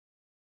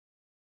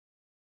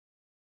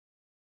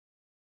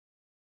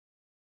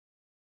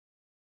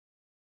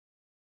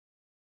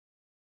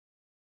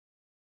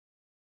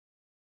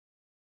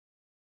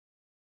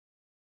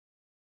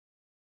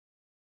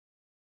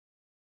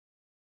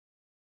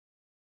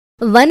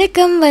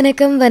வணக்கம்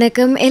வணக்கம்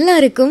வணக்கம்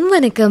எல்லாருக்கும்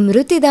வணக்கம்.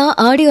 ருத்திதா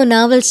ஆடியோ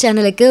நாவல்ஸ்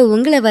சேனலுக்கு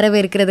உங்களை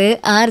வரவேற்கிறது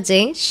ஆர்ஜே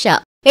ஷா.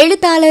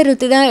 எழுத்தாளர்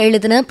ருத்திதா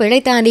எழுதின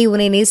பிழைத்தாண்டி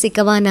உன்னை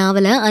நேசிக்கவா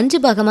நாவல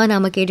 5 பாகமா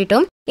நாம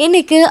கேட்டுட்டோம்.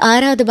 இன்னைக்கு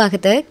 6வது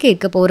பாகத்தை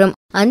கேட்க போறோம்.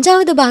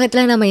 5வது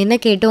பாகத்துல நாம என்ன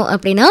கேட்டோம்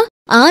அப்படின்னா,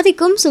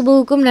 ஆதிக்கும்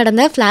சுபுவுக்கும்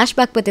நடந்த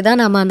பிளாஷ்பேக் பத்தி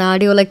தான் நாம அந்த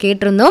ஆடியோல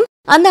கேட்டிருந்தோம்.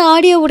 அந்த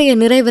ஆடியோவுடைய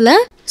நிறைவுல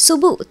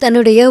சுபு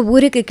தன்னுடைய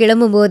ஊருக்கு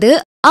கிளம்பும் போது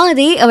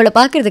ஆதி அவளை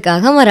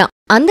பாக்குறதுக்காக வரான்.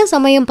 அந்த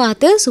சமயம்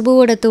பார்த்து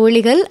சுபுவோட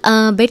தோழிகள்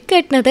பெட்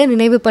கட்டினதை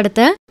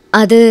நினைவுபடுத்த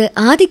அது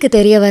ஆதிக்கு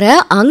தெரிய வர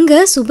அங்க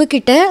சுபு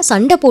கிட்ட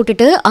சண்டை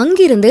போட்டுட்டு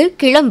அங்கிருந்து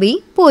கிளம்பி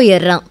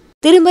போயிடுறான்.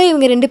 திரும்ப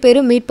இவங்க 2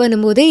 பேரும் மீட்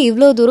பண்ணும்போது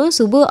இவ்வளோ தூரம்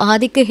சுபு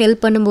ஆதிக்கு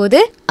ஹெல்ப்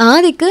பண்ணும்போது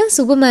ஆதிக்கு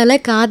சுபு மேல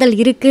காதல்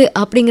இருக்கு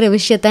அப்படிங்கிற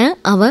விஷயத்த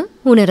அவன்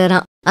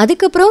உணர்றான்.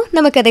 அதுக்கப்புறம்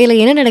நம்ம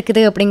கதையில என்ன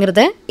நடக்குது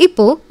அப்படிங்கறத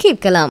இப்போ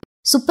கேட்கலாம்.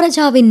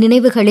 சுப்ரஜாவின்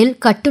நினைவுகளில்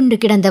கட்டுண்டு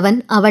கிடந்தவன்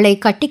அவளை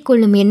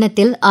கட்டிக்கொள்ளும்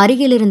எண்ணத்தில்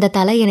அருகிலிருந்த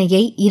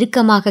தலையணையை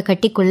இறுக்கமாக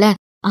கட்டிக்கொள்ள,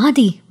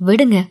 ஆதி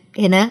விடுங்க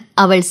என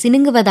அவள்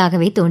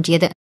சினுங்குவதாகவே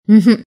தோன்றியது.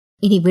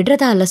 இனி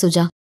விடுறதா இல்ல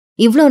சுஜா,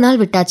 இவ்வளோ நாள்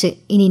விட்டாச்சு,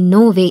 இனி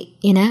நோவே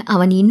என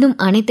அவன் இன்னும்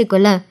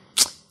அணைத்துக்கொள்ள,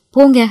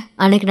 போங்க,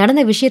 அன்னைக்கு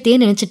நடந்த விஷயத்தையே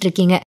நினைச்சிட்டு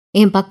இருக்கீங்க,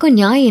 என் பக்கம்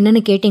நியாயம்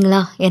என்னன்னு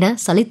கேட்டீங்களா என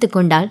சலித்து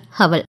கொண்டாள்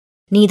அவள்.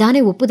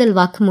 நீதானே ஒப்புதல்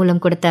வாக்கு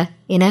மூலம் கொடுத்த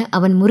என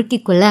அவன்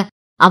முறுக்கிக் கொள்ள,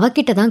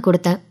 அவகிட்ட தான்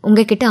கொடுத்தேன்,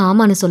 உங்ககிட்ட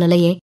ஆமான்னு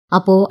சொல்லலையே,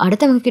 அப்போ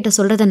அடுத்தவங்க கிட்ட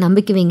சொல்றத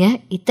நம்பிக்குவீங்க,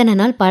 இத்தனை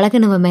நாள்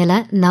பழகுனவ மேல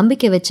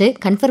நம்பிக்கை வச்சு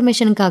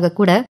கன்ஃபர்மேஷனுக்காக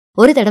கூட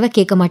ஒரு தடவை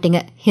கேட்க மாட்டீங்க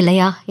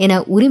இல்லையா என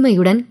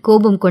உரிமையுடன்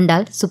கோபம்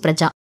கொண்டாள்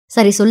சுப்ரஜா.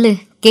 சரி சொல்லு,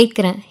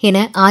 கேட்கிறேன்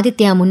என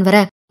ஆதித்யா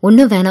முன்வர,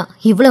 ஒன்னும் வேணாம்,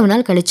 இவ்வளவு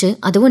நாள் கழிச்சு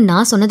அதுவும்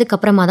நான் சொன்னதுக்கு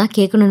அப்புறமா தான்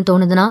கேட்கணும்னு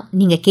தோணுதுன்னா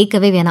நீங்க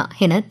கேட்கவே வேணாம்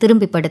என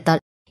திரும்பி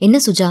படுத்தாள். என்ன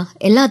சுஜா,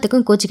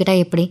 எல்லாத்துக்கும் கோச்சுக்கிட்டா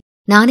எப்படி?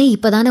 நானே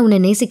இப்பதானே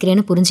உன்னை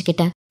நேசிக்கிறேன்னு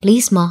புரிஞ்சுக்கிட்டேன்,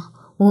 ப்ளீஸ்மா,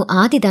 உன்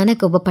ஆதி தானே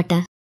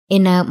கோபப்பட்டேன்,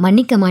 என்ன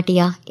மன்னிக்க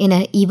மாட்டியா என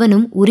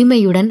இவனும்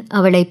உரிமையுடன்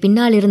அவளை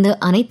பின்னாலிருந்து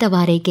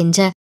அணைத்தவாறே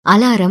கெஞ்ச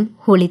அலாரம்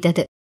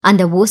ஒலித்தது.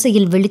 அந்த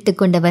ஓசையில் விழித்து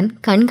கொண்டவன்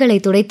கண்களை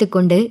துடைத்து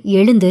கொண்டு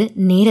எழுந்து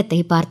நேரத்தை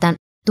பார்த்தான்.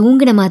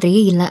 தூங்கின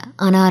மாதிரியே இல்ல,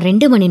 ஆனா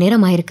 2 மணி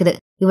நேரம் ஆயிருக்குது.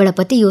 இவளை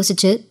பத்தி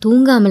யோசிச்சு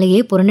தூங்காமலேயே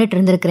புரண்டுட்டு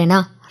இருந்திருக்கிறேனா,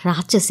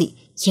 ராட்சசி,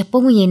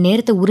 எப்பவும் என்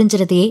நேரத்தை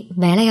உறிஞ்சிறதையே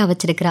வேலையா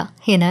வச்சிருக்கிறா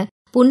என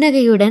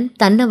புன்னகையுடன்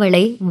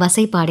தன்னவளை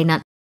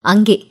வசைபாடினான்.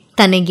 அங்கே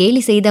தன்னை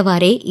கேலி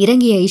செய்தவாறே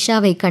இறங்கிய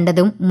இஷாவை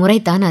கண்டதும்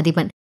முறைத்தான்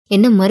அதிபன்.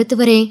 என்ன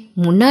மருத்துவரே,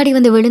 முன்னாடி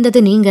வந்து விழுந்தது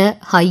நீங்க,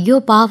 ஐயோ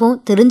பாவம்,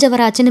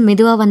 தெரிஞ்சவராச்சுன்னு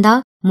மெதுவா வந்தா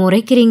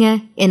முறைக்கிறீங்க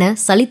என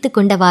சலித்து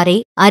கொண்டவாறே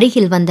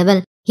அருகில்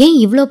வந்தவள், ஏன்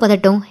இவ்ளோ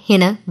பதட்டம்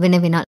என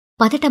வினவினாள்.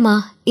 பதட்டமா?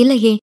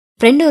 இல்லையே,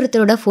 ஃப்ரெண்ட்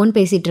ஒருத்தரோட போன்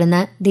பேசிட்டு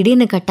இருந்தேன்,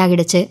 திடீர்னு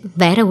கட்டாகிடுச்சு,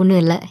 வேற ஒன்னும்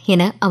இல்ல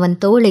என அவன்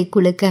தோளை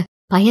குலுக்க,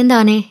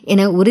 பயந்தானே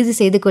என உறுதி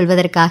செய்து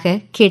கொள்வதற்காக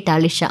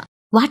கேட்டாள் இஷா.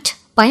 வாட்,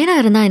 பையனா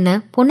இருந்தா என்ன,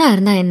 பொண்ணா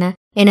இருந்தா என்ன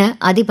என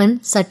அதிபன்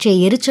சற்றே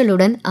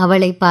எரிச்சலுடன்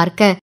அவளை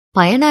பார்க்க,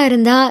 பையனா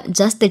இருந்தா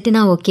ஜஸ்ட்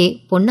திட்டுனா ஓகே,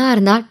 பொண்ணா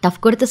இருந்தா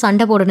டஃப் கொடுத்து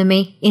சண்டை போடணுமே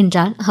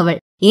என்றாள் அவள்.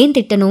 ஏன்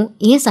திட்டணும்,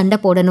 ஏன் சண்டை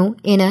போடணும்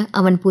என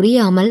அவன்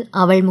புரியாமல்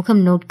அவள்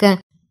முகம் நோட்க,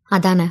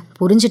 அதான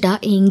புரிஞ்சுட்டா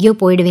எங்கேயோ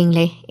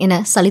போயிடுவீங்களே என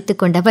சலித்து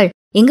கொண்டவள்,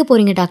 எங்க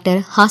போறீங்க டாக்டர்,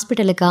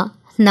 ஹாஸ்பிட்டலுக்கா?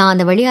 நான்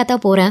அந்த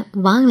வழியாத்தான் போறேன்,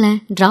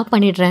 வாங்கலேன், டிராப்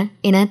பண்ணிடுறேன்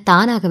என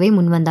தானாகவே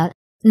முன்வந்தாள்.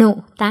 நோ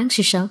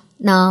தேங்க்ஸ் இஷா,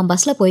 நான்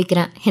பஸ்ல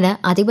போய்க்கிறேன் என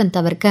அதிபன்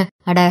தவிர்க்க,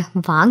 அட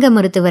வாங்க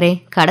மருத்துவரே,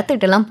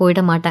 கடத்திட்டுலாம்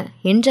போயிட மாட்டேன்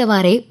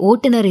என்றவாறே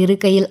ஓட்டுநர்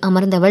இருக்கையில்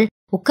அமர்ந்தவள்,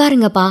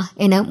 உட்காருங்கப்பா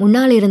என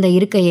முன்னால் இருந்த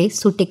இருக்கையை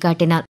சுட்டி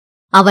காட்டினாள்.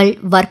 அவள்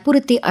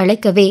வற்புறுத்தி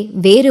அழைக்கவே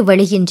வேறு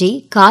வழியின்றி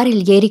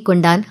காரில்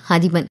ஏறிக்கொண்டான்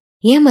அதிபன்.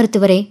 ஏன்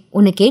மருத்துவரே,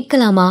 ஒன்னு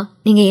கேட்கலாமா,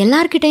 நீங்க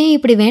எல்லார்கிட்டையும்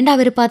இப்படி வேண்டா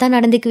வெறுப்பாதான்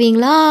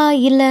நடந்துக்குவீங்களா,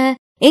 இல்ல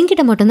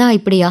என்கிட்ட மட்டும்தான்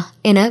இப்படியா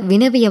என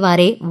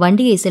வினவியவாறே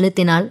வண்டியை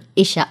செலுத்தினாள்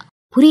இஷா.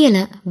 புரியல,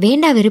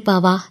 வேண்டா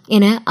வெறுப்பாவா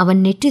என அவன்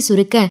நெற்றி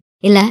சுருக்க,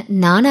 இல்ல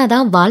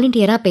நானாதான்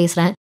வாலண்டியரா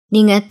பேசுறேன்,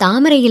 நீங்க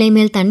தாமரை இலை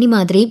மேல் தண்ணி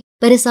மாதிரி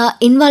பெருசா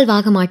இன்வால்வ்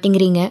ஆக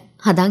மாட்டேங்கிறீங்க,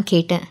 அதான்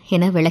கேட்டேன்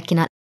என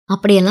விளக்கினார்.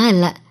 அப்படியெல்லாம்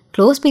இல்ல,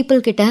 க்ளோஸ்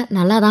பீப்புள் கிட்ட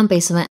நல்லா தான்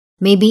பேசுவேன்,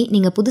 மேபி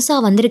நீங்க புதுசா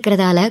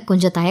வந்திருக்கிறதால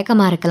கொஞ்சம்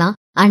தயக்கமா இருக்கலாம்,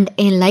 அண்ட்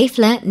என்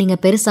லைஃப்ல நீங்க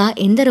பெருசா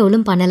எந்த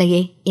ரோலும்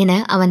பண்ணலையே என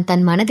அவன்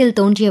தன் மனதில்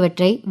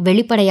தோன்றியவற்றை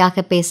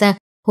வெளிப்படையாக பேச,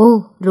 ஓ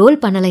ரோல்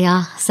பண்ணலையா,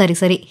 சரி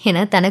சரி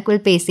என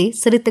தனக்குள் பேசி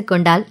சிரித்து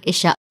கொண்டாள்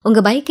இஷா. உங்க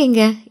பைக்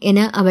எங்க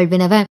என அவள்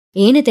வினவ,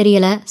 ஏன்னு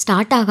தெரியல,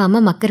 ஸ்டார்ட்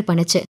ஆகாம மக்கர்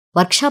பண்ணுச்சு,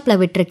 ஒர்க் ஷாப்ல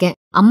விட்டுருக்கேன்,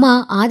 அம்மா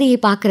ஆதியை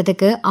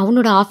பாக்குறதுக்கு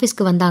அவனோட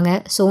ஆபீஸ்க்கு வந்தாங்க,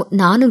 சோ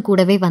நானும்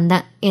கூடவே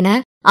வந்தேன் என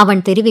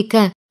அவன்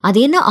தெரிவிக்க, அது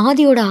என்ன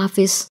ஆதியோட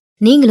ஆபீஸ்,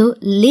 நீங்களும்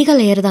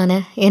லீகல் ஏர் தானே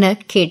என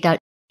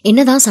கேட்டாள்.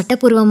 என்னதான்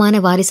சட்டப்பூர்வமான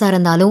வாரிசா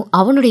இருந்தாலும்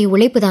அவனுடைய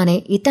உழைப்பு தானே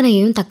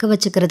இத்தனையையும் தக்க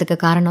வச்சுக்கிறதுக்கு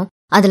காரணம்,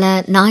 அதுல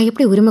நான்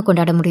எப்படி உரிமை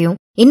கொண்டாட முடியும்,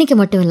 இன்னைக்கு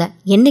மட்டும் இல்ல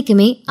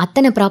என்னைக்குமே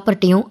அத்தனை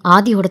ப்ராப்பர்ட்டியும்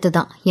ஆதியோடது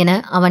தான் என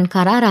அவன்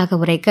கராராக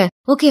உரைக்க,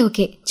 ஓகே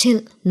ஓகே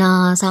சில்,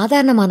 நான்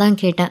சாதாரணமா தான்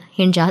கேட்டேன்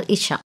என்றாள்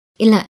இஷா.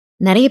 இல்ல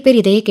நிறைய பேர்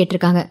இதையே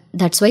கேட்டிருக்காங்க,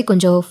 தட்ஸ் வை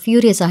கொஞ்சம்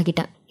ஃபியூரியஸ்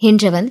ஆகிட்டேன்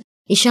என்றவன்,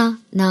 இஷா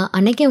நான்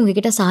அன்னைக்கே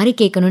உங்ககிட்ட சாரி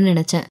கேட்கணும்னு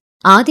நினைச்சேன்,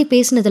 ஆதி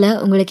பேசுனதுல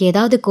உங்களுக்கு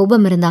ஏதாவது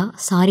கோபம் இருந்தா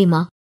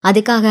சாரிமா,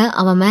 அதுக்காக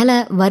அவன் மேல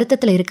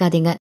வருத்தத்துல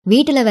இருக்காதீங்க,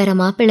 வீட்டுல வேற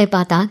மாப்பிள்ளை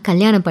பார்த்தா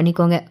கல்யாணம்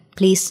பண்ணிக்கோங்க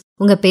ப்ளீஸ்,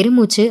 உங்க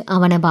பெருமூச்சு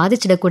அவனை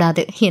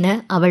பாதிச்சிடக்கூடாது என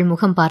அவள்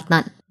முகம்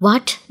பார்த்தான்.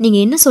 வாட், நீங்க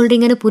என்ன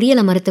சொல்றீங்கன்னு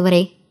புரியல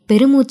மருத்துவரே,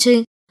 பெருமூச்சு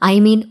ஐ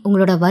மீன்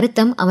உங்களோட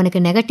வருத்தம் அவனுக்கு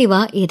நெகட்டிவா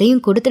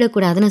எதையும்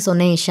கொடுத்துடக்கூடாதுன்னு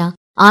சொன்னேன் இஷா.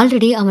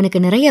 ஆல்ரெடி அவனுக்கு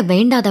நிறைய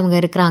வேண்டாதவங்க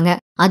இருக்கிறாங்க.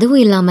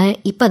 அதுவும் இல்லாம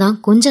இப்பதான்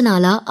கொஞ்ச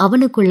நாளா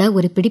அவனுக்குள்ள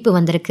ஒரு பிடிப்பு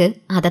வந்திருக்கு,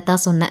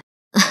 அதத்தான் சொன்னேன்.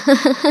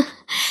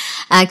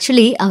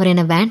 ஆக்சுவலி அவர்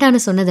என்ன வேண்டான்னு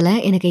சொன்னதுல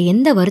எனக்கு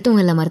எந்த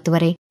வருத்தமும் இல்ல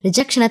மருத்துவரே.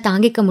 ரிஜெக்ஷனை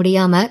தாங்கிக்க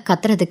முடியாம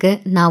கத்துறதுக்கு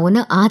நான்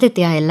ஒன்னும்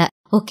ஆதித்யா இல்ல.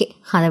 ஓகே,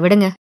 அதை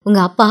விடுங்க. உங்க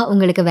அப்பா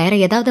உங்களுக்கு வேற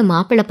ஏதாவது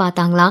மாப்பிள்ளை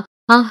பார்த்தாங்களா?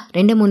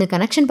 2-3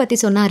 கனெக்ஷன் பத்தி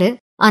சொன்னாரு.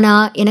 ஆனா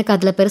எனக்கு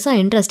அதுல பெருசா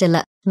இன்ட்ரெஸ்ட் இல்ல.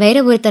 வேற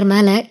ஒருத்தர்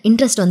மேல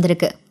இன்ட்ரெஸ்ட்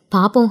வந்திருக்கு.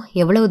 பாப்போம்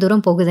எவ்வளவு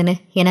தூரம் போகுதுன்னு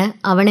என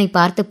அவனை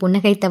பார்த்து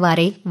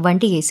புன்னகைத்தவாறே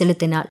வண்டியை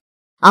செலுத்தினாள்.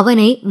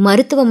 அவனை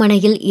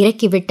மருத்துவமனையில்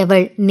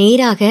இறக்கிவிட்டவள்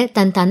நேராக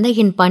தன்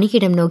தந்தையின்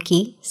பணியிடம் நோக்கி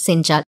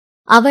சென்றாள்.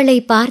 அவளை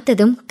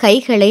பார்த்ததும்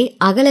கைகளை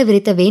அகல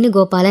விரித்த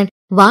வேணுகோபாலன்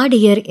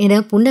வாடியர் என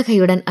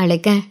புன்னகையுடன்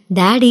அழைக்க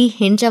டாடி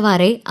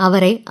என்றவாறே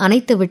அவரை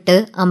அணைத்துவிட்டு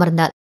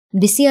அமர்ந்தாள்.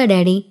 பிஸியா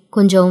டாடி,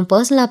 கொஞ்சம்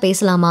பர்சனலா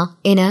பேசலாமா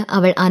என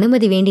அவள்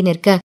அனுமதி வேண்டி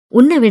நிற்க,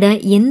 உன்னை விட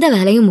எந்த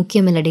வேலையும்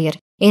முக்கியமில்ல டியர்.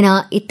 ஏன்னா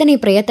இத்தனை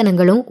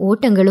பிரயத்தனங்களும்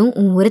ஓட்டங்களும்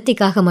உன்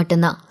ஒருத்திக்காக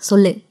மட்டும்தான்.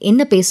 சொல்லு,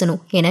 என்ன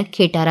பேசணும் என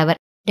கேட்டார் அவர்.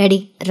 டாடி,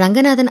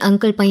 ரங்கநாதன்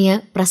அங்கிள்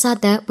பையன்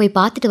பிரசாத்தை போய்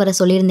பார்த்துட்டு வர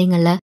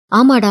சொல்லியிருந்தீங்கல்ல?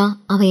 ஆமாடா,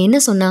 அவன் என்ன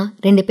சொன்னா?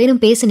 2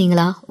 பேரும்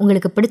பேசுனீங்களா?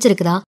 உங்களுக்கு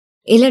பிடிச்சிருக்குதா?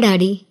 இல்ல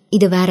டாடி,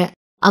 இது வேற.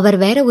 அவர்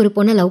வேற ஒரு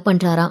பொண்ணை லவ்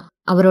பண்றாராம்.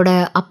 அவரோட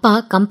அப்பா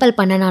கம்பல்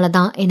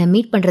பண்ணனாலதான் என்னை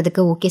மீட்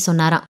பண்றதுக்கு ஓகே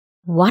சொன்னாராம்.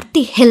 வாட்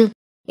தி ஹெல்?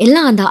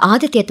 எல்லாம் அந்த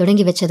ஆதித்ய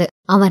தொடங்கி வச்சது.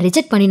 அவன்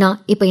ரிஜெக்ட் பண்ணினா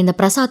இப்ப இந்த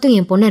பிரசாத்தும்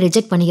என் பொண்ணை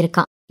ரிஜெக்ட்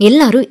பண்ணியிருக்கான்.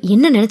 எல்லாரும்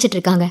என்ன நினைச்சிட்டு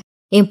இருக்காங்க?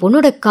 என்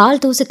பொண்ணோட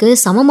கால் தூசுக்கு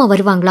சமமா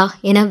வருவாங்களா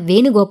என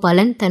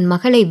வேணுகோபாலன் தன்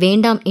மகளை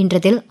வேண்டாம்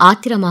என்றதில்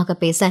ஆத்திரமாக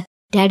பேச,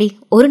 டாடி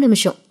ஒரு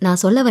நிமிஷம்,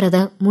 நான் சொல்ல வரத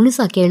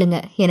முழுசா கேளுங்க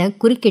என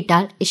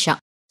குறுக்கிட்டாள் இஷா.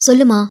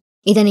 சொல்லுமா,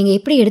 இதை நீங்க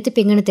எப்படி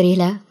எடுத்துப்பீங்கன்னு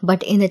தெரியல.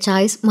 பட் இந்த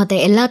சாய்ஸ் மத்த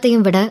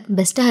எல்லாத்தையும் விட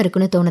பெஸ்டா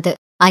இருக்குன்னு தோணுது.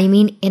 ஐ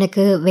மீன்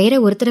எனக்கு வேற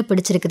ஒருத்தரை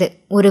பிடிச்சிருக்குது.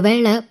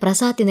 ஒருவேளை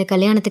பிரசாத் இந்த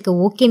கல்யாணத்துக்கு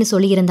ஓகேன்னு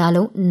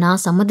சொல்லியிருந்தாலும்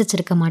நான்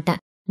சம்மதிச்சிருக்க மாட்டேன்.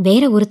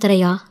 வேற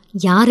ஒருத்தரையா?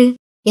 யாரு?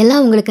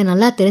 எல்லாம் உங்களுக்கு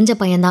நல்லா தெரிஞ்ச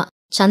பையன்தான்.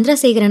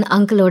 சந்திரசேகரன்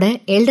அங்கிளோட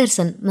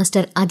எல்டர்சன்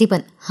மிஸ்டர்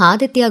அதிபன்,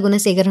 ஆதித்யா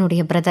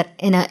குணசேகரனுடைய பிரதர்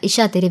என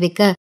இஷா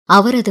தெரிவிக்க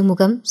அவரது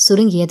முகம்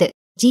சுருங்கியது.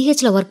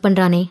 ஜிஹெச்ல ஒர்க்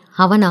பண்றானே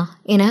அவனா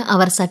என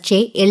அவர் சற்றே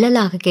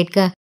எள்ளலாக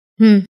கேட்க,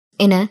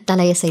 என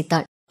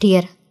தலையசைத்தாள்.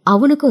 டியர்,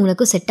 அவனுக்கும்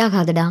உனக்கும் செட்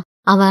ஆகாதுடா.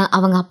 அவன்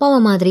அவங்க அப்பாவை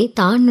மாதிரி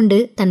தான் உண்டு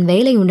தன்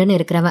வேலை உண்டுன்னு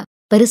இருக்கிறவன்.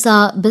 பெருசா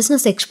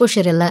பிசினஸ்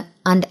எக்ஸ்போஷர் இல்ல.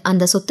 அண்ட்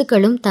அந்த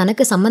சொத்துக்களும்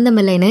தனக்கு சம்பந்தம்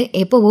இல்லைன்னு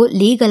எப்பவோ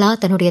லீகலா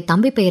தன்னுடைய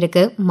தம்பி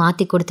பெயருக்கு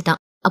மாத்தி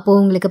கொடுத்துட்டான். அப்போ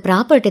உங்களுக்கு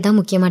ப்ராப்பர்ட்டி தான்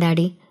முக்கியமா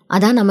டாடி?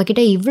 அதான் நம்ம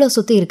கிட்ட இவ்ளோ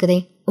சொத்து இருக்குதே.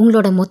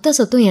 உங்களோட மொத்த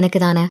சொத்தும் எனக்கு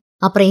தானே.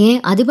 அப்புறம்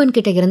ஏன் அதிபன்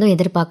கிட்ட இருந்தும்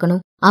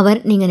எதிர்பார்க்கணும்? அவர்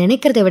நீங்க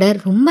நினைக்கிறத விட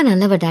ரொம்ப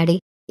நல்லவர் டாடி.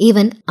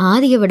 ஈவன்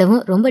ஆதியை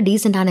விடவும் ரொம்ப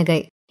டீசென்டான கை.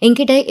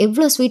 என்கிட்ட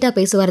எவ்வளோ ஸ்வீட்டா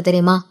பேசுவார்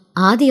தெரியுமா?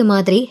 ஆதிய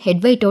மாதிரி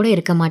ஹெட்வைட்டோட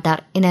இருக்க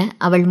மாட்டார் என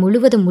அவள்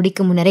முழுவதும்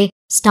முடிக்கும் முன்னரே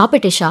ஸ்டாப்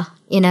இட் இஷா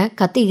என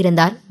கத்தி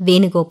இருந்தார்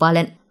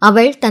வேணுகோபாலன்.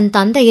 அவள் தன்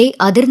தந்தையை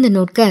அதிர்ந்து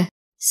நோட்க,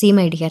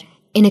 சீமை டியர்,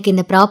 எனக்கு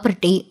இந்த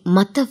ப்ராப்பர்ட்டி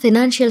மற்ற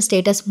ஃபினான்ஷியல்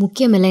ஸ்டேட்டஸ்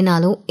முக்கியம்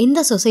இல்லைனாலும் இந்த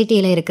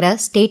சொசைட்டியில இருக்கிற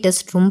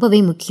ஸ்டேட்டஸ்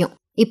ரொம்பவே முக்கியம்.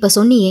 இப்ப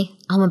சொன்னியே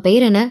அவன்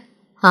பெயர் என்ன?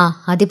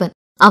 அதிபன்.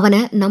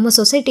 அவனை நம்ம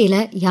சொசைட்டியில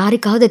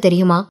யாருக்காவது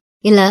தெரியுமா?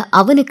 இல்ல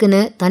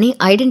அவனுக்குன்னு தனி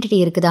ஐடென்டிட்டி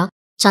இருக்குதா?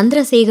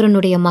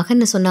 சந்திரசேகரனுடைய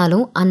மகன்னு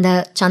சொன்னாலும் அந்த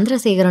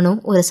சந்திரசேகரனும்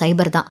ஒரு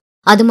சைபர் தான்.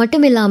 அது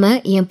மட்டும் இல்லாம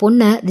என்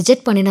பொண்ணை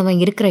ரிஜெக்ட் பண்ணினவன்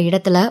இருக்கிற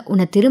இடத்துல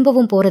உன்னை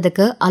திரும்பவும்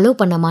போறதுக்கு அலோ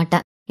பண்ண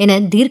மாட்டேன் என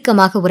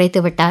தீர்க்கமாக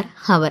உரைத்து விட்டார்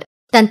அவர்.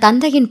 தன்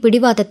தந்தையின்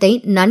பிடிவாதத்தை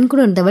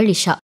நன்குணர்ந்தவள்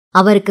இஷா.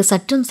 அவருக்கு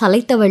சற்றும்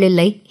சளைத்தவள்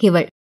இல்லை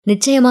இவள்.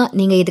 நிச்சயமா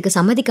நீங்க இதுக்கு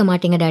சம்மதிக்க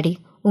மாட்டீங்க டாடி.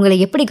 உங்களை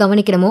எப்படி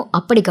கவனிக்கணுமோ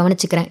அப்படி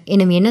கவனிச்சுக்கிறேன்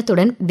எனும்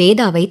எண்ணத்துடன்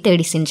வேதாவை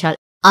தேடி சென்றாள்.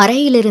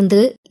 அறையிலிருந்து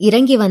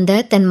இறங்கி வந்த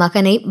தன்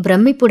மகனை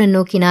பிரமிப்புடன்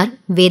நோக்கினார்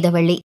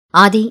வேதவள்ளி.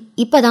 ஆதி,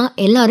 இப்பதான்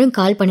எல்லாரும்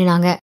கால்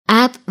பண்ணினாங்க.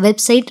 ஆப்,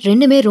 வெப்சைட்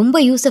ரெண்டுமே ரொம்ப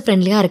யூசர்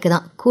ஃப்ரெண்ட்லியா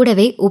இருக்குதான்.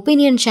 கூடவே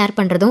ஒப்பீனியன் ஷேர்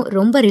பண்றதும்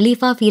ரொம்ப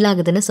ரிலீஃபா ஃபீல்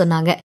ஆகுதுன்னு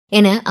சொன்னாங்க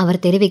என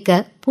அவர் தெரிவிக்க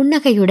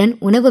புன்னகையுடன்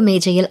உணவு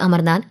மேஜையில்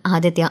அமர்ந்தான்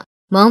ஆதித்யா.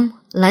 மாம்,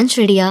 லஞ்ச்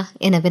ரெடியா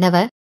என வினவ,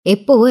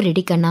 எப்போவோ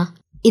ரெடி கண்ணா,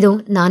 இதோ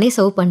நானே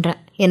சர்வ் பண்றேன்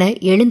என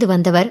எழுந்து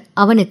வந்தவர்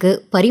அவனுக்கு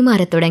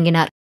பரிமாறத்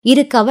தொடங்கினார்.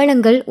 2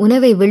 கவளங்கள்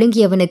உணவை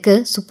விழுங்கியவனுக்கு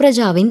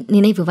சுப்ரஜாவின்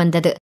நினைவு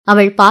வந்தது.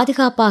 அவள்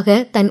பாதுகாப்பாக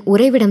தன்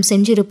உறைவிடம்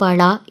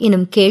சென்றிருப்பாளா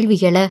எனும் கேள்வி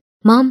எழ,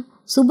 மாம்,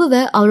 சுபுவ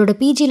அவளோட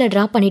பிஜில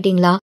டிராப்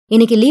பண்ணிட்டீங்களா?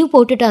 இன்னைக்கு லீவ்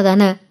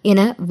போட்டுட்டாதானே என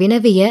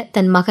வினவிய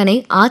தன் மகனை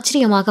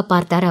ஆச்சரியமாக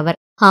பார்த்தார் அவர்.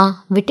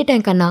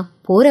 விட்டுட்டேன் கண்ணா,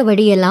 போற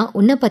வழியெல்லாம்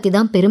உன்னை பத்தி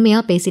தான்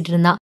பெருமையா பேசிட்டு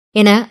இருந்தா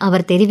என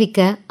அவர் தெரிவிக்க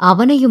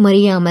அவனையும்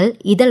அறியாமல்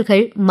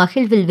இதழ்கள்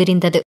மகிழ்வில்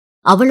விரிந்தது.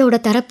 அவளோட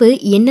தரப்பு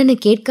என்னன்னு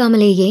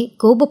கேட்காமலேயே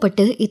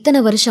கோபப்பட்டு இத்தனை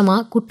வருஷமா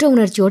குற்ற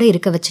உணர்ச்சியோட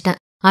இருக்க வச்சுட்டேன்.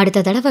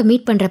 அடுத்த தடவை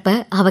மீட் பண்றப்ப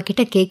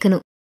அவகிட்ட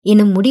கேட்கணும்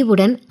என்னும்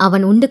முடிவுடன்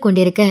அவன் உண்டு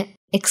கொண்டிருக்க,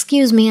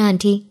 excuse me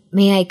aunty,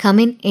 May I come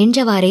in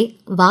என்றவாறே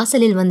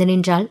வாசலில் வந்து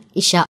நின்றாள்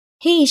இஷா.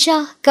 ஹே இஷா,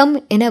 கம்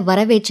என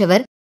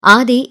வரவேற்றவர்,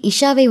 ஆதி,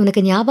 இஷாவை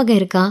உனக்கு ஞாபகம்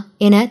இருக்கா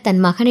என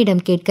தன்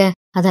மகனிடம் கேட்க,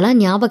 அதெல்லாம்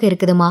ஞாபகம்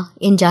இருக்குதுமா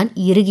என்றான்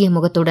இறுகிய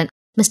முகத்துடன்.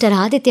 மிஸ்டர்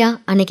ஆதித்யா,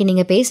 அன்னைக்கு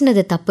நீங்க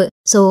பேசினது தப்பு,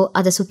 சோ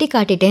அதை சுட்டி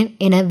காட்டிட்டேன்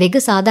என வெகு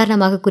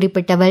சாதாரணமாக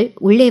குறிப்பிட்டவள்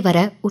உள்ளே வர,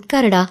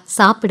 உட்காரடா,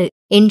 சாப்பிடு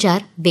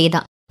என்றார்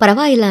வேதா.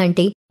 பரவாயில்ல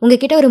ஆண்டி,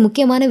 உங்ககிட்ட ஒரு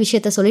முக்கியமான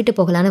விஷயத்த சொல்லிட்டு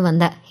போகலான்னு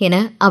வந்த என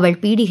அவள்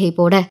பீடிகை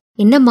போட,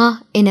 என்னம்மா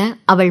என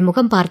அவள்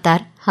முகம்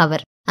பார்த்தார்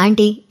அவர்.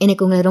 ஆண்டி,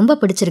 எனக்கு உங்களை ரொம்ப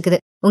பிடிச்சிருக்குது.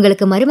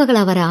 உங்களுக்கு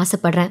மருமகளா வர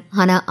ஆசைப்படுறேன்.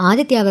 ஆனா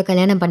ஆதித்யாவை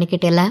கல்யாணம்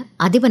பண்ணிக்கிட்டேல,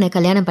 அதிபனை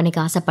கல்யாணம் பண்ணிக்க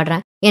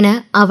ஆசைப்படுறேன் என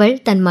அவள்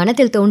தன்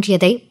மனதில்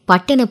தோன்றியதை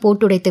பட்டென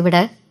போட்டுடைத்து விட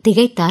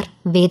திகைத்தார்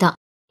வேதா.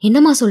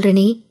 என்னம்மா சொல்ற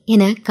நீ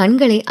என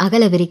கண்களை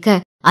அகல விரிக்க,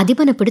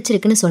 அதிபனை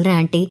பிடிச்சிருக்குன்னு சொல்றேன்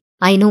ஆண்டி.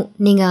 ஐ நோ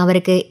நீங்க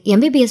அவருக்கு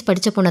MBBS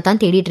படிச்ச பொண்ணை தான்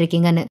தேடிட்டு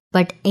இருக்கீங்கன்னு.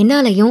 பட்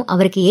என்னாலையும்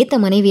அவருக்கு ஏத்த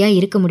மனைவியா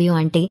இருக்க முடியும்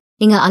ஆண்டி.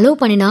 நீங்க அலோவ்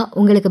பண்ணினா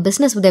உங்களுக்கு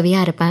பிசினஸ் உதவியா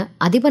இருப்பேன்.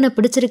 அதிபனை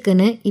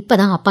பிடிச்சிருக்குன்னு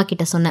இப்பதான் அப்பா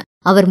கிட்ட சொன்னேன்.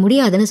 அவர்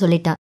முடியாதுன்னு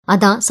சொல்லிட்டா.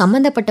 அதான்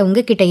சம்பந்தப்பட்ட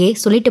உங்ககிட்டயே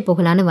சொல்லிட்டு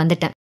போகலான்னு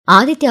வந்துட்டேன்.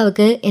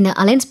 ஆதித்யாவுக்கு என்ன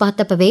அலைன்ஸ்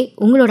பார்த்தப்பவே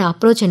உங்களோட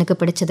அப்ரோச் எனக்கு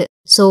பிடிச்சது.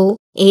 சோ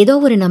ஏதோ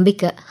ஒரு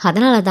நம்பிக்கை,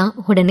 அதனாலதான்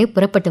உடனே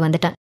புறப்பட்டு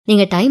வந்துட்டேன்.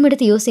 நீங்க டைம்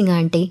எடுத்து யோசிங்க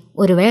ஆண்டி.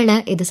 ஒருவேளை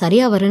இது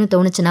சரியா வரும்னு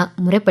தோணுச்சுன்னா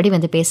முறைப்படி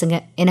வந்து பேசுங்க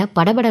என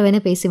படபடவென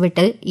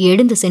பேசிவிட்டு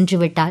எழுந்து சென்று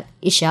விட்டாள்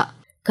இஷா.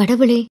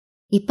 கடவுளே,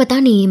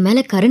 இப்பதான் நீ என்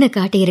மேல கருணை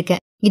காட்டியிருக்க.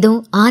 இதோ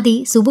ஆதி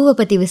சுபுவை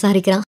பத்தி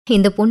விசாரிக்கிறான்.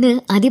 இந்த பொண்ணு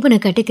அதிபனை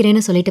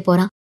கட்டுக்கிறேன்னு சொல்லிட்டு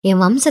போறான்.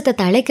 என் வம்சத்தை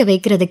தழைக்க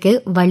வைக்கிறதுக்கு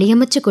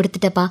வழியமைச்சு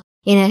கொடுத்துட்டப்பா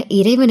என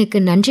இறைவனுக்கு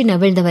நன்றி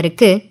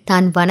நவிழ்ந்தவருக்கு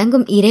தான்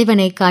வணங்கும்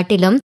இறைவனை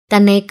காட்டிலும்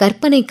தன்னை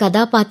கற்பனை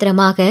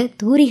கதாபாத்திரமாக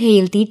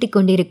தூரிகையில் தீட்டிக்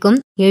கொண்டிருக்கும்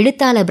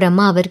எழுத்தாளர்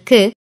பிரம்மாவிற்கு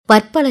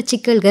பற்பல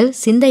சிக்கல்கள்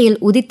சிந்தையில்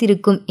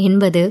உதித்திருக்கும்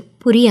என்பது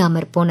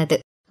புரியாமற் போனது.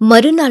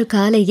 மறுநாள்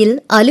காலையில்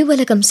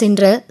அலுவலகம்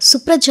சென்ற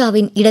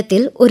சுப்ரஜாவின்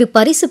இடத்தில் ஒரு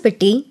பரிசு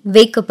பெட்டி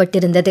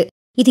வைக்கப்பட்டிருந்தது.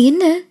 இது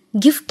என்ன,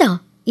 கிஃப்டா?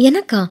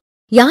 எனக்கா?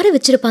 யாரு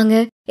வச்சிருப்பாங்க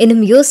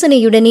எனும்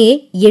யோசனையுடனே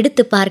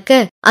எடுத்து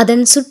பார்க்க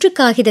அதன் சுற்று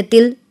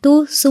காகிதத்தில் டு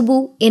சுபு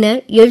என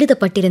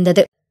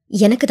எழுதப்பட்டிருந்தது.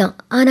 எனக்குதான்,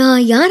 ஆனா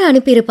யார்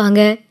அனுப்பியிருப்பாங்க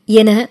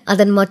என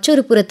அதன்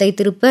மற்றொரு புறத்தை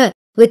திருப்ப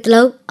வித்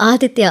லவ்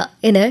ஆதித்யா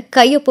என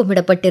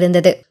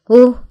கையொப்பமிடப்பட்டிருந்தது. ஓ,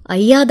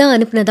 ஐயாதான்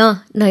அனுப்புனதா?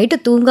 நைட்டு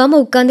தூங்காம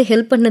உட்கார்ந்து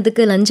ஹெல்ப்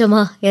பண்ணதுக்கு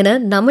லஞ்சமா என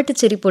நமட்டு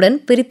சிரிப்புடன்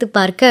பிரித்து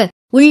பார்க்க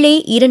உள்ளே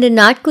 2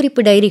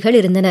 நாட்குறிப்பு டைரிகள்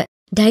இருந்தன.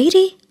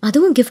 டைரி?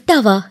 அதுவும்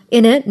கிஃப்டாவா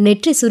என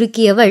நெற்றி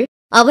சுருக்கியவள்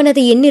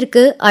அவனது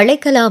எண்ணிற்கு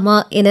அழைக்கலாமா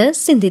என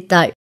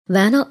சிந்தித்தாள்.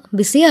 வேணாம்,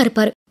 பிஸியா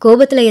இருப்பார்,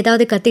 கோபத்துல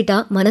ஏதாவது கத்திட்டா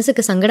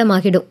மனசுக்கு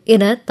சங்கடமாகிடும்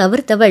என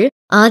தவிர்த்தவள்,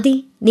 ஆதி,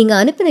 நீங்க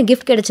அனுப்பின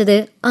கிஃப்ட் கிடைச்சது,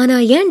 ஆனா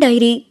ஏன்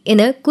டைரி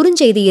என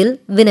குறுஞ்செய்தியில்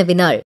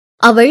வினவினாள்.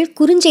 அவள்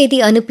குறுஞ்செய்தி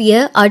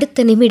அனுப்பிய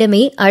அடுத்த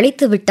நிமிடமே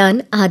அழைத்து விட்டான்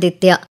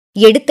ஆதித்யா.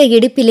 எடுத்த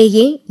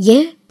எடுப்பிலேயே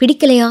ஏன்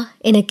பிடிக்கலையா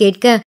என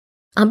கேட்க,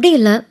 அப்படி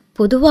இல்ல,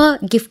 பொதுவா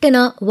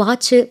கிஃப்டனா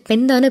வாட்ச்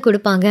பெண் தானே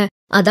கொடுப்பாங்க,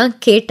 அதான்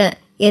கேட்டேன்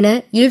என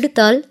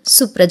இழுத்தாள்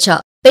சுப்ரஜா.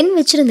 பெண்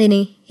வச்சிருந்தேனே,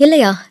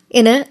 இல்லையா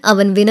என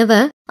அவன் வினவ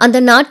அந்த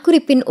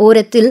நாட்குறிப்பின்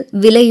ஓரத்தில்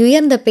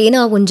விலையுயர்ந்த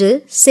பேனா ஒன்று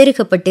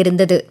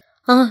செருகப்பட்டிருந்தது.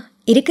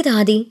 இருக்குது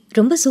ஆதி,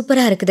 ரொம்ப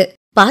சூப்பரா இருக்குது.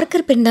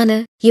 பார்க்கர் பெண் தானே,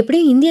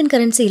 எப்படியும் இந்தியன்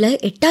கரன்சில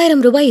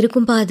 8000 ரூபாய்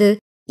இருக்கும்பா அது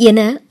என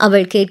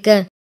அவள் கேட்க,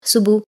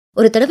 சுபு,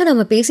 ஒரு தடவை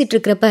நம்ம பேசிட்டு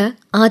இருக்கிறப்ப,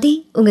 ஆதி,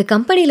 உங்க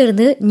கம்பெனில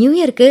இருந்து நியூ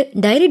இயர்க்கு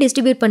டைரி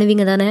டிஸ்ட்ரிபியூட்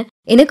பண்ணுவீங்க தானே,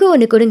 எனக்கும்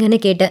ஒண்ணு கொடுங்கன்னு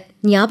கேட்டேன்.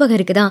 ஞாபகம்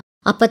இருக்குதா?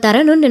 அப்ப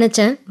தரணும்னு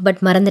நினைச்சேன்,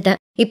 பட்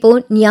மறந்துட்டேன். இப்போ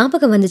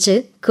ஞாபகம் வந்துச்சு,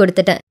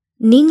 கொடுத்துட்டேன்.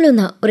 நீங்களும்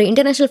தான் ஒரு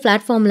இன்டர்நேஷனல்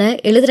பிளாட்ஃபார்ம்ல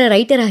எழுதுற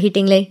ரைட்டர்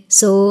ஆகிட்டீங்களே,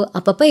 சோ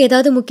அப்பப்ப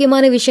ஏதாவது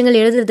முக்கியமான விஷயங்கள்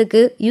எழுதுறதுக்கு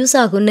யூஸ்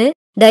ஆகும்னு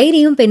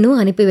டைரியும் பெண்ணும்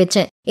அனுப்பி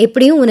வச்சேன்.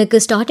 எப்படியும் உனக்கு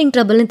ஸ்டார்டிங்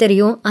ட்ரபிள்னு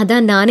தெரியும்,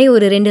 அதான் நானே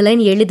ஒரு 2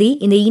 லைன் எழுதி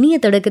இந்த இனிய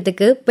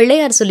தொடக்கத்துக்கு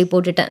பிள்ளையார் சொல்லி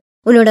போட்டுட்டேன்.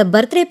 உன்னோட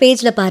பர்த்டே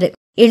பேஜ்ல பாரு,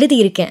 எழுதி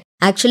இருக்கேன்.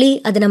 ஆக்சுவலி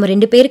அது நம்ம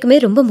 2 பேருக்குமே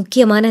ரொம்ப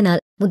முக்கியமான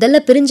நாள். முதல்ல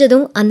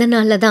பிரிஞ்சதும் அந்த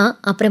நாள்ல தான்,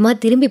 அப்புறமா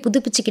திரும்பி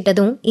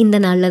புதுப்பிச்சுக்கிட்டதும் இந்த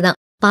நாள்ல தான்.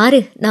 பாரு,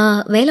 நான்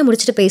வேலை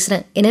முடிச்சுட்டு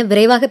பேசுறேன் என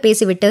விரைவாக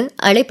பேசிவிட்டு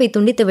அழைப்பை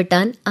துண்டித்து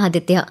விட்டான்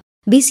ஆதித்யா.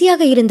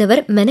 பிஸியாக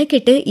இருந்தவர்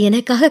மெனக்கெட்டு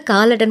எனக்காக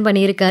கால் அட்டன்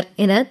பண்ணியிருக்கார்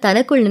என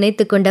தனக்குள்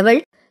நினைத்து கொண்டவள்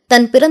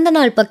தன் பிறந்த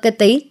நாள்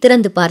பக்கத்தை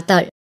திறந்து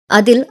பார்த்தாள்.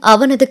 அதில்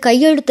அவனது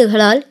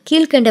கையெழுத்துகளால்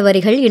கீழ்கண்ட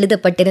வரிகள்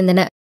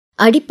எழுதப்பட்டிருந்தன.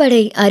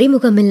 அடிப்படை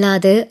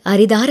அறிமுகமில்லாது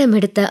அரிதாரம்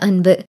எடுத்த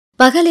அன்பு,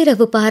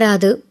 பகலிரவு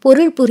பாராது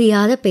பொருள்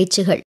புரியாத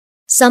பேச்சுகள்,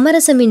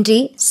 சமரசமின்றி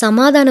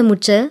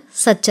சமாதானமுற்ற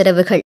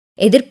சச்சரவுகள்,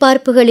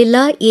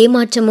 எதிர்பார்ப்புகளில்லா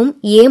ஏமாற்றமும்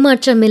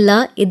ஏமாற்றமில்லா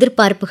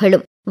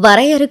எதிர்பார்ப்புகளும்,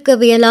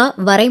 வரையறுக்கவியலா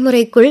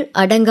வரைமுறைக்குள்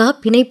அடங்கா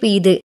பிணைப்பு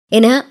இது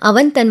என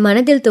அவன் தன்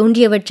மனதில்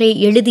தோன்றியவற்றை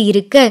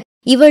எழுதியிருக்க,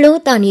 இவளோ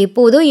தான்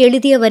எப்போதோ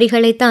எழுதிய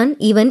வரிகளைத்தான்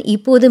இவன்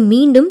இப்போது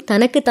மீண்டும்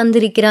தனக்கு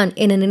தந்திருக்கிறான்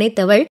என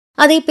நினைத்தவள்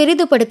அதை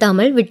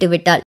பெரிதுபடுத்தாமல்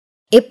விட்டுவிட்டாள்.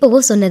 எப்பவோ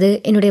சொன்னது,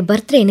 என்னுடைய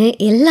பர்த்டேன்னு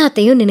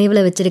எல்லாத்தையும்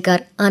நினைவுல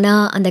வச்சிருக்கார், ஆனா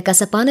அந்த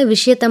கசப்பான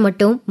விஷயத்த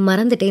மட்டும்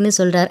மறந்துட்டேன்னு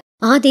சொல்றார்.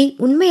 ஆதி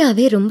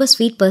உண்மையாவே ரொம்ப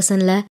ஸ்வீட்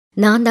பர்சன்ல,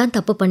 நான் தான்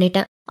தப்பு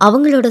பண்ணிட்டேன்.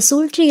 அவங்களோட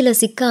சூழ்ச்சியில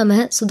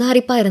சிக்காம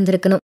சுதாரிப்பா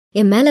இருந்திருக்கணும்.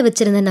 என் மேல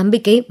வச்சிருந்த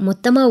நம்பிக்கை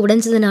மொத்தமா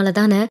உடைஞ்சதுனால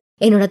தானே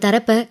என்னோட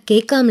தரப்ப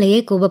கேட்காமலேயே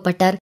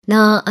கோபப்பட்டார்.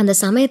 நான் அந்த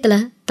சமயத்துல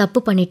தப்பு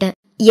பண்ணிட்டேன்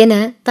என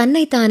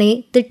தன்னைத்தானே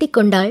திட்டிக்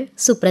கொண்டாள்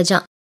சுப்ரஜா.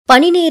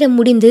 பணி நேரம்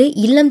முடிந்து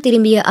இல்லம்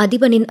திரும்பிய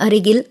அதிபனின்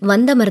அருகில்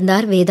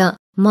வந்தமர்ந்தார் வேதா.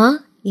 மா,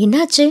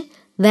 என்னாச்சு?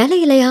 வேலை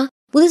இல்லையா?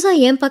 புதுசா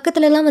என்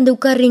பக்கத்துல எல்லாம் வந்து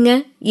உட்கார்றீங்க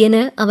என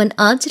அவன்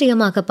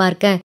ஆச்சரியமாக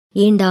பார்க்க,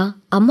 ஏண்டா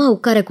அம்மா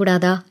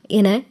உட்காரக்கூடாதா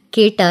என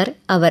கேட்டார்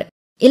அவர்.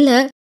 இல்ல,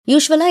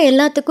 யூஸ்வலா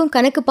எல்லாத்துக்கும்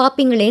கணக்கு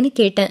பாப்பீங்களேன்னு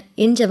கேட்டேன்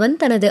என்றவன்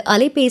தனது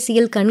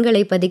அலைபேசியில்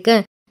கண்களை பதிக்க,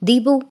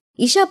 தீபு,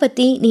 இஷா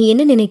பத்தி நீ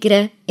என்ன நினைக்கிற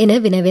என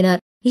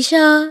வினவினார்.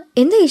 இஷா?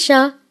 எந்த இஷா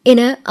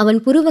என அவன்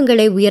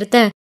புருவங்களை உயர்த்த,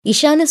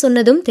 இஷான்னு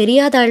சொன்னதும்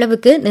தெரியாத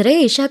அளவுக்கு நிறைய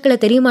இஷாக்களை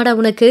தெரியுமாடா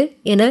உனக்கு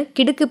என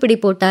கிடுக்குப்பிடி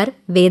போட்டார்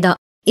வேதா.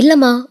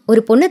 இல்லம்மா,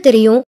 ஒரு பொண்ணு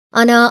தெரியும்,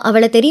 ஆனா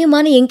அவளை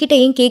தெரியுமான்னு என்கிட்ட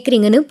ஏன்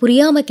கேக்குறீங்கன்னு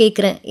புரியாம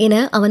கேக்குறேன் என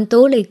அவன்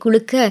தோலை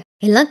குலுக்க,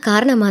 எல்லாம்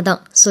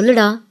காரணமாதான்,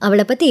 சொல்லுடா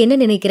அவளை பத்தி என்ன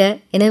நினைக்கிற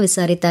என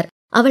விசாரித்தார்.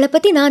 அவளை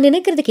பத்தி நான்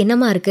நினைக்கிறதுக்கு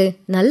என்னமா இருக்கு,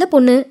 நல்ல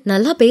பொண்ணு,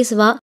 நல்லா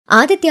பேசுவா,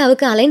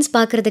 ஆதித்யாவுக்கு அலைன்ஸ்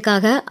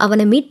பாக்குறதுக்காக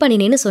அவனை மீட்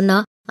பண்ணினேன்னு சொன்னா,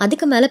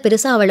 அதுக்கு மேல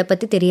பெருசா அவளை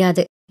பத்தி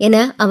தெரியாது என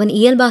அவன்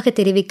இயல்பாக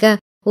தெரிவிக்க,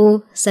 ஓ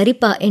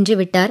சரிப்பா என்று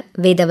விட்டார்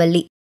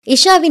வேதவல்லி.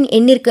 இஷாவின்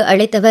எண்ணிற்கு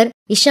அழைத்தவர்,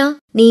 இஷா,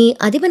 நீ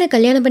அதிபனை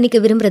கல்யாணம் பண்ணிக்க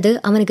விரும்புறது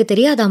அவனுக்கு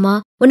தெரியாதாமா,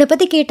 உன்னை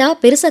பத்தி கேட்டா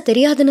பெருசா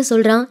தெரியாதுன்னு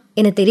சொல்றான்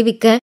என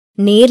தெரிவிக்க,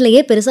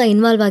 நேர்லயே பெருசா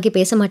இன்வால்வ் ஆகி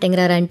பேச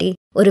மாட்டேங்கிறார் ஆண்டி,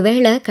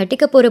 ஒருவேளை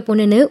கட்டிக்க போற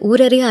பொண்ணுன்னு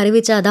ஊரறிய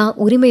அறிவிச்சாதான்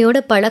உரிமையோட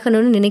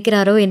பழகணும்னு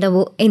நினைக்கிறாரோ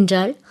என்னவோ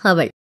என்றாள்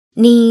அவள்.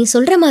 நீ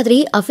சொல்ற மாதிரி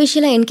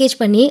அபிஷியலா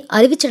என்கேஜ் பண்ணி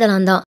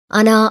அறிவிச்சிடலாம் தான்,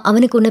 ஆனா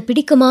அவனுக்கு உன்னை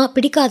பிடிக்குமா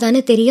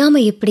பிடிக்காதான்னு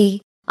தெரியாம எப்படி?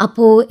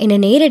 அப்போ என்ன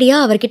நேரடியா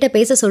அவர்கிட்ட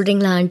பேச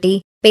சொல்றீங்களா ஆண்டி?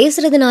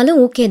 பேசுறதுனாலும்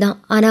ஓகே தான்,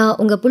 ஆனா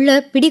உங்க புள்ள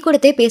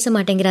பிடிக்கூடத்தே பேச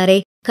மாட்டேங்கிறாரே,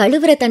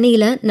 கழுவுற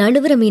தண்ணியில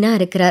நழுவுற மீனா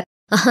இருக்கிறார்.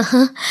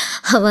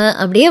 அவன்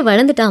அப்படியே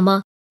வளர்ந்துட்டாமா.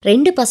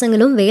 2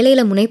 பசங்களும்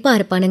வேலையில முனைப்பா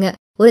இருப்பானுங்க.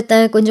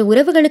 ஒருத்தன் கொஞ்சம்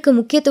உறவுகளுக்கு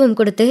முக்கியத்துவம்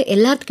கொடுத்து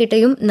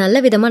எல்லாத்துக்கிட்டையும்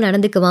நல்ல விதமா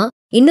நடந்துக்குவான்,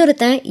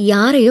 இன்னொருத்தன்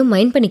யாரையும்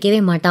மைண்ட் பண்ணிக்கவே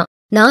மாட்டான்.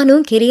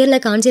 நானும் கெரியர்ல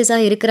கான்சியஸா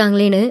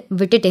இருக்கிறாங்களேன்னு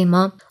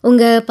விட்டுட்டேமா.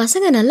 உங்க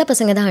பசங்க நல்ல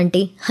பசங்க தான்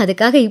ஆண்டி,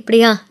 அதுக்காக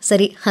இப்படியா?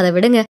 சரி அதை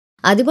விடுங்க.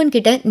 அதிபன்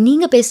கிட்ட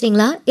நீங்க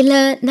பேசுறீங்களா இல்ல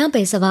நான்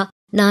பேசவா?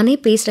 நானே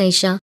பேசுறேன்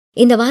இஷா.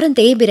 இந்த வாரம்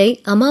தேய்பிரை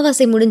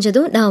அமாவாசை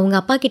முடிஞ்சதும் நான் உங்க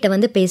அப்பா கிட்ட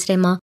வந்து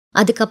பேசுறேம்மா.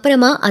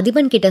 அதுக்கப்புறமா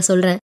அதிபன் கிட்ட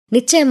சொல்றேன்.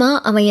 நிச்சயமா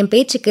அவன் என்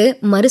பேச்சுக்கு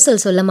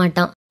மறுசொல் சொல்ல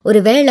மாட்டான்.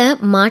 ஒருவேளை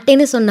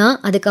மாட்டேன்னு சொன்னா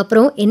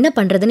அதுக்கப்புறம் என்ன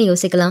பண்றதுன்னு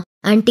யோசிக்கலாம்.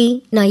 ஆண்டி,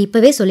 நான்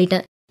இப்பவே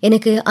சொல்லிட்டேன்,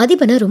 எனக்கு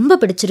அதிபனை ரொம்ப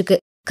பிடிச்சிருக்கு.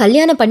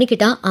 கல்யாணம்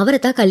பண்ணிக்கிட்டா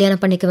அவரைத்தான்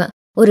கல்யாணம் பண்ணிக்குவேன்.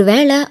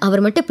 ஒருவேளை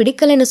அவர் மட்டும்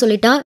பிடிக்கலன்னு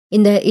சொல்லிட்டா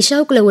இந்த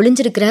இஷாவுக்குள்ள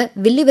ஒளிஞ்சிருக்கிற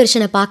வில்லி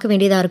வெர்ஷனை பார்க்க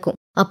வேண்டியதா இருக்கும்.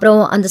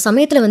 அப்புறம் அந்த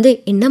சமயத்துல வந்து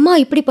என்னம்மா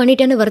இப்படி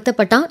பண்ணிட்டேன்னு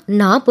வருத்தப்பட்டா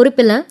நான்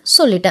பொறுப்பில்ல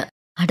சொல்லிட்டேன்.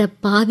 அட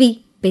பாவி,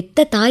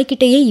 பெத்த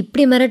தாய்கிட்டயே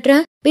இப்படி மிரட்டுற,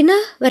 பின்ன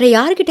வேற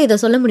யாருக்கிட்ட இதை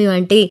சொல்ல முடியும்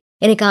ஆண்டி?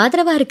 எனக்கு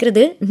ஆதரவா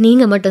இருக்கிறது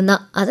நீங்க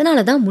மட்டும்தான்,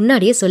 அதனாலதான்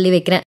முன்னாடியே சொல்லி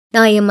வைக்கிறேன்.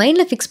 நான் என்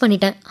மைண்ட்ல பிக்ஸ்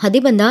பண்ணிட்டேன்,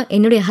 அதிபன் தான்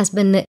என்னுடைய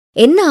ஹஸ்பண்ட்னு.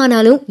 என்ன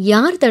ஆனாலும்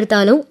யார்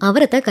தடுத்தாலும்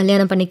அவரைத்தான்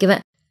கல்யாணம்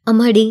பண்ணிக்குவேன்.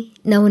 அம்மாடி,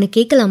 நான் உனக்கு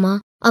கேட்கலாமா?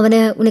 அவனை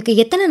உனக்கு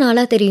எத்தனை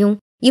நாளா தெரியும்?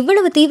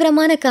 இவ்வளவு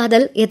தீவிரமான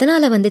காதல்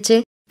எதனால வந்துச்சு?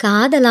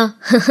 காதலா?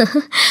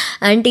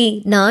 ஆண்டி,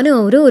 நானும்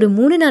அவரும் ஒரு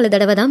 3-4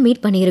 தடவை தான்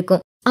மீட்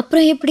பண்ணியிருக்கோம்.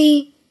 அப்புறம்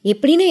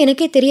எப்படின்னு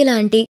எனக்கே தெரியல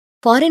ஆண்டி.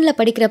 ஃபாரின்ல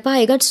படிக்கிறப்ப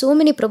I got so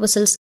many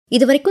proposals.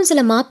 இது வரைக்கும் சில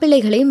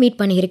மாப்பிள்ளைகளையும் மீட்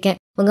பண்ணியிருக்கேன்,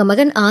 உங்க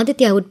மகன்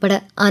ஆதித்யா உட்பட.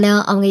 ஆனா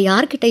அவங்க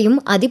யார்கிட்டையும்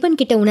அதிபன்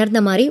கிட்ட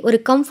உணர்ந்த மாதிரி ஒரு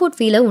கம்ஃபர்ட்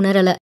ஃபீலை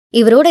உணரல.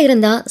 இவரோட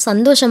இருந்தா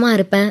சந்தோஷமா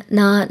இருப்பேன்,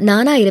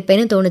 நானா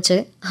இருப்பேன்னு தோணுச்சு,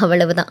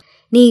 அவ்வளவுதான்.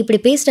 நீ இப்படி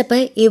பேசுறப்ப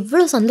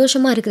எவ்வளவு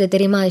சந்தோஷமா இருக்குது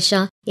தெரியுமா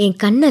இஷா? என்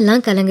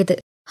கண்ணெல்லாம் கலங்குது.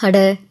 அட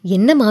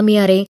என்ன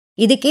மாமியாரே,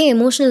 இதுக்கே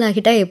எமோஷனல்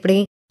ஆகிட்டா எப்படி?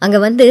 அங்க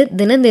வந்து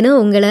தினம்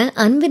தினம் உங்களை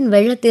அன்பின்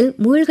வெள்ளத்தில்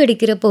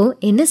மூழ்கடிக்கிறப்போ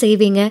என்ன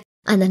செய்வீங்க?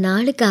 அந்த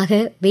நாளுக்காக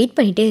வெயிட்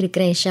பண்ணிட்டே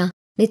இருக்கிறேன் இஷா.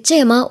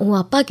 நிச்சயமா உன்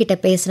அப்பா கிட்ட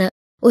பேசுறேன்.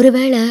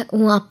 ஒருவேளை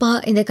உன் அப்பா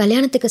இந்த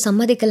கல்யாணத்துக்கு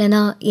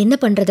சம்மதிக்கலனா என்ன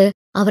பண்றது?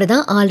 அவர்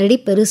தான் ஆல்ரெடி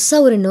பெருசா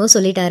ஒரு நோ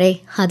சொல்லிட்டாரே,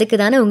 அதுக்கு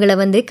தானே உங்களை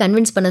வந்து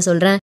கன்வின்ஸ் பண்ண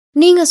சொல்றேன்.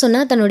 நீங்க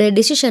சொன்னா தன்னோட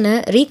டிசிஷனை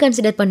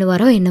ரீகன்சிடர்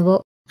பண்ணுவாரோ என்னவோ,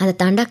 அதை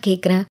தாண்டா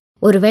கேக்குறேன்.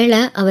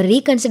 ஒருவேளை அவர்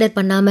ரீகன்சிடர்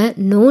பண்ணாம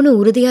நோன்னு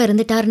உறுதியா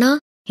இருந்துட்டார்னா?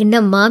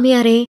 என்ன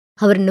மாமியாரே,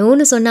 அவர்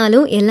நோன்னு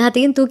சொன்னாலும்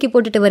எல்லாத்தையும் தூக்கி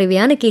போட்டுட்டு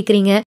வருவியான்னு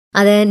கேக்குறீங்க.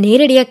 அதை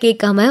நேரடியா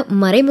கேட்காம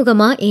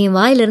மறைமுகமா என்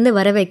வாயிலிருந்து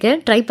வர வைக்க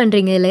ட்ரை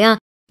பண்றீங்க இல்லையா?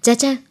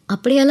 சச்ச,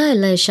 அப்படியெல்லாம்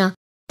இல்ல இஷா.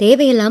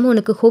 தேவையில்லாம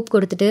உனக்கு ஹோப்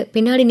கொடுத்துட்டு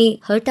பின்னாடி நீ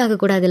ஹர்ட் ஆக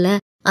கூடாதுல்ல,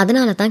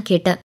 அதனால தான்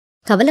கேட்டேன்.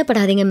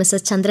 கவலைப்படாதீங்க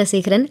மிஸ்ஸஸ்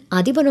சந்திரசேகரன்.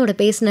 அதிபனோட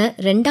பேசின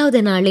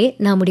 2வது நாளே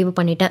நான் முடிவு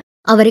பண்ணிட்டேன்,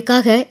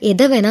 அவருக்காக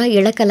எதை வேணா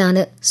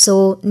இழக்கலான்னு. சோ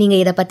நீங்க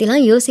இத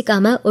பத்திலாம்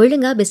யோசிக்காம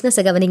ஒழுங்கா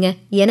பிசினஸை கவனிங்க,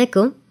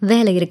 எனக்கும்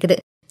வேலை இருக்குது.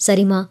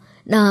 சரிம்மா,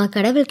 நான்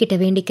கடவுள்கிட்ட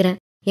வேண்டிக்கிறேன்,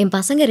 என்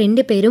பசங்க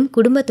 2 பேரும்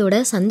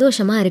குடும்பத்தோட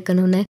சந்தோஷமா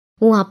இருக்கணும்னு.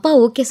 உன் அப்பா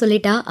ஓகே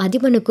சொல்லிட்டா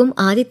அதிபனுக்கும்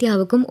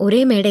ஆதித்யாவுக்கும்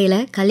ஒரே மேடையில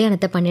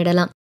கல்யாணத்தை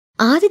பண்ணிடலாம்.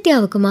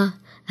 ஆதித்யாவுக்குமா?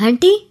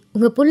 ஆண்டி,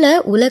 உங்க புள்ள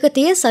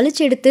உலகத்தையே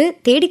சலிச்சு எடுத்து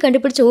தேடி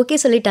கண்டுபிடிச்சு ஓகே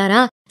சொல்லிட்டாரா?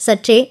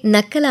 சற்றே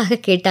நக்கலாக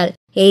கேட்டாள்.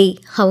 ஏய்,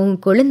 அவங்க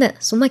கொழுந்த,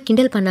 சும்மா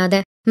கிண்டல் பண்ணாத.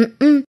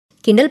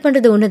 கிண்டல்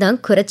பண்றது ஒண்ணுதான்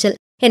குறைச்சல்.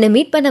 என்னை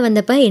மீட் பண்ண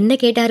வந்தப்ப என்ன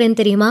கேட்டாருன்னு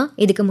தெரியுமா?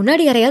 இதுக்கு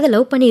முன்னாடி யாரையாவது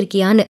லவ்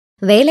பண்ணிருக்கியான்னு.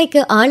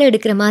 வேலைக்கு ஆள்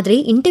எடுக்கிற மாதிரி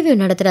இன்டர்வியூ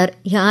நடத்துறார்.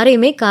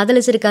 யாரையுமே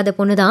காதலிச்சிருக்காத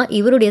பொண்ணுதான்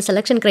இவருடைய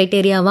செலக்ஷன்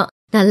கிரைட்டேரியாவா.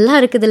 நல்லா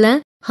இருக்குதுல்ல?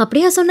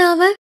 அப்படியா சொன்ன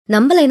அவ?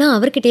 நம்பலைன்னா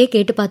அவர்கிட்டயே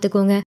கேட்டு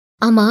பாத்துக்கோங்க.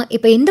 ஆமா,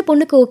 இப்ப எந்த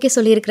பொண்ணுக்கு ஓகே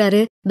சொல்லியிருக்கிறாரு?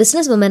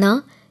 பிசினஸ் உமனா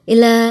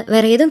இல்ல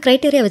வேற எதுவும்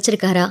கிரைட்டேரியா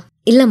வச்சிருக்காரா?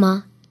 இல்லம்மா,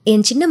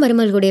 என் சின்ன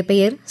மருமகளுடைய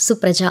பெயர்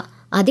சுப்ரஜா.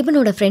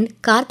 அதிபனோட ஃப்ரெண்ட்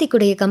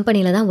கார்த்திக்குடைய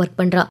கம்பெனில தான் ஒர்க்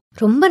பண்றா.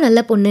 ரொம்ப நல்ல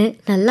பொண்ணு,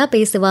 நல்லா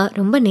பேசுவா,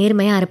 ரொம்ப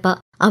நேர்மையா இருப்பா.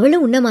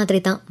 அவளும் உன்ன மாதிரி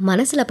தான்,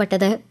 மனசுல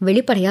பட்டதை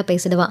வெளிப்படையா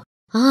பேசிடுவா.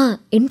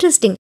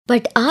 இன்ட்ரெஸ்டிங்.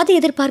 பட் ஆதி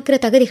எதிர்பார்க்கிற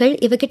தகுதிகள்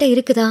இவகிட்ட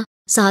இருக்குதா?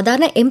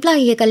 சாதாரண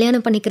எம்ப்ளாயியை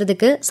கல்யாணம்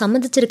பண்ணிக்கிறதுக்கு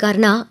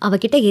சம்மதிச்சிருக்காருன்னா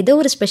அவகிட்ட ஏதோ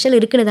ஒரு ஸ்பெஷல்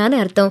இருக்குன்னு தானே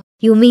அர்த்தம்.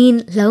 You mean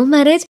love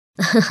marriage?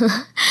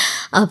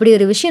 அப்படி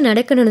ஒரு விஷயம்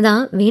நடக்கணும்னு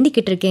தான்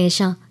வேண்டிக்கிட்டு இருக்கேன்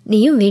ஷா,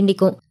 நீயும்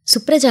வேண்டிக்கும்.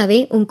 சுப்ரஜாவே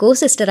உன் கோ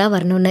சிஸ்டரா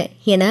வரணும்னு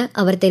என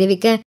அவர்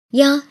தெரிவிக்க,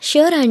 யா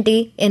ஷியோர் ஆண்டி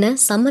என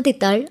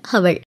சம்மதித்தாள்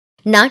அவள்.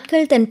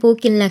 நாட்கள் தன்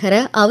போக்கில் நகர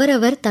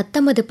அவரவர்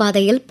தத்தமது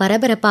பாதையில்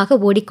பரபரப்பாக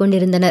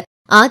ஓடிக்கொண்டிருந்தனர்.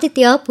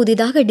 ஆதித்யா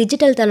புதிதாக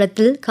டிஜிட்டல்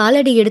தளத்தில்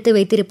காலடி எடுத்து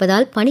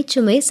வைத்திருப்பதால்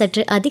பணிச்சுமை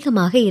சற்று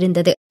அதிகமாக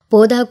இருந்தது.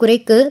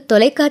 போதாக்குறைக்கு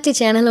தொலைக்காட்சி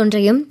சேனல்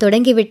ஒன்றையும்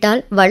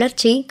தொடங்கிவிட்டால்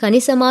வளர்ச்சி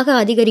கணிசமாக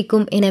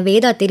அதிகரிக்கும் என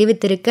வேதா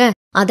தெரிவித்திருக்க,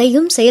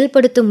 அதையும்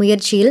செயல்படுத்தும்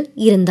முயற்சியில்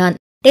இருந்தான்.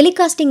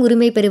 டெலிகாஸ்டிங்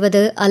உரிமை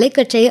பெறுவது,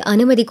 அலைக்கற்றை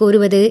அனுமதி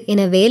கோருவது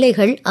என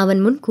வேலைகள்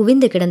அவன் முன்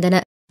குவிந்து கிடந்தன.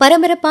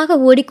 பரபரப்பாக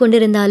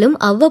ஓடிக்கொண்டிருந்தாலும்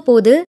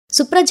அவ்வப்போது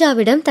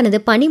சுப்ரஜாவிடம் தனது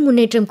பணி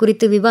முன்னேற்றம்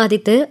குறித்து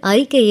விவாதித்து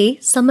அறிக்கையை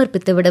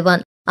சமர்ப்பித்து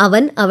விடுவான்.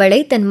 அவன் அவளை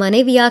தன்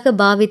மனைவியாக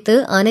பாவித்து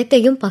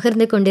அனைத்தையும்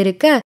பகிர்ந்து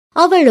கொண்டிருக்க,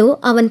 அவளோ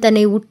அவன்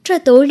தன்னை உற்ற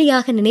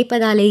தோழியாக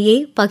நினைப்பதாலேயே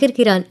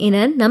பகிர்கிறான்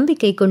என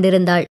நம்பிக்கை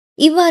கொண்டிருந்தாள்.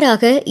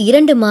 இவ்வாறாக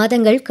 2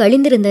 மாதங்கள்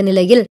கழிந்திருந்த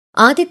நிலையில்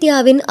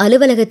ஆதித்யாவின்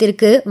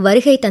அலுவலகத்திற்கு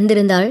வருகை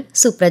தந்திருந்தாள்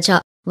சுப்ரஜா.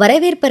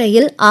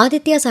 வரவேற்பறையில்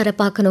ஆதித்யா சாரை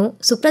பார்க்கணும்,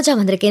 சுப்ரஜா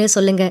வந்திருக்கேன்னு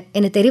சொல்லுங்க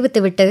என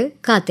தெரிவித்துவிட்டு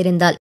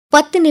காத்திருந்தாள்.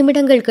 10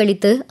 நிமிடங்கள்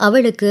கழித்து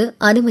அவளுக்கு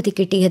அனுமதி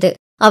கிட்டியது.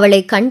 அவளை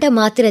கண்ட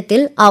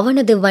மாத்திரத்தில்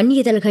அவனது வன்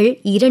இதழ்கள்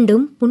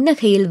 2ம்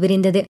புன்னகையில்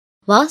விரிந்தது.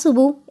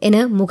 வாசுபு என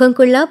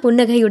முகங்குள்ளா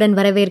புன்னகையுடன்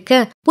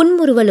வரவேற்க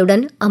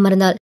புன்முறுவலுடன்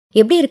அமர்ந்தாள்.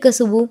 எப்படி இருக்க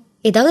சுபு,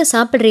 ஏதாவது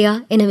சாப்பிடுறியா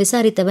என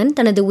விசாரித்தவன்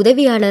தனது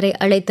உதவியாளரை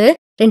அழைத்து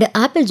 2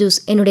 ஆப்பிள் ஜூஸ்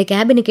என்னுடைய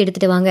கேபினுக்கு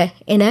எடுத்துட்டு வாங்க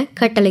என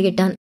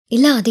கட்டளையிட்டான்.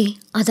 இல்ல ஆதி,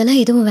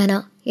 அதெல்லாம் எதுவும்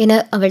வேணாம் என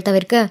அவள்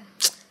தவிர்க்க,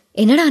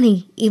 என்னடா நீ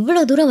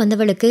இவ்வளவு தூரம்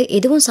வந்தவளுக்கு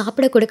எதுவும்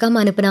சாப்பிட கொடுக்காம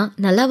அனுப்புனா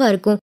நல்லாவா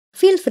இருக்கும்,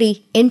 ஃபீல் ஃப்ரீ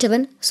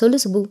என்றவன், சொல்லு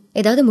சுபு,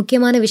 ஏதாவது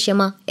முக்கியமான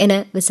விஷயமா என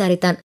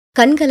விசாரித்தான்.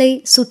 கண்களை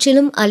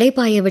சுற்றிலும்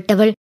அலைபாய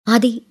விட்டவள்,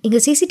 ஆதி இங்க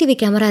சிசிடிவி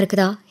கேமரா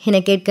இருக்குதா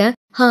என கேட்க,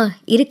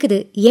 இருக்குது,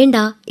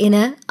 ஏண்டா என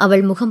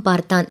அவள் முகம்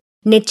பார்த்தான்.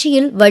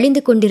 நெற்றியில்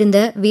வழிந்து கொண்டிருந்த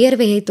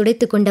வியர்வையை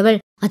துடைத்து கொண்டவள்,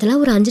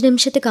 அதெல்லாம் ஒரு 5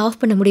 நிமிஷத்துக்கு ஆஃப்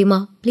பண்ண முடியுமா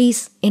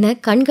ப்ளீஸ் என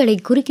கண்களை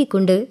குறுக்கி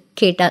கொண்டு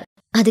கேட்டாள்.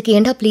 அதுக்கு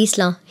ஏண்டா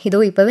ப்ளீஸ்லாம், இதோ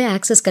இப்பவே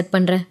ஆக்சஸ் கட்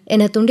பண்றேன்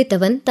என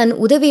துண்டித்தவன் தன்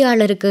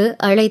உதவியாளருக்கு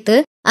அழைத்து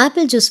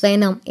ஆப்பிள் ஜூஸ்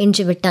வேணாம்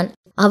என்று விட்டான்.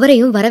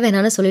 அவரையும் வர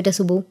வேணான்னு சொல்லிட்ட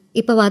சுபு,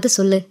 இப்பவாது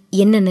சொல்லு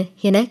என்னன்னு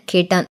என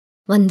கேட்டான்.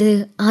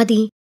 ஆதி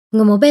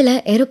உங்க மொபைல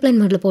ஏரோப்ளைன்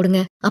மோட்ல போடுங்க,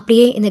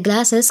 அப்படியே இந்த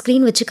கிளாஸை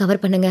ஸ்கிரீன் வச்சு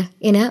கவர் பண்ணுங்க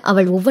என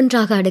அவள்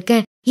ஒவ்வொன்றாக அடுக்க,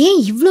 ஏன்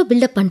இவ்ளோ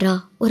பில்டப் பண்றா,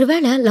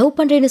 ஒருவேளை லவ்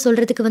பண்றேன்னு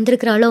சொல்றதுக்கு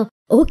வந்திருக்கிறாளோ,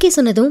 ஓகே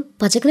சொன்னதும்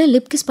பச்சைக்குன்னு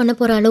லிப் கிஸ் பண்ண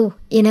போறாளோ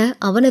என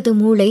அவனது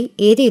மூளை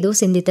ஏதேதோ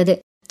சிந்தித்தது.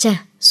 சே,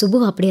 சுபு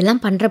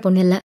அப்படியெல்லாம் பண்ற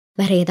பொண்ணு இல்ல,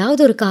 வேற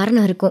ஏதாவது ஒரு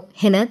காரணம் இருக்கும்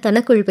என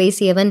தனக்குள்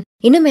பேசியவன்,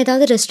 இன்னும்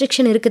ஏதாவது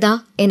ரெஸ்ட்ரிக்ஷன் இருக்குதா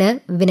என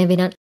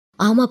வினவினான்.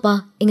 ஆமாப்பா,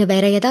 இங்க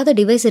வேற ஏதாவது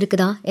டிவைஸ்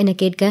இருக்குதா என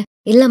கேட்க,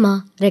 இல்லம்மா,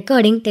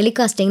 ரெக்கார்டிங்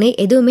டெலிகாஸ்டிங்னு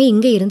எதுவுமே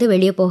இங்க இருந்து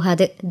வெளியே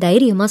போகாது,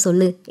 தைரியமா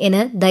சொல்லு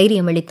என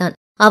தைரியம் அளித்தான்.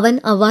 அவன்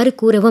அவ்வாறு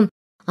கூறவும்,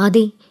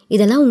 ஆதி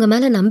இதெல்லாம் உங்க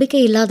மேல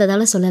நம்பிக்கை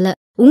இல்லாததால சொல்லல,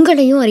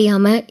 உங்களையும்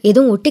அறியாம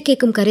எதுவும் ஒட்டு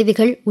கேட்கும்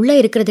கருவிகள் உள்ள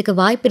இருக்கிறதுக்கு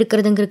வாய்ப்பு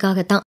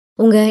இருக்கிறதுங்கிறதுக்காகத்தான்,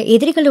 உங்க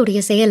எதிரிகளுடைய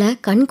செயலை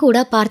கண்கூட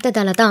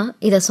பார்த்ததாலதான்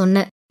இத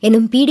சொன்ன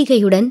எனும்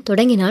பீடிகையுடன்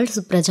தொடங்கினாள்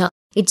சுப்ரஜா.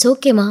 இட்ஸ்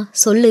ஓகேமா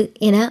சொல்லு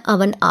என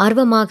அவன்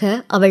ஆர்வமாக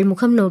அவள்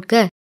முகம்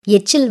நோக்க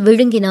எச்சில்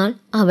விழுங்கினாள்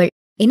அவள்.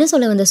 என்ன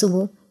சொல்ல வந்த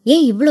சுபு,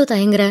 ஏன் இவ்ளோ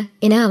தயங்குற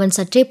என அவன்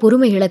சற்றே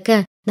பொறுமை இழக்க,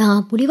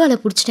 நான் புலிவால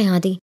புடிச்சிட்டேன்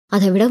ஆதி,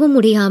 அதை விடவும்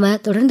முடியாம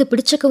தொடர்ந்து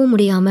பிடிச்சுக்கவும்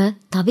முடியாம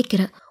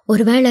தவிக்கிறேன்,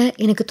 ஒருவேளை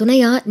எனக்கு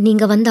துணையா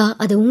நீங்க வந்தா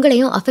அது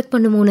உங்களையும் அஃபெக்ட்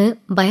பண்ணுமோன்னு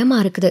பயமா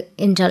இருக்குது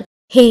என்றாள்.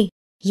 ஹே,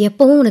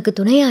 எப்பவும் உனக்கு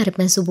துணையா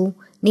இருப்பேன் சுபு,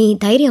 நீ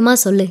தைரியமா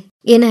சொல்லு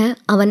என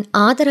அவன்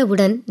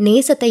ஆதரவுடன்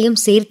நேசத்தையும்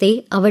சேர்த்தே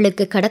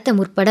அவளுக்கு கடத்த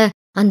முற்பட,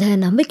 அந்த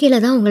நம்பிக்கையில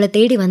தான் உங்களை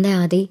தேடி வந்தேன்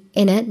ஆதி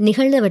என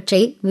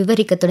நிகழ்ந்தவற்றை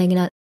விவரிக்க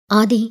தொடங்கினார்.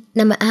 ஆதி,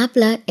 நம்ம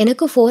ஆப்ல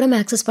எனக்கும் ஃபோரம்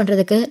ஆக்சஸ்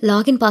பண்றதுக்கு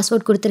லாகின்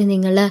பாஸ்வேர்ட்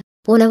கொடுத்திருந்தீங்கல்ல,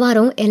 போன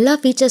வாரம் எல்லா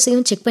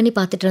ஃபீச்சர்ஸையும் செக் பண்ணி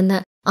பார்த்துட்டு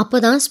இருந்தேன்.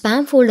 அப்பதான்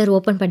ஸ்பேம் ஃபோல்டர்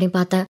ஓபன் பண்ணி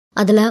பார்த்தேன்.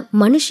 அதுல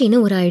மனுஷின்னு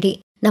ஒரு ஐடி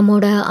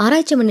நம்மோட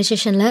ஆராய்ச்சி மணி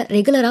செஷன்ல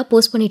ரெகுலரா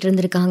போஸ்ட் பண்ணிட்டு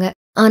இருந்திருக்காங்க.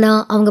 ஆனா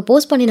அவங்க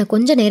போஸ்ட் பண்ணின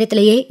கொஞ்ச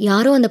நேரத்திலேயே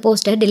யாரோ அந்த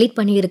போஸ்டை டெலீட்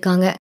பண்ணி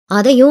இருக்காங்க.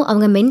 அதையும்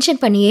அவங்க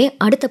மென்ஷன் பண்ணியே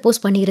அடுத்த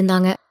போஸ்ட்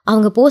பண்ணியிருந்தாங்க.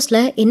 அவங்க போஸ்ட்ல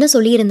என்ன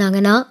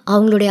சொல்லியிருந்தாங்கன்னா,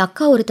 அவங்களுடைய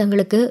அக்கா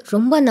ஒருத்தங்களுக்கு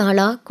ரொம்ப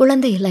நாளா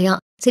குழந்தை இல்லையா,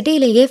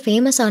 சிட்டியிலேயே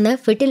ஃபேமஸான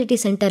ஃபெர்டிலிட்டி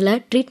சென்டர்ல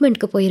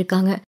ட்ரீட்மெண்ட்க்கு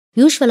போயிருக்காங்க.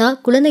 யூஸ்வலா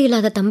குழந்தை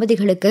இல்லாத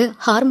தம்பதிகளுக்கு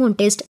ஹார்மோன்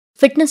டெஸ்ட்,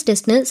 ஃபிட்னஸ்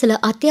டெஸ்ட்னு சில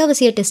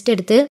அத்தியாவசிய டெஸ்ட்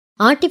எடுத்து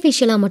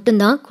ஆர்டிஃபிஷியலா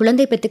மட்டும்தான்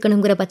குழந்தை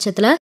பெத்துக்கணுங்கிற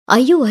பட்சத்துல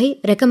IUI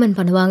ரெக்கமெண்ட்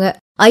பண்ணுவாங்க.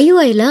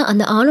 IUIல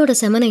அந்த ஆணோட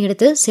செமனை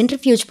எடுத்து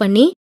சென்ட்ரிஃபியூஜ்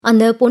பண்ணி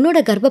அந்த பொண்ணோட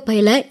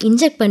கர்ப்பப்பையில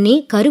இன்ஜெக்ட் பண்ணி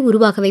கரு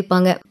உருவாக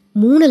வைப்பாங்க.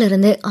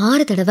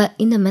 3-6 தடவை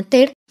இந்த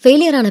மெத்தட்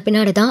ஃபெயிலியர் ஆன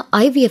பின்னாடிதான்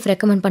IVF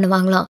ரெக்கமெண்ட்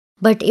பண்ணுவாங்களாம்.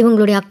 பட்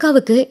இவங்களுடைய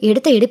அக்காவுக்கு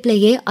எடுத்த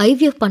எடுப்பிலேயே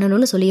IVF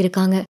பண்ணணும்னு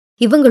சொல்லியிருக்காங்க.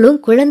 இவங்களும்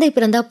குழந்தை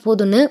பிறந்தா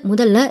போதும்னு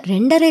முதல்ல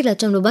 2.5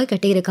 லட்சம் ரூபாய்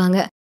கட்டியிருக்காங்க.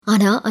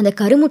 ஆனா அந்த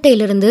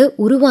கருமுட்டையிலிருந்து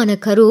உருவான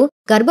கரு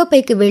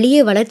கர்ப்பப்பைக்கு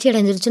வெளியே வளர்ச்சி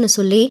அடைஞ்சிருச்சுன்னு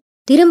சொல்லி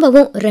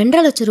திரும்பவும்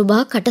 2.5 லட்சம்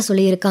ரூபாய் கட்ட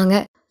சொல்லியிருக்காங்க.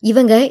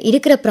 இவங்க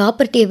இருக்கிற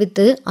ப்ராப்பர்ட்டியை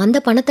வித்து அந்த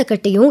பணத்தை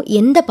கட்டியும்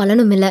எந்த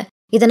பலனும் இல்ல.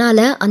 இதனால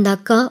அந்த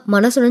அக்கா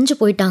மனசுடைஞ்சு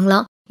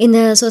போயிட்டாங்களாம். இந்த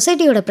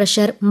சொசைட்டியோட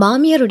ப்ரெஷர்,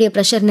 மாமியாருடைய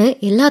ப்ரெஷர்னு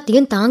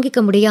எல்லாத்தையும் தாங்கிக்க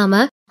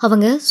முடியாம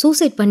அவங்க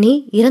சூசைட் பண்ணி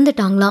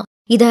இறந்துட்டாங்களாம்.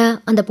 இத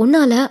அந்த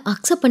பொண்ணால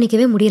அக்செப்ட்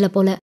பண்ணிக்கவே முடியல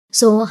போல.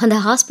 சோ அந்த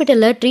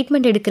ஹாஸ்பிட்டல்ல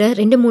ட்ரீட்மெண்ட் எடுக்கிற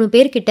 2-3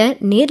 பேர்கிட்ட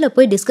நேர்ல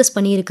போய் டிஸ்கஸ்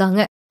பண்ணியிருக்காங்க.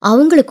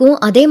 அவங்களுக்கும்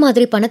அதே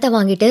மாதிரி பணத்தை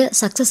வாங்கிட்டு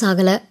சக்சஸ்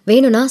ஆகல,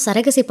 வேணும்னா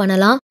சரகசி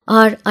பண்ணலாம்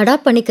ஆர்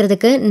அடாப்ட்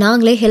பண்ணிக்கிறதுக்கு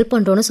நாங்களே ஹெல்ப்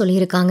பண்றோம்னு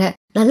சொல்லியிருக்காங்க.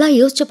 நல்லா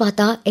யோசிச்சு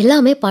பார்த்தா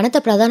எல்லாமே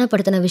பணத்தை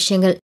பிரதானப்படுத்தின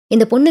விஷயங்கள்.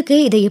 இந்த பொண்ணுக்கு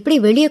இதை எப்படி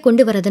வெளியே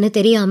கொண்டு வரதுன்னு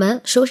தெரியாம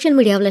சோஷியல்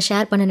மீடியாவில்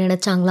ஷேர் பண்ண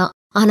நினைச்சாங்களாம்.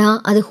 ஆனா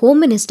அது ஹோம்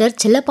மினிஸ்டர்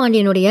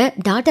செல்லப்பாண்டியனுடைய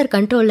டாட்டர்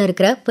கண்ட்ரோல்ல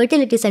இருக்கிற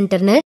ஃபெர்டிலிட்டி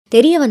சென்டர்னு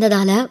தெரிய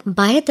வந்ததால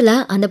பயத்துல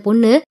அந்த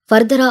பொண்ணு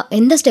ஃபர்தரா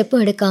எந்த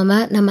ஸ்டெப்பும் எடுக்காம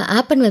நம்ம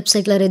ஆப் அண்ட்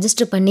வெப்சைட்ல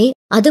ரெஜிஸ்டர் பண்ணி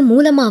அது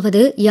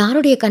மூலமாவது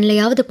யாருடைய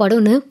கண்ணிலையாவது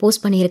படம்னு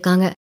போஸ்ட்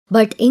பண்ணியிருக்காங்க.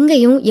 பட்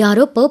இங்கேயும்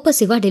யாரோ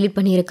பர்பசிவா டெலிட்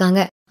பண்ணியிருக்காங்க.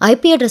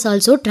 IP address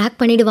also track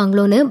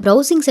பண்ணிடுவாங்களோன்னு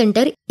browsing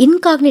centre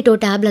incognito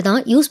டேப்ல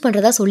தான் யூஸ்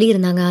பண்றதா சொல்லி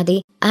இருந்தாங்க. அதே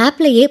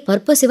ஆப்லயே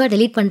பர்பசிவா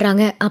டெலிட்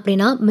பண்றாங்க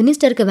அப்படின்னா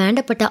மினிஸ்டருக்கு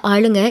வேண்டப்பட்ட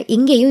ஆளுங்க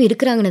இங்கேயும்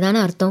இருக்கிறாங்கன்னு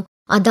தானே அர்த்தம்.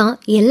 அதான்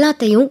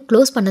எல்லாத்தையும்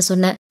க்ளோஸ் பண்ண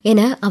சொன்ன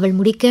என அவள்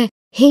முடிக்க,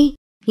 ஹே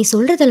நீ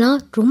சொல்றதெல்லாம்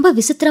ரொம்ப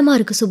விசித்திரமா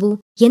இருக்கு சுபு.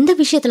 எந்த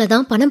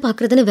விஷயத்துலதான் பணம்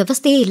பாக்குறதுன்னு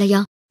விவஸ்தையே இல்லையா?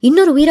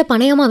 இன்னொரு உயிரை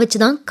பணயமா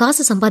வச்சுதான்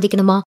காசு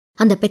சம்பாதிக்கணுமா?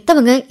 அந்த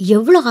பெத்தவங்க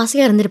எவ்வளவு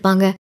ஆசையா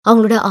இருந்திருப்பாங்க.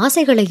 அவங்களோட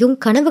ஆசைகளையும்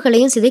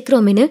கனவுகளையும்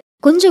சிதைக்கிறோமேனு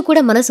கொஞ்சம் கூட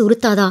மனசு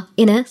உறுத்தாதா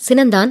என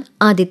சினந்தான்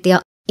ஆதித்யா.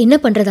 என்ன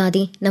பண்றது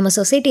ஆதி, நம்ம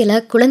சொசைட்டில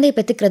குழந்தை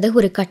பெத்துக்கிறது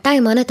ஒரு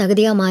கட்டாயமான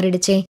தகுதியா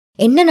மாறிடுச்சே.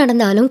 என்ன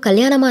நடந்தாலும்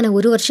கல்யாணமான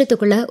 1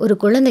 வருஷத்துக்குள்ள ஒரு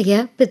குழந்தைய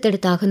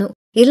பெத்தெடுத்தாகணும்.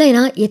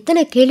 இல்லைனா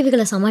எத்தனை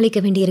கேள்விகளை சமாளிக்க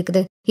வேண்டி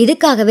இருக்குது.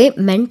 இதுக்காகவே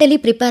மென்டலி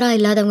ப்ரிப்பேரா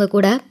இல்லாதவங்க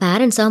கூட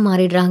பேரண்ட்ஸா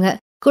மாறிடுறாங்க.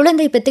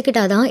 குழந்தை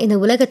பெத்துக்கிட்டாதான் இந்த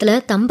உலகத்துல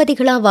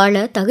தம்பதிகளா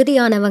வாழ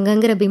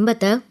தகுதியானவங்கிற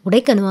பிம்பத்தை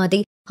உடைக்கணும்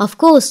ஆதி.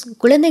 அஃப்கோர்ஸ்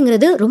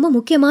குழந்தைங்கிறது ரொம்ப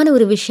முக்கியமான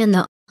ஒரு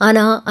விஷயம்தான்.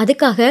 ஆனா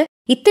அதுக்காக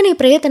இத்தனை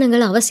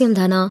பிரயத்தனங்கள்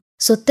அவசியம்தானா?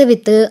 சொத்தை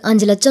வித்து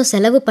 5 லட்சம்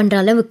செலவு பண்ற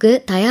அளவுக்கு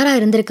தயாரா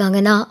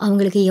இருந்திருக்காங்கன்னா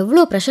அவங்களுக்கு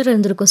எவ்வளவு ப்ரெஷர்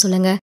இருந்திருக்கும்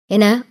சொல்லுங்க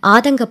என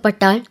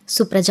ஆதங்கப்பட்டாள்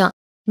சுப்ரஜா.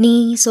 நீ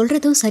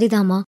சொல்றதும்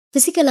சரிதாமா.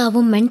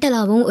 பிசிக்கலாவும்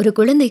மென்டலாவும் ஒரு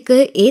குழந்தைக்கு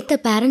ஏத்த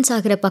பேரண்ட்ஸ்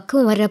ஆகிற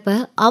பக்குவம் வர்றப்ப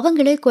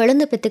அவங்களே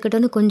குழந்தை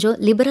பெத்துக்கிட்டோன்னு கொஞ்சம்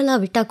லிபரலா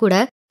விட்டா கூட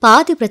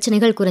பாதி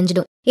பிரச்சனைகள்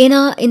குறைஞ்சிடும். ஏன்னா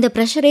இந்த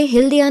ப்ரெஷரே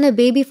ஹெல்தியான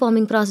பேபி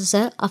ஃபார்மிங்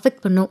ப்ராசஸை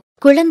அஃபெக்ட் பண்ணும்.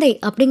 குழந்தை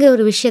அப்படிங்கிற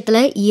ஒரு விஷயத்துல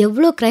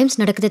எவ்வளோ கிரைம்ஸ்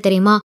நடக்குது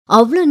தெரியுமா?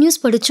 அவ்வளோ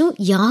நியூஸ் படிச்சும்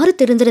யாரும்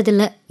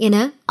தெரிஞ்சிருதில்ல என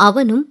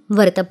அவனும்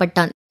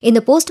வருத்தப்பட்டான். இந்த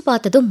போஸ்ட்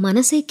பார்த்ததும்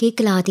மனசே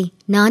கேட்கல ஆதி.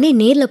 நானே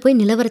நேர்ல போய்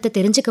நிலவரத்தை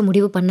தெரிஞ்சுக்க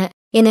முடிவு பண்ண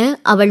என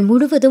அவள்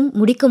முழுவதும்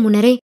முடிக்க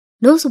முன்னரே,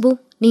 நோ சுபு,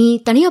 நீ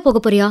தனியா போக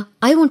போறியா?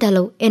 ஐ won't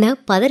allow என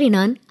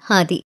பதறினான்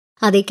ஆதி.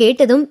 அதை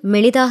கேட்டதும்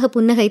மெளிதாக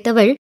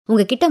புன்னகைத்தவள்,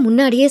 உங்ககிட்ட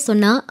முன்னாடியே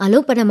சொன்னா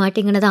அலோவ் பண்ண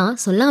மாட்டீங்கன்னு தான்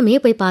சொல்லாமையே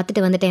போய்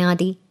பார்த்துட்டு வந்துட்டேன்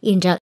ஆதி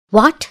என்றாள்.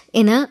 வாட்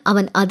என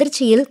அவன்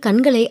அதிர்ச்சியில்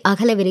கண்களை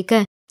அகல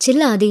விரிக்க,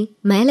 சில்லாதி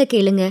மேல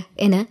கேளுங்க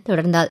என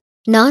தொடர்ந்தாள்.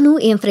 நானும்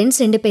என் ஃப்ரெண்ட்ஸ்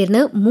 2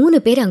 பேர்னு 3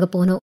 பேர் அங்க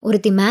போனோம்.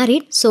 ஒருத்தி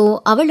மேரிட், சோ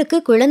அவளுக்கு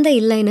குழந்தை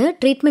இல்லைன்னு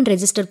ட்ரீட்மெண்ட்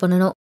ரெஜிஸ்டர்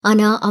பண்ணணும்.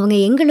 ஆனா அவங்க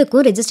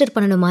எங்களுக்கும் ரெஜிஸ்டர்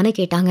பண்ணணுமான்னு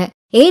கேட்டாங்க.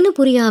 ஏன்னு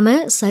புரியாம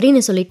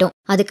சரின்னு சொல்லிட்டோம்.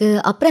 அதுக்கு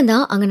அப்புறம்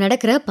தான் அங்க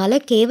நடக்கிற பல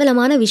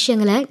கேவலமான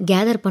விஷயங்களை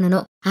கேதர்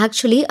பண்ணணும்.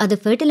 ஆக்சுவலி அது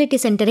ஃபெர்டிலிட்டி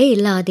சென்டரே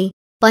இல்ல ஆதி,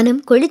 பணம்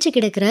கொழிச்சு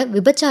கிடக்கிற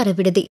விபச்சார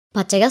விடுதி.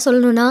 பச்சையா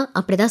சொல்லணும்னா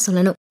அப்படிதான்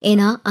சொல்லணும்.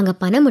 ஏன்னா அங்க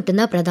பணம்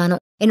மட்டும்தான்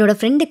பிரதானம். என்னோட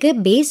ஃப்ரெண்டுக்கு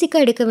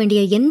பேசிக்கா எடுக்க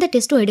வேண்டிய எந்த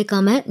டெஸ்டும்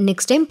எடுக்காம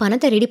நெக்ஸ்ட் டைம்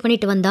பணத்தை ரெடி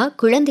பண்ணிட்டு வந்தா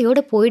குழந்தையோட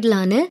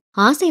போயிடலான்னு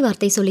ஆசை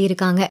வார்த்தை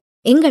சொல்லியிருக்காங்க.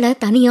 எங்களை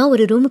தனியா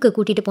ஒரு ரூமுக்கு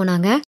கூட்டிட்டு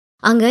போனாங்க.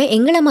 அங்க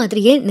எங்கள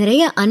மாதிரியே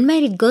நிறைய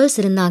அன்மேரிட் கேர்ள்ஸ்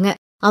இருந்தாங்க.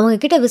 அவங்க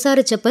கிட்ட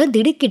விசாரிச்சப்ப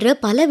திடுக்கிடுற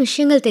பல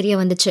விஷயங்கள் தெரிய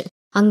வந்துச்சு.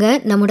 அங்க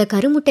நம்மோட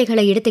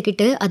கருமுட்டைகளை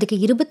எடுத்துக்கிட்டு அதுக்கு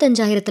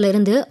 25,000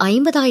 இருந்து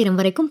 50,000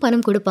 வரைக்கும்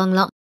பணம்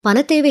கொடுப்பாங்களாம்.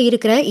 பணத்தேவை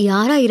இருக்கிற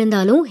யாரா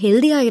இருந்தாலும்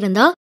ஹெல்தியா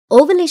இருந்தா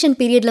ஓவலேஷன்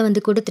பீரியட்ல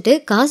வந்து கொடுத்துட்டு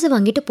காசு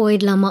வாங்கிட்டு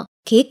போயிடலாமா.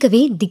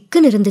 கேட்கவே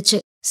திக்குன்னு இருந்துச்சு.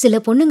 சில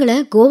பொண்ணுங்களை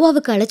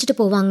கோவாவுக்கு அழைச்சிட்டு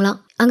போவாங்களாம்.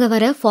 அங்க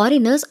வர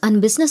ஃபாரினர்ஸ் அண்ட்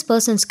பிசினஸ்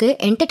பர்சன்ஸ்க்கு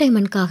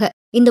என்டர்டைன்மெண்ட்காக.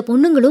 இந்த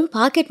பொண்ணுங்களும்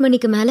பாக்கெட்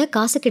மணிக்கு மேல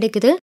காசு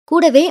கிடைக்குது,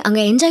 கூடவே அங்க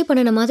என்ஜாய்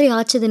பண்ணன மாதிரி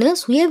ஆச்சுதுன்னு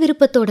சுய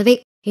விருப்பத்தோடவே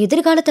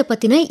எதிர்காலத்தை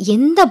பத்தின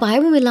எந்த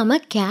பயமும் இல்லாம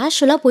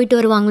கேஷுவலா போயிட்டு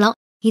வருவாங்களாம்.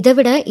 இதை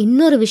விட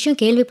இன்னொரு விஷயம்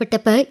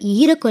கேள்விப்பட்டப்ப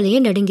ஈரக்கொலையே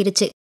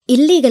நடுங்கிருச்சு.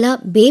 இல்லீகலா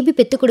பேபி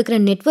பெத்து கொடுக்கற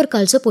நெட்வொர்க்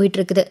ஆல்சோ போயிட்டு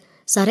இருக்குது.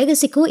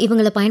 சரகசிக்கும்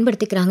இவங்களை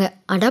பயன்படுத்திக்கிறாங்க,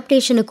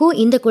 அடாப்டேஷனுக்கும்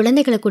இந்த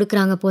குழந்தைகளை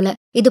கொடுக்கறாங்க போல.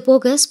 இது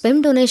போக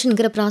ஸ்பெம்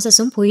டொனேஷன்ங்கிற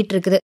ப்ராசஸும் போயிட்டு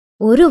இருக்குது.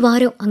 1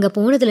 வாரம் அங்க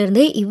போனதுல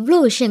இருந்து இவ்ளோ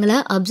விஷயங்களை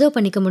அப்சர்வ்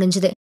பண்ணிக்க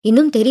முடிஞ்சது.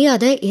 இன்னும்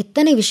தெரியாத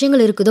எத்தனை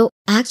விஷயங்கள் இருக்குதோ.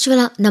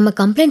 ஆக்சுவலா நம்ம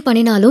கம்ப்ளைண்ட்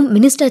பண்ணினாலும்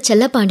மினிஸ்டர்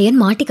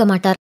செல்லப்பாண்டியன் மாட்டிக்க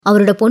மாட்டார்.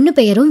 அவரோட பொண்ணு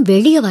பெயரும்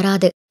வெளியே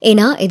வராது.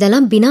 ஏன்னா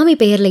இதெல்லாம் பினாமி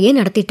பெயர்லயே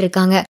நடத்திட்டு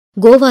இருக்காங்க.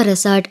 கோவா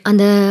ரெசார்ட்,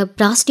 அந்த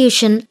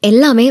ப்ராஸ்டியூஷன்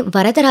எல்லாமே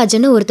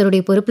வரதராஜன்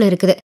ஒருத்தருடைய பொறுப்புல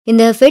இருக்குது.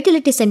 இந்த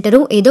ஃபெர்டிலிட்டி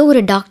சென்டரும் ஏதோ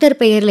ஒரு டாக்டர்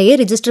பெயர்லயே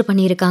ரெஜிஸ்டர்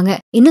பண்ணியிருக்காங்க.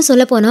 இன்னும்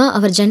சொல்ல போனா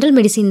அவர் ஜெனரல்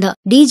மெடிசின் தான்.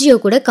 டிஜிஓ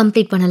கூட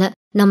கம்ப்ளீட் பண்ணல.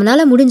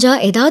 நம்மளால முடிஞ்சா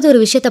ஏதாவது ஒரு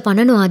விஷயத்த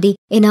பண்ணணும் ஆதி.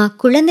 ஏன்னா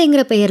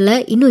குழந்தைங்கிற பெயர்ல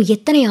இன்னும்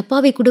எத்தனை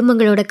அப்பாவி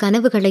குடும்பங்களோட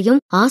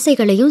கனவுகளையும்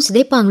ஆசைகளையும்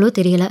சிதைப்பாங்களோ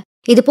தெரியல.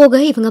 இது போக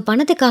இவங்க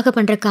பணத்துக்காக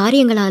பண்ற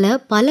காரியங்களால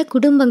பல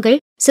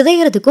குடும்பங்கள்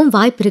சிதையறதுக்கும்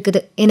வாய்ப்பு இருக்குது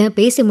என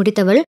பேசி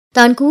முடித்தவள்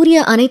தான் கூறிய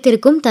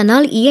அனைத்திற்கும்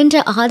தன்னால்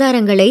இயன்ற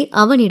ஆதாரங்களை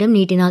அவனிடம்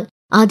நீட்டினாள்.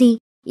 ஆதி,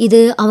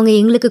 இது அவங்க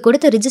எங்களுக்கு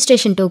கொடுத்த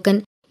ரிஜிஸ்ட்ரேஷன்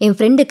டோக்கன், என்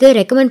ஃப்ரெண்டுக்கு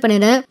ரெக்கமெண்ட்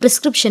பண்ணின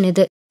பிரிஸ்கிரிப்ஷன்,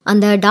 இது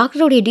அந்த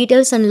டாக்டருடைய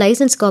டீட்டெயில்ஸ் அண்ட்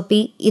லைசன்ஸ்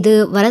காப்பி, இது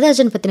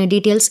வரதராஜன் பத்தின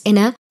டீட்டெயில்ஸ்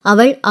என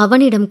அவள்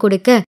அவனிடம்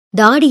கொடுக்க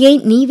தாடியை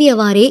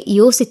நீவியவாறே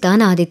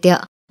யோசித்தான் ஆதித்யா.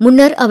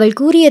 முன்னர் அவள்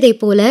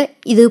கூறியதைப் போல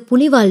இது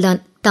புலிவால்தான்.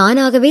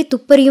 தானாகவே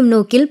துப்பறியும்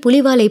நோக்கில்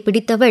புலிவாலை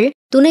பிடித்தவள்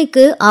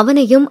துணைக்கு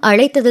அவனையும்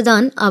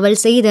அழைத்ததுதான் அவள்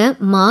செய்த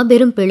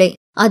மாபெரும் பிழை.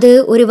 அது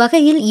ஒரு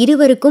வகையில்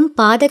இருவருக்கும்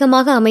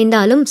பாதகமாக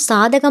அமைந்தாலும்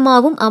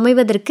சாதகமாகவும்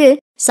அமைவதற்கு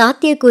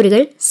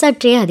சாத்தியக்கூறுகள்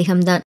சற்றே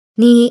அதிகம்தான்.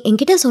 நீ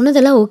என்கிட்ட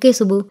சொன்னதெல்லாம் ஓகே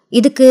சுபு,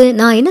 இதுக்கு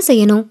நான் என்ன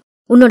செய்யணும்?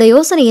 உன்னோட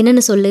யோசனை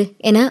என்னன்னு சொல்லு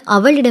என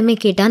அவளிடமே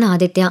கேட்டான்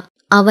ஆதித்யா.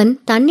 அவன்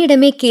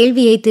தன்னிடமே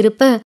கேள்வியை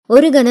திருப்ப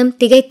ஒரு கணம்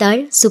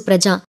திகைத்தாள்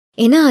சுப்ரஜா.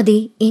 என்ன ஆதி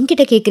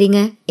என்கிட்ட கேக்குறீங்க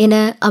என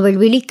அவள்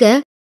விழிக்க,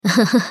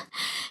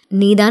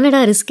 நீ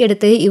தானடா ரிஸ்க்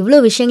எடுத்து இவ்ளோ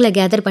விஷயங்களை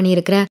கேதர்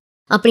பண்ணியிருக்கிற,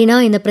 அப்படின்னா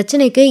இந்த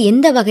பிரச்சனைக்கு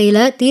எந்த வகையில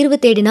தீர்வு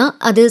தேடினா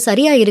அது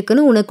சரியா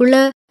இருக்குன்னு உனக்குள்ள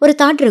ஒரு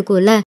தாட்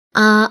இருக்கும்ல,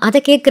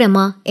 அதை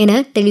கேட்கிறமா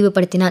என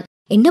தெளிவுபடுத்தினான்.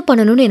 என்ன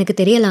பண்ணணும்னு எனக்கு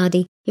தெரியல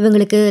ஆதி,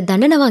 இவங்களுக்கு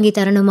தண்டனை வாங்கி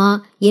தரணுமா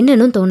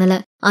என்னன்னு தோணல.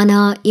 ஆனா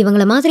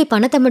இவங்கள மாதிரி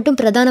பணத்தை மட்டும்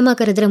பிரதானமா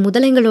கருதுற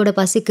முதலைங்களோட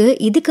பசிக்கு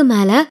இதுக்கு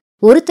மேல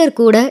ஒருத்தர்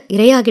கூட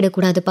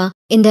இரையாகிடக்கூடாதுப்பா.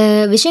 இந்த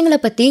விஷயங்களை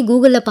பத்தி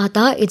கூகுள்ல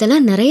பார்த்தா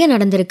இதெல்லாம் நிறைய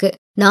நடந்திருக்கு.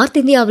 நார்த்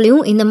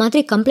இந்தியாவிலயும் இந்த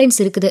மாதிரி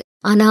கம்ப்ளைண்ட்ஸ் இருக்குது.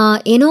 ஆனா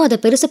ஏனோ அதை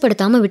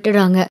பெருசுப்படுத்தாம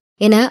விட்டுடுறாங்க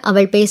என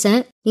அவள் பேச,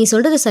 நீ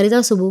சொல்றது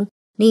சரிதான் சுபு,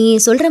 நீ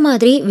சொல்ற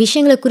மாதிரி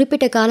விஷயங்களை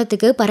குறிப்பிட்ட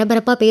காலத்துக்கு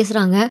பரபரப்பா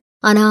பேசுறாங்க.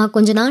 ஆனா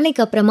கொஞ்ச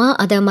நாளைக்கு அப்புறமா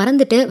அதை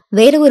மறந்துட்டு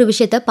வேற ஒரு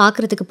விஷயத்த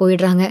பாக்குறதுக்கு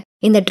போயிடுறாங்க.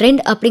 இந்த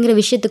ட்ரெண்ட் அப்படிங்கிற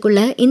விஷயத்துக்குள்ள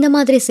இந்த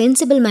மாதிரி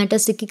சென்சிபிள்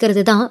மேட்டர்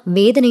சிக்கிக்கிறது தான்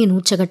வேதனையின்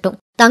உச்சகட்டம்.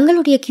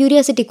 தங்களுடைய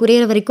கியூரியாசிட்டி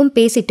குறையிற வரைக்கும்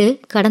பேசிட்டு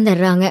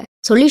கடந்துடுறாங்க.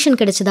 சொல்யூஷன்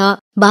கிடைச்சதா,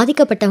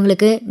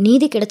 பாதிக்கப்பட்டவங்களுக்கு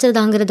நீதி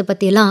கிடைச்சதாங்கிறத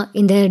பத்தி எல்லாம்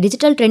இந்த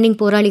டிஜிட்டல் ட்ரெண்டிங்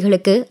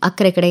போராளிகளுக்கு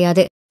அக்கறை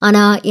கிடையாது.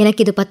 ஆனா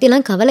எனக்கு இது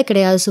பத்திலாம் கவலை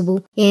கிடையாது சுபு.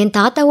 என்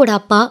தாத்தாவோட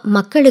அப்பா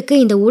மக்களுக்கு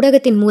இந்த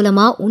ஊடகத்தின்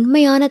மூலமா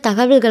உண்மையான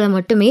தகவல்களை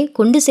மட்டுமே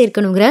கொண்டு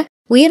சேர்க்கணுங்கிற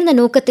உயர்ந்த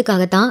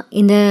நோக்கத்துக்காகத்தான்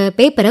இந்த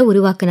பேப்பரை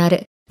உருவாக்குனாரு.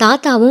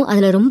 தாத்தாவும்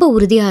அதுல ரொம்ப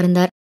உறுதியா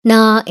இருந்தார்.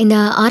 நான் இந்த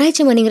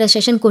ஆராய்ச்சி மணிங்கிற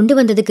செஷன் கொண்டு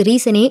வந்ததுக்கு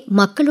ரீசனே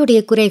மக்களுடைய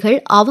குறைகள்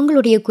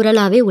அவங்களுடைய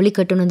குரலாவே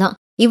ஒளிக்கட்டணும் தான்.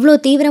 இவ்ளோ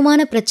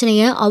தீவிரமான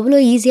பிரச்சனைய அவ்வளோ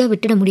ஈஸியா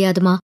விட்டுட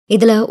முடியாதுமா.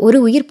 இதுல ஒரு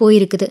உயிர்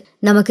போயிருக்குது,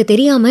 நமக்கு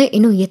தெரியாம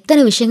இன்னும்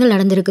எத்தனை விஷயங்கள்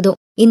நடந்திருக்குதோ.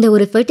 இந்த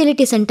ஒரு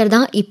ஃபெர்டிலிட்டி சென்டர்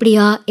தான்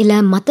இப்படியா இல்ல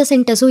மத்த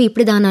சென்டர்ஸும்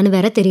இப்படிதானான்னு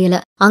வேற தெரியல.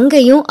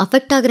 அங்கேயும்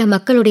அஃபெக்ட் ஆகிற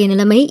மக்களுடைய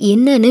நிலைமை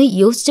என்னன்னு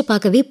யோசிச்சு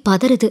பார்க்கவே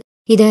பதறுது.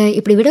 இத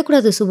இப்படி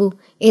விடக்கூடாது சுபு,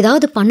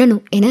 ஏதாவது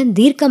பண்ணணும் என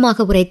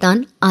தீர்க்கமாக உரைத்தான்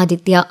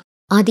ஆதித்யா.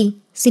 ஆதி,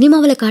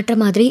 சினிமாவில காட்டுற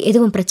மாதிரி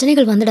எதுவும்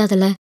பிரச்சனைகள்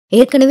வந்துடாதல்ல,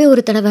 ஏற்கனவே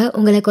ஒரு தடவை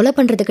உங்களை கொலை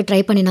பண்றதுக்கு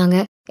ட்ரை பண்ணினாங்க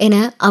என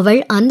அவள்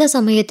அந்த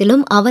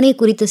சமயத்திலும் அவனை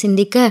குறித்து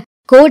சிந்திக்க,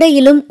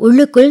 கோடையிலும்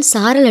உள்ளுக்குள்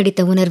சாரல்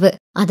அடித்த உணர்வு.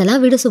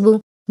 அதெல்லாம் விடு சுபு,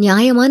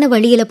 நியாயமான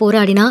வழியில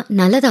போராடினா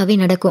நல்லதாவே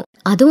நடக்கும்.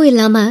 அதுவும்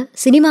இல்லாம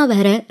சினிமா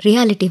வேற,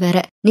 ரியாலிட்டி வேற.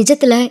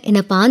 நிஜத்துல என்ன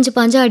பாஞ்சு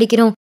பாஞ்சா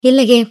அடிக்கிறோம்,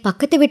 இல்லையே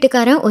பக்கத்து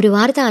வீட்டுக்காரன் ஒரு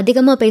வார்த்தை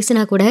அதிகமா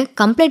பேசினா கூட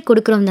கம்ப்ளைண்ட்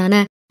கொடுக்கறோம்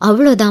தானே,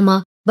 அவ்வளவுதாமா.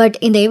 பட்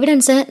இந்த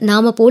எவிடன்ஸை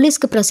நாம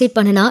போலீஸ்க்கு ப்ரொசீட்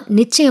பண்ணினா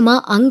நிச்சயமா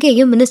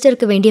அங்கேயும்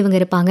மினிஸ்டருக்கு வேண்டியவங்க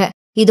இருப்பாங்க.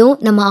 இதோ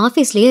நம்ம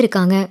ஆபீஸ்லயே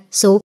இருக்காங்க.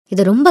 சோ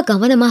இதை ரொம்ப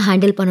கவனமா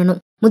ஹேண்டில் பண்ணணும்.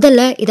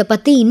 முதல்ல இத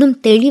பத்தி இன்னும்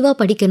தெளிவா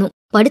படிக்கணும்.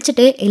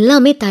 படிச்சுட்டு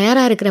எல்லாமே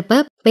தயாரா இருக்கிறப்ப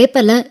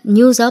பேப்பர்ல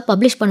நியூஸா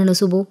பப்ளிஷ் பண்ணணும்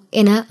சுபு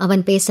என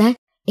அவன் பேச,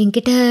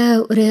 என்கிட்ட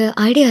ஒரு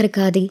ஐடியா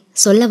இருக்காதி,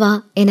 சொல்லவா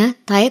என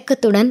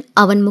தயக்கத்துடன்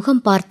அவன்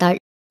முகம் பார்த்தாள்.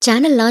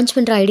 சேனல் லான்ச்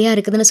பண்ற ஐடியா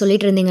இருக்குதுன்னு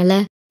சொல்லிட்டு இருந்தீங்கல்ல,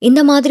 இந்த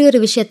மாதிரி ஒரு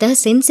விஷயத்த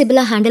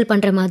சென்சிபிளா ஹேண்டில்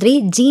பண்ற மாதிரி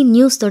ஜி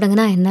நியூஸ்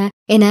தொடங்கினா என்ன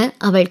என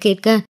அவள்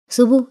கேட்க,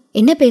 சுபு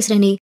என்ன பேசுற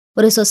நீ?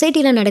 ஒரு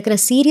சொசைட்டில நடக்கிற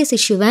சீரியஸ்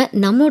இஷ்யூவை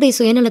நம்மளுடைய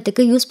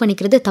சுயநலத்துக்கு யூஸ்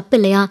பண்ணிக்கிறது தப்பு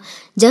இல்லையா?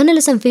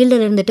 ஜேர்னலிசம்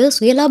ஃபீல்டில் இருந்துட்டு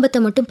சுயலாபத்தை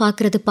மட்டும்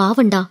பாக்குறது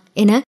பாவண்டா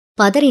என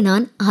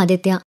பதறினான்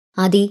ஆதித்யா.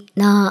 ஆதி,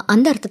 நான்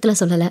அந்த அர்த்தத்துல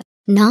சொல்லல.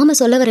 நாம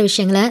சொல்ல வர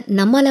விஷயங்களை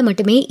நம்மால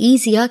மட்டுமே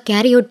ஈஸியா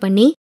கேரி அவுட்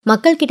பண்ணி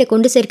மக்கள் கிட்ட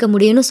கொண்டு சேர்க்க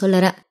முடியும்னு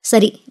சொல்லறேன்.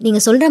 சரி, நீங்க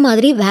சொல்ற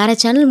மாதிரி வேற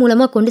சேனல்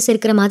மூலமா கொண்டு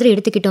சேர்க்கிற மாதிரி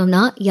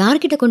எடுத்துக்கிட்டோம்னா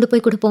யார்கிட்ட கொண்டு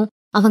போய் கொடுப்போம்?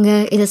 அவங்க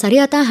இதை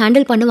சரியாத்தான்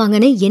ஹேண்டில்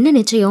பண்ணுவாங்கன்னு என்ன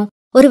நிச்சயம்?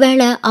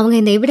 ஒருவேளை அவங்க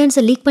இந்த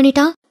எவிடன்ஸை லீக்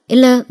பண்ணிட்டா,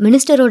 இல்ல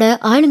மினிஸ்டரோட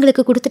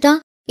ஆளுங்களுக்கு கொடுத்துட்டா?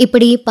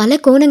 இப்படி பல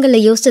கோணங்கள்ல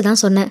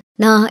யோசிச்சுதான் சொன்னேன்.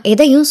 நான்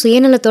எதையும்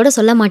சுயநலத்தோட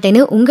சொல்ல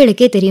மாட்டேன்னு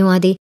உங்களுக்கே தெரியும்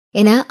ஆதி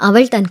என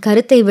அவள் தன்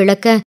கருத்தை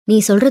விளக்க, நீ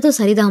சொல்றதும்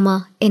சரிதாமா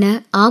என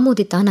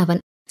ஆமோதித்தான்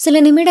அவன்.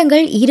 சில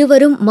நிமிடங்கள்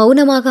இருவரும்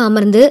மௌனமாக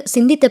அமர்ந்து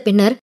சிந்தித்த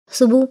பின்னர்,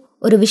 சுபு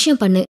ஒரு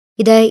விஷயம் பண்ணு,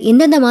 இத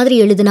எந்தெந்த மாதிரி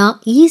எழுதுனா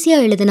ஈஸியா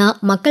எழுதுனா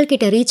மக்கள்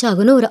கிட்ட ரீச்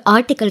ஆகுன்னு ஒரு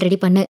ஆர்டிக்கல் ரெடி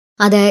பண்ணு.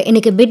 அத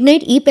எனக்கு மிட்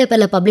நைட்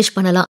பேப்பர்ல பப்ளிஷ்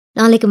பண்ணலாம்.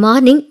 நாளைக்கு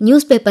மார்னிங்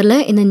நியூஸ் பேப்பர்ல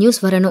இந்த நியூஸ்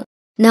வரணும்.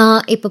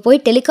 நான் இப்ப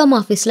போய் டெலிகாம்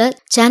ஆபீஸ்ல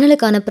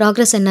சேனலுக்கான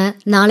ப்ராக்ரஸ் என்ன,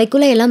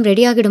 நாளைக்குள்ள எல்லாம்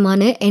ரெடி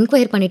ஆகிடுமான்னு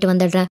என்கொயர் பண்ணிட்டு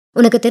வந்துடுறேன்.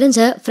 உனக்கு தெரிஞ்ச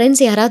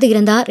ஃப்ரெண்ட்ஸ் யாராவது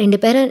இருந்தா 2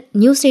 பேரை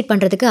நியூஸ் ரீட்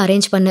பண்றதுக்கு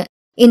அரேஞ்ச் பண்ணு.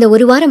 இந்த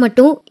ஒரு வாரம்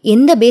மட்டும்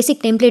எந்த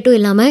பேசிக் டெம்ப்ளேட்டும்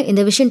இல்லாம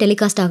இந்த விஷயம்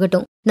டெலிகாஸ்ட்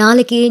ஆகட்டும்.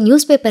 நாளைக்கு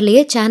நியூஸ்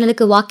பேப்பர்லயே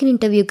சேனலுக்கு வாக்கின்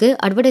இன்டர்வியூக்கு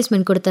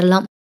அட்வர்டைஸ்மெண்ட்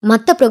கொடுத்துடலாம்.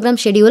 மத்த ப்ரோக்ராம்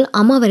ஷெடியூல்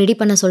அம்மாவை ரெடி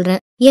பண்ண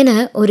சொல்றேன் என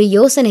ஒரு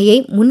யோசனையை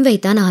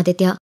முன்வைத்தான்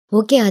ஆதித்யா.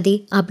 ஓகே ஆதி,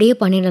 அப்படியே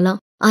பண்ணிடலாம்.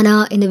 ஆனா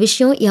இந்த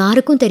விஷயம்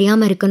யாருக்கும்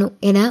தெரியாம இருக்கணும்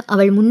என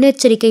அவள்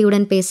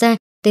முன்னெச்சரிக்கையுடன் பேச,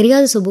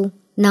 தெரியாது சுபு,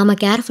 நாம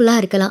கேர்ஃபுல்லா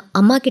இருக்கலாம்,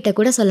 அம்மா கிட்ட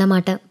கூட சொல்ல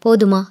மாட்டேன்,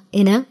 போதுமா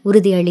என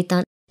உறுதி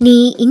அளித்தான். நீ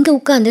இங்க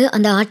உட்கார்ந்து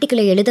அந்த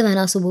ஆர்டிக்கிளை எழுத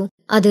வேணாம் சுபு,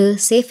 அது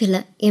சேஃப் இல்ல,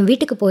 என்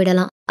வீட்டுக்கு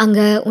போயிடலாம், அங்க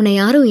உன்னை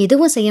யாரும்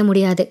எதுவும் செய்ய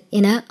முடியாது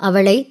என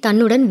அவளை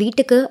தன்னுடன்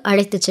வீட்டுக்கு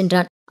அழைத்து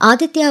சென்றான்.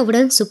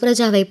 ஆதித்யாவுடன்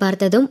சுப்ரஜாவை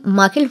பார்த்ததும்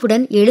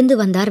மகிழ்வுடன் எழுந்து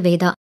வந்தார்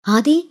வேதா.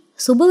 ஆதி,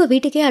 சுபுவை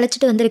வீட்டுக்கே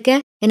அழைச்சிட்டு வந்திருக்க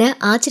என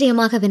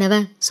ஆச்சரியமாக வினவ,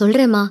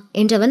 சொல்றேம்மா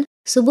என்றவன்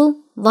சுபு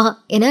வா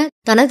என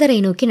தனதரை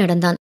நோக்கி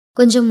நடந்தான்.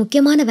 கொஞ்சம்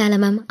முக்கியமான வேலை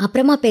மேம்,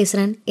 அப்புறமா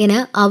பேசுறேன் என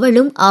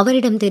அவளும்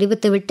அவரிடம்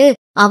தெரிவித்துவிட்டு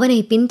அவனை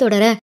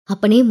பின்தொடர,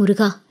 அப்பனே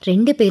முருகா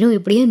 2 பேரும்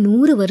இப்படியே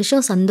 100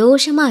 வருஷம்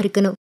சந்தோஷமா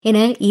இருக்கணும் என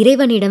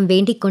இறைவனிடம்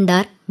வேண்டிக்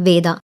கொண்டார்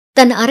வேதா.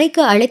 தன்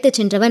அறைக்கு அழைத்து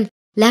சென்றவன்,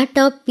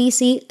 லேப்டாப்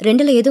பிசி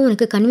 2ல எது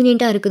உனக்கு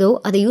கன்வீனியன்டா இருக்குதோ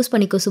அதை யூஸ்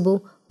பண்ணிக்கோ சுபு,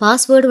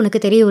 பாஸ்வேர்டு உனக்கு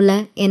தெரியும்ல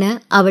என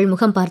அவள்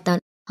முகம்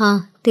பார்த்தான்.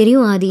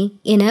 தெரியும் ஆதி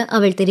என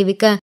அவள்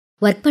தெரிவிக்க,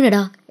 ஒர்க்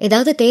பண்ணடா,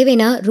 ஏதாவது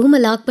தேவைனா ரூமை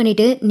லாக்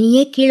பண்ணிட்டு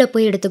நீயே கீழே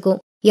போய் எடுத்துக்கோ,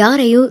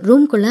 யாரையும்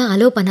ரூம்குள்ள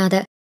அலோ பண்ணாத,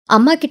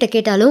 அம்மா கிட்ட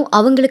கேட்டாலும்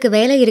அவங்களுக்கு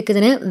வேலை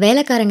இருக்குதுன்னு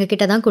வேலைக்காரங்க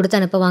கிட்ட தான் கொடுத்து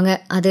அனுப்புவாங்க,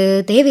 அது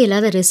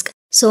தேவையில்லாத ரிஸ்க்,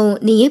 ஸோ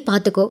நீயே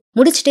பார்த்துக்கோ,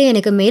 முடிச்சுட்டே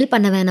எனக்கு மெயில்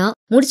பண்ண வேணாம்,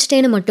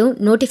 முடிச்சிட்டேன்னு மட்டும்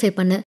நோட்டிஃபை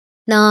பண்ணு,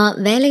 நான்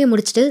வேலையை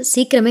முடிச்சுட்டு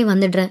சீக்கிரமே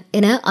வந்துடுறேன்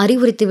என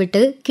அறிவுறுத்தி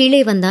விட்டு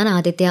கீழே வந்தான்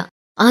ஆதித்யா.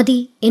 ஆதி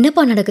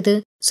என்னப்பா நடக்குது,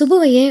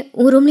 சுபுவையே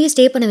உன் ரூம்லயே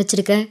ஸ்டே பண்ண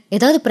வச்சிருக்க,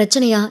 ஏதாவது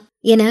பிரச்சனையா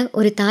என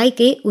ஒரு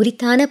தாய்க்கே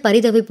உரித்தான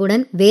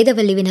பரிதவிப்புடன்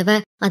வேதவல்லி வினவ,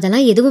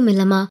 அதெல்லாம் எதுவும்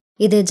இல்லம்மா,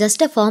 இது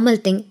ஜஸ்ட் அ ஃபார்மல்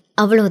திங்,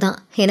 அவ்வளவுதான்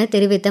என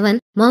தெரிவித்தவன்,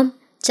 மாம்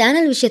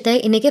சேனல் விஷயத்த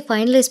இன்னைக்கே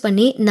ஃபைனலைஸ்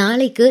பண்ணி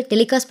நாளைக்கு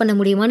டெலிகாஸ்ட் பண்ண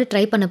முடியுமான்னு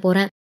ட்ரை பண்ண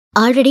போறேன்,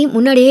 ஆல்ரெடி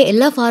முன்னாடியே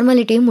எல்லா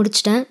ஃபார்மாலிட்டியும்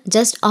முடிச்சிட்டேன்,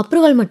 ஜஸ்ட்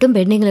அப்ரூவல் மட்டும்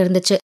பெண்டிங்ல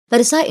இருந்துச்சு,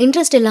 பெருசா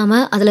இன்ட்ரெஸ்ட்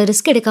இல்லாம அதுல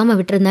ரிஸ்க் எடுக்காம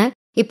விட்டுருந்தேன்,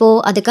 இப்போ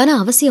அதுக்கான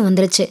அவசியம்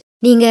வந்துருச்சு,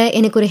 நீங்க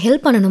எனக்கு ஒரு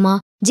ஹெல்ப் பண்ணணுமா,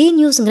 ஜி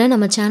நியூஸ்ங்கிற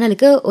நம்ம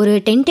சேனலுக்கு ஒரு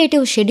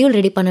டென்டேட்டிவ் ஷெட்யூல்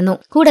ரெடி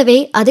பண்ணணும், கூடவே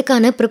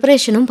அதுக்கான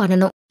ப்ரிப்பரேஷனும்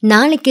பண்ணணும்,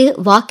 நாளைக்கு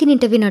வாக்கின்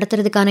இன்டர்வியூ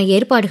நடத்துறதுக்கான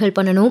ஏற்பாடுகள்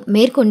பண்ணணும்,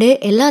 மேற்கொண்டு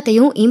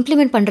எல்லாத்தையும்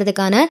இம்ப்ளிமெண்ட்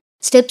பண்றதுக்கான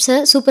ஸ்டெப்ஸை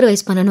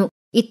சூப்பர்வைஸ் பண்ணணும்,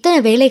 இத்தனை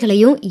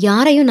வேலைகளையும்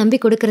யாரையும் நம்பி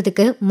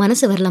கொடுக்கறதுக்கு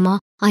மனசு வரலமா,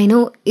 ஐநோ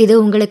இது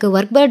உங்களுக்கு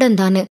ஒர்க் பர்டன்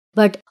தானு,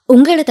 பட்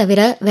உங்களை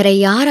தவிர வேற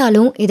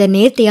யாராலும் இதை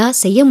நேர்த்தியா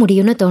செய்ய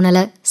முடியும்னு தோணல,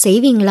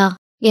 செய்வீங்களா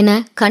என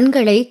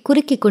கண்களை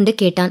குறுக்கி கொண்டு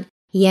கேட்டான்.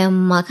 என்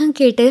மகன்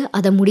கேட்டு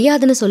அதை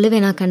முடியாதுன்னு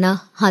சொல்லுவேனா கண்ணா,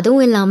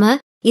 அதுவும் இல்லாம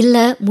இல்ல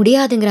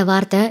முடியாதுங்கிற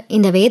வார்த்தை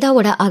இந்த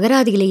வேதாவோட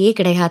அகராதியிலேயே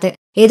கிடையாது,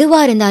 எதுவா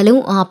இருந்தாலும்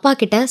அப்பா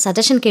கிட்ட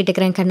சஜஷன்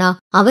கேட்டுக்கிறேன் கண்ணா,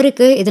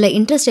 அவருக்கு இதுல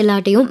இன்ட்ரெஸ்ட்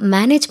இல்லாட்டியும்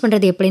மேனேஜ்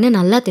பண்றது எப்படின்னு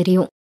நல்லா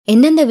தெரியும்,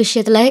 எந்தெந்த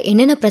விஷயத்துல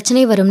என்னென்ன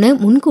பிரச்சனை வரும்னு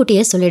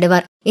முன்கூட்டியே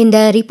சொல்லிடுவார், இந்த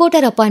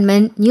ரிப்போர்ட்டர்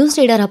அப்பாயின்மெண்ட் நியூஸ்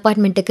ரீடர்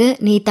அப்பாயின்மெண்ட்டுக்கு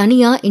நீ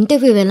தனியா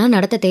இன்டர்வியூ எல்லாம்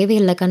நடத்த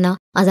தேவையில்லை கண்ணா,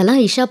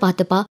 அதெல்லாம் இஷா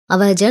பாத்துப்பா,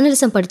 அவ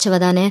ஜேர்னலிசம் படிச்சவ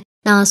தானே,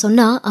 நான்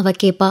சொன்னா அவ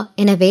கேப்பா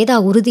என வேதா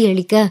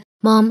உறுதியளிக்க,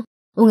 மாம்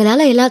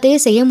உங்களால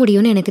எல்லாத்தையும் செய்ய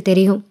முடியும்னு எனக்கு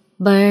தெரியும்,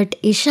 பட்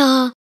இஷா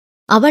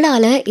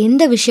அவளால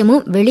எந்த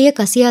விஷயமும் வெளியே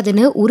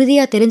கசியாதுன்னு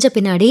உறுதியா தெரிஞ்ச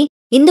பின்னாடி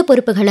இந்த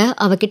பொறுப்புகளை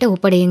அவகிட்ட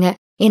ஒப்படையுங்க,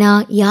 ஏன்னா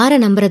யார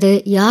நம்புறது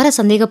யார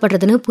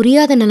சந்தேகப்படுறதுன்னு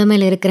புரியாத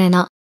நிலைமையில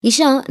இருக்கிறேனா,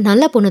 இஷா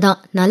நல்ல பொண்ணுதான்,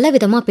 நல்ல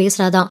விதமா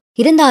பேசுறாதான்,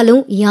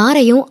 இருந்தாலும்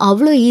யாரையும்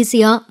அவ்வளோ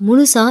ஈஸியா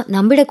முழுசா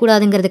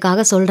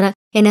நம்பிடக்கூடாதுங்கிறதுக்காக சொல்றேன்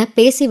என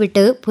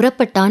பேசிவிட்டு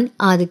புறப்பட்டான்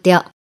ஆதித்யா.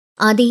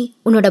 ஆதி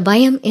உன்னோட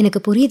பயம்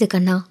எனக்கு புரியுது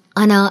கண்ணா,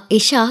 ஆனா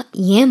இஷா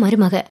ஏன்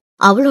மருமக,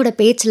 அவளோட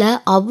பேச்சுல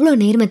அவ்வளோ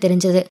நேர்மை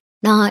தெரிஞ்சது,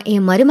 நான்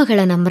என்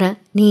மருமகளை நம்புறேன்,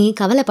 நீ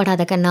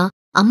கவலைப்படாத கண்ணா,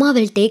 அம்மா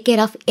will take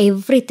care of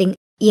everything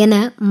என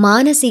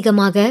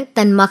மானசீகமாக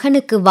தன்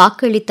மகனுக்கு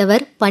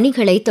வாக்களித்தவர்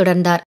பணிகளை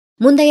தொடர்ந்தார்.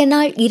 முந்தைய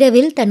நாள்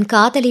இரவில் தன்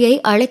காதலியை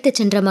அழைத்துச்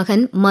சென்ற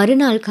மகன்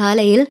மறுநாள்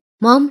காலையில்,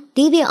 மாம்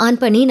டிவி ஆன்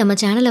பண்ணி நம்ம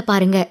சேனலை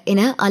பாருங்க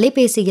என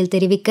அலைபேசியில்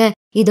தெரிவிக்க,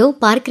 இதோ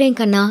பார்க்கிறேன்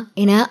கண்ணா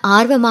என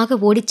ஆர்வமாக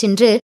ஓடிச்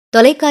சென்று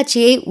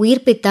தொலைக்காட்சியை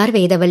உயிர்ப்பித்தார்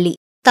வேதவல்லி.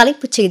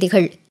 தலைப்புச்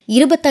செய்திகள்.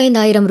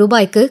 25,000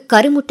 ரூபாய்க்கு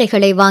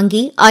கருமுட்டைகளை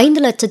வாங்கி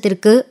 5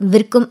 லட்சத்திற்கு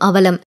விற்கும்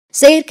அவலம்,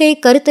 செயற்கை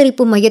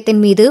கருத்தரிப்பு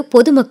மையத்தின் மீது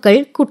பொதுமக்கள்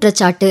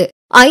குற்றச்சாட்டு,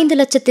 5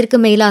 லட்சத்திற்கு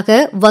மேலாக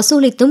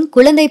வசூலித்தும்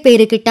குழந்தை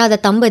பேறு கிட்டாத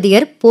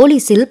தம்பதியர்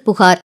போலீசில்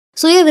புகார்,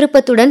 சுய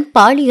விருப்பத்துடன்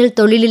பாலியல்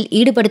தொழிலில்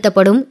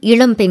ஈடுபடுத்தப்படும்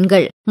இளம்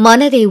பெண்கள்,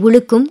 மனதை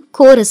உழுக்கும்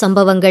கோர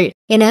சம்பவங்கள்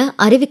என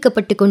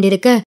அறிவிக்கப்பட்டு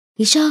கொண்டிருக்க,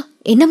 இஷா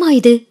என்னமா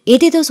இது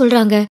ஏதேதோ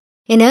சொல்றாங்க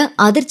என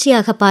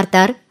அதிர்ச்சியாக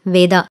பார்த்தார்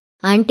வேதா.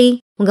 ஆண்டி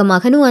உங்க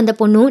மகனும் அந்த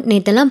பொண்ணும்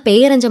நேத்தெல்லாம்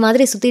பேயரஞ்ச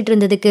மாதிரி சுத்திட்டு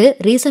இருந்ததுக்கு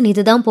ரீசன்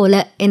இதுதான்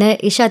போல என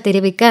இஷா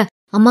தெரிவிக்க,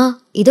 அம்மா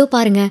இதோ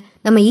பாருங்க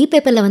நம்ம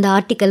பேப்பர்ல வந்த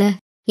ஆர்டிக்கல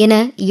என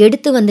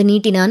எடுத்து வந்து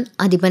நீட்டினான்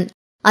அதிபன்.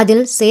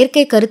 அதில்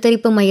செயற்கை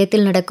கருத்தரிப்பு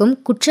மையத்தில் நடக்கும்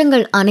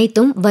குற்றங்கள்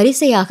அனைத்தும்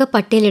வரிசையாக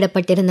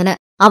பட்டியலிடப்பட்டிருந்தன,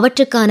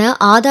 அவற்றுக்கான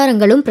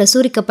ஆதாரங்களும்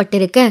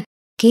பிரசுரிக்கப்பட்டிருக்க,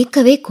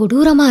 கேட்கவே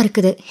கொடூரமா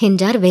இருக்குது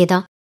என்றார் வேதா.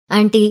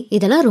 ஆண்டி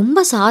இதெல்லாம்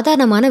ரொம்ப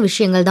சாதாரணமான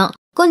விஷயங்கள் தான்,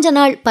 கொஞ்ச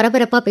நாள்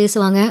பரபரப்பா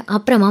பேசுவாங்க,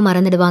 அப்புறமா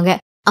மறந்துடுவாங்க,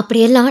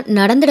 அப்படியெல்லாம்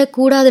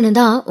நடந்துடக்கூடாதுன்னு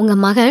தான் உங்க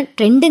மகன்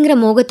ட்ரெண்டுங்கிற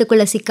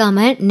மோகத்துக்குள்ள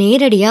சிக்காம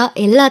நேரடியா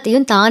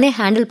எல்லாத்தையும் தானே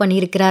ஹேண்டில்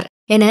பண்ணியிருக்கிறார்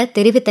என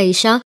தெரிவித்த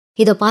இஷா,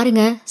 இதோ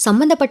பாருங்க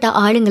சம்பந்தப்பட்ட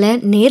ஆளுங்களை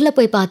நேர்ல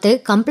போய் பார்த்து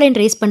கம்ப்ளைண்ட்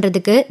ரைஸ்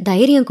பண்றதுக்கு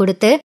தைரியம்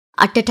கொடுத்து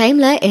அட் அ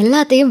டைம்ல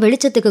எல்லாத்தையும்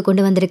வெளிச்சத்துக்கு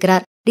கொண்டு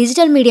வந்திருக்கிறார்,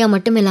 டிஜிட்டல் மீடியா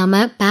மட்டும்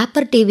இல்லாம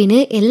பேப்பர் டிவின்னு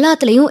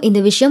எல்லாத்துலயும் இந்த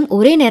விஷயம்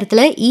ஒரே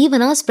நேரத்துல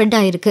ஈவனா ஸ்ப்ரெட்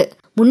ஆயிருக்கு,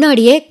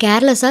 முன்னாடியே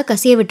கேர்லெஸ்ஸா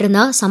கசிய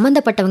விட்டுருந்தா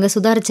சம்பந்தப்பட்டவங்க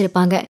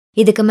சுதாரிச்சிருப்பாங்க,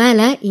 இதுக்கு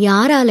மேல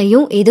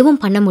யாராலையும்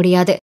எதுவும் பண்ண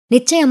முடியாது,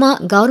 நிச்சயமா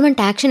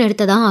கவர்மெண்ட் ஆக்ஷன்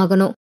எடுத்ததான்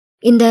ஆகணும்,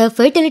 இந்த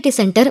ஃபெர்டிலிட்டி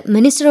சென்டர்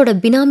மினிஸ்டரோட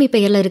பினாமி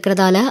பெயர்ல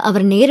இருக்கிறதால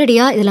அவர்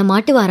நேரடியா இதுல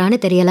மாட்டுவாரான்னு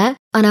தெரியல,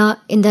 ஆனா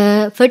இந்த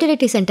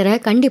ஃபெர்டிலிட்டி சென்டரை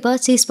கண்டிப்பா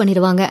சீஸ்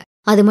பண்ணிடுவாங்க,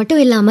 அது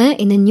மட்டும் இல்லாம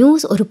இந்த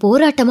நியூஸ் ஒரு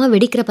போராட்டமா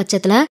வெடிக்கிற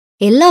பட்சத்துல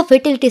எல்லா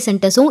ஃபெர்டிலிட்டி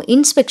சென்டர்ஸும்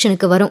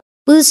இன்ஸ்பெக்ஷனுக்கு வரும்,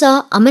 புதுசா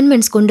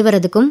அமெண்ட்மெண்ட்ஸ் கொண்டு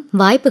வரதுக்கும்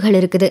வாய்ப்புகள்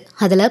இருக்குது.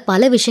 அதுல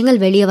பல விஷயங்கள்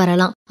வெளியே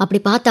வரலாம். அப்படி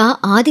பார்த்தா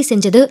ஆதி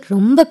செஞ்சது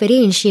ரொம்ப பெரிய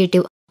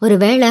இனிஷியேட்டிவ்.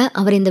 ஒருவேளை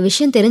அவர் இந்த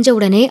விஷயம் தெரிஞ்ச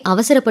உடனே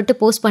அவசரப்பட்டு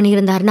போஸ்ட்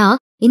பண்ணியிருந்தார்னா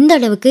இந்த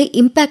அளவுக்கு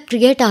இம்பாக்ட்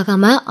கிரியேட்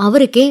ஆகாம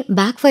அவருக்கே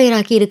பேக் ஃபயர்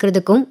ஆக்கி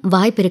இருக்கிறதுக்கும்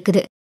வாய்ப்பு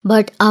இருக்குது.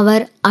 பட்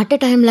அவர் அட் அ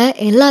டைம்ல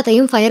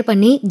எல்லாத்தையும் ஃபயர்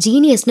பண்ணி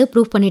ஜீனியஸ்னு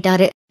ப்ரூவ்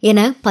பண்ணிட்டாரு என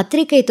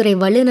பத்திரிகை துறை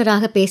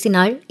வல்லுநராக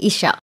பேசினாள்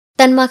இஷா.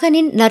 தன்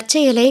மகனின்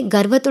நற்செயலை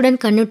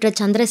கர்வத்துடன் கண்ணுற்ற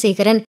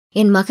சந்திரசேகரன்,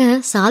 என் மகன்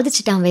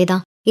சாதிச்சிட்டான் வேதா,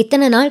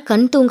 இத்தனை நாள்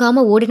கண்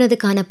தூங்காம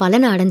ஓடினதுக்கான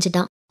பலனை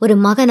அடைஞ்சிட்டான். ஒரு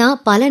மகனா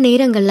பல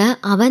நேரங்கள்ல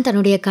அவன்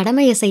தன்னுடைய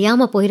கடமையை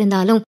செய்யாம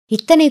போயிருந்தாலும்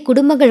இத்தனை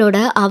குடும்பங்களோட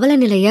அவல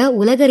நிலைய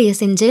உலகறிய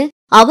செஞ்சு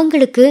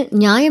அவங்களுக்கு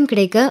நியாயம்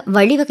கிடைக்க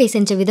வழிவகை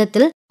செஞ்ச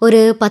விதத்தில் ஒரு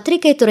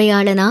பத்திரிகை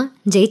துறையாளனா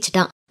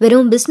ஜெயிச்சிட்டான்.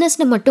 வெறும்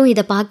பிசினஸ்னு மட்டும்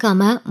இதை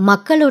பார்க்காம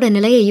மக்களோட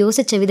நிலையை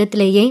யோசிச்ச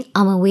விதத்திலேயே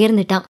அவன்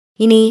உயர்ந்துட்டான்.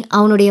 இனி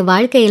அவனுடைய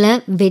வாழ்க்கையில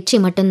வெற்றி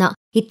மட்டும்தான்.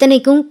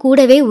 இத்தனைக்கும்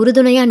கூடவே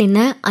உறுதுணையா நின்ன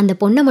அந்த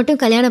பொண்ணை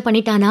மட்டும் கல்யாணம்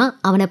பண்ணிட்டானா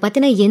அவனை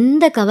பத்தின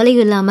எந்த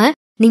கவலையும் இல்லாம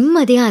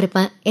நிம்மதியா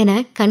இருப்பேன் என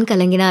கண்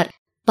கலங்கினார்.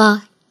 பா,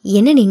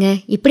 என்ன நீங்க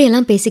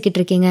இப்படியெல்லாம் பேசிக்கிட்டு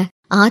இருக்கீங்க?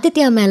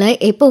 ஆதித்யா மேல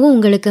எப்பவும்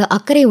உங்களுக்கு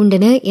அக்கறை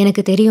உண்டுன்னு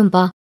எனக்கு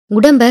தெரியும்பா.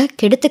 உடம்ப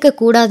கெடுத்துக்க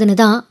கூடாதுன்னு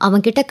தான்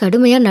அவன்கிட்ட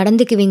கடுமையா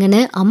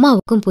நடந்துக்குவீங்கன்னு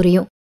அம்மாவுக்கும்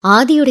புரியும்.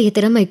 ஆதியுடைய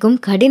திறமைக்கும்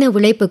கடின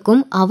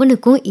உழைப்புக்கும்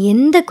அவனுக்கும்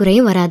எந்த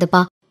குறையும்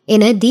வராதுப்பா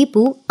என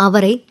தீபு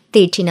அவரை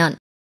தேற்றினான்.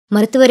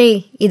 மருத்துவரே,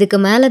 இதுக்கு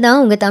மேலதான்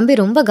உங்க தம்பி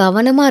ரொம்ப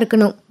கவனமா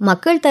இருக்கணும்.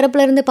 மக்கள்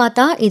தரப்புல இருந்து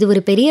பார்த்தா இது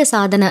ஒரு பெரிய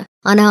சாதனை.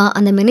 ஆனா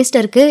அந்த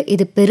மினிஸ்டருக்கு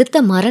இது பெருத்த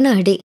மரண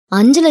அடி.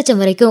 5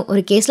 லட்சம் வரைக்கும்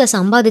ஒரு கேஸ்ல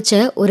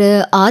சம்பாதிச்ச ஒரு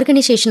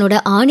ஆர்கனைசேஷனோட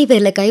ஆணி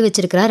பேர்ல கை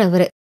வச்சிருக்கிறார்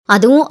அவரு.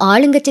 அதுவும்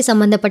ஆளுங்கட்சி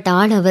சம்பந்தப்பட்ட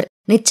ஆள் அவர்.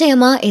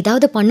 நிச்சயமா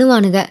ஏதாவது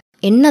பண்ணுவானுங்க.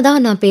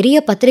 என்னதான் நான் பெரிய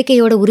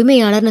பத்திரிகையோட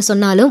உரிமையாளர்னு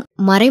சொன்னாலும்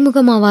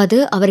மறைமுகமாவது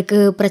அவருக்கு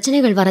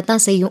பிரச்சனைகள்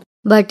வரத்தான் செய்யும்.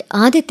 பட்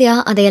ஆதித்யா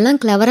அதையெல்லாம்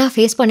கிளவரா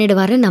ஃபேஸ்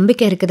பண்ணிடுவாருன்னு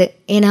நம்பிக்கை இருக்குது.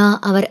 ஏன்னா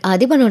அவர்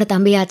அதிபனோட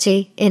தம்பியாச்சே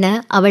என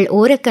அவள்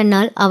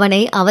ஓரக்கண்ணால்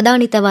அவனை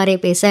அவதானித்தவாறே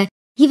பேச,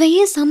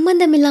 இவையே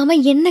சம்பந்தம் இல்லாம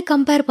என்ன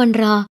கம்பேர்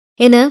பண்றா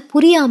என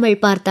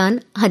புரியாமல் பார்த்தான்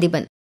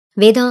அதிபன்.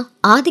 வேதா,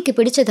 ஆதிக்கு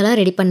பிடிச்சதெல்லாம்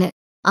ரெடி பண்ணு.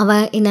 அவ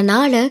இந்த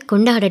நாளை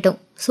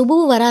கொண்டாடட்டும். சுபு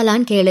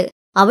வராலான்னு கேளு.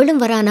 அவளும்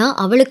வரானா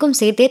அவளுக்கும்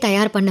சேர்த்தே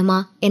தயார் பண்ணுமா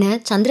என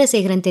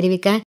சந்திரசேகரன்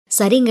தெரிவிக்க,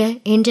 சரிங்க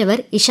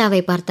என்றவர்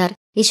இஷாவை பார்த்தார்.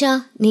 இஷா,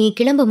 நீ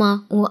கிளம்புமா,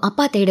 உன்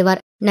அப்பா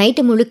தேடுவார்.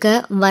 நைட்டு முழுக்க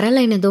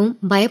வரலைனதும்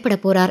பயப்பட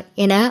போறார்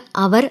என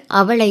அவர்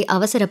அவளை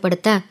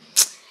அவசரப்படுத்த,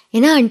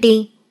 என்ன ஆண்டி,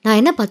 நான்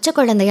என்ன பச்சை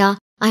குழந்தையா?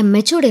 I am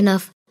matured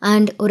enough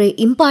and ஒரு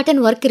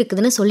இம்பார்ட்டன்ட் ஒர்க்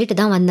இருக்குதுன்னு சொல்லிட்டு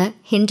தான் வந்தேன்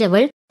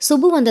என்றவள்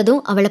சுபு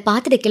வந்ததும் அவளை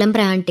பார்த்துட்டு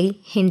கிளம்புற ஆண்டி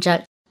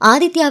என்றாள்.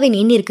 ஆதித்யாவின்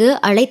எண்ணிற்கு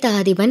அழைத்த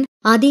அதிபன்,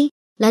 ஆதி,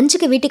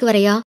 லஞ்சுக்கு வீட்டுக்கு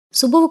வரையா?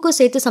 சுபுவுக்கும்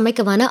சேர்த்து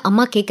சமைக்கவான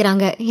அம்மா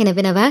கேக்குறாங்க என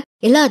வினவ,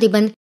 இல்ல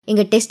அதிபன்,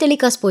 இங்க டெஸ்ட்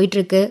டெலிகாஸ்ட் போயிட்டு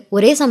இருக்கு.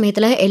 ஒரே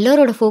சமயத்துல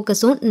எல்லாரோட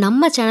ஃபோக்கஸும்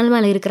நம்ம சேனல்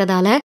மேல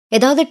இருக்கிறதால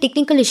ஏதாவது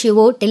டெக்னிக்கல்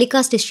இஷ்யூவோ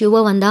டெலிகாஸ்ட் இஷ்யூவோ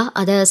வந்தா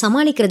அதை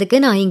சமாளிக்கிறதுக்கு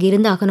நான் இங்க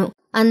இருந்தாகணும்.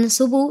 அண்ட்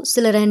சுபு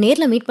சிலரை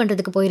நேர்ல மீட்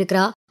பண்றதுக்கு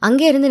போயிருக்கிறா.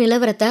 அங்கே இருந்து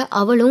நிலவரத்தை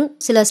அவளும்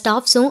சில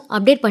ஸ்டாஃப்ஸும்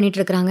அப்டேட் பண்ணிட்டு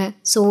இருக்காங்க.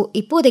 ஸோ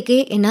இப்போதைக்கு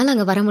என்னால்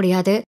அங்க வர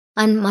முடியாது.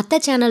 அண்ட் மற்ற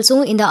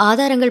சேனல்ஸும் இந்த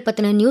ஆதாரங்கள்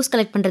பத்தின நியூஸ்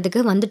கலெக்ட்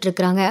பண்றதுக்கு வந்துட்டு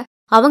இருக்காங்க.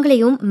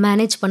 அவங்களையும்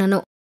மேனேஜ்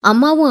பண்ணணும்.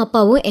 அம்மாவும்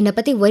அப்பாவும் என்னை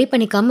பத்தி ஒரி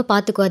பண்ணிக்காம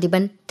பாத்துக்கோ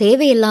அதிபன்.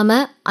 தேவையில்லாம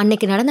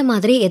அன்னைக்கு நடந்த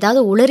மாதிரி ஏதாவது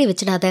உளறி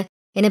வச்சிடாத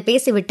என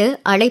பேசிவிட்டு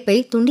அழைப்பை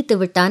துண்டித்து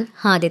விட்டான்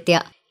ஆதித்யா.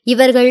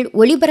 இவர்கள்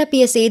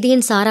ஒளிபரப்பிய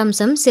செய்தியின்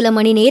சாராம்சம் சில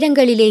மணி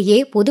நேரங்களிலேயே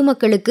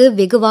பொதுமக்களுக்கு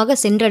வெகுவாக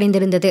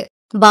சென்றடைந்திருந்தது.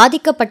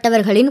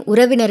 பாதிக்கப்பட்டவர்களின்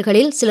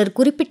உறவினர்களில் சிலர்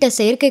குறிப்பிட்ட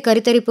செயற்கை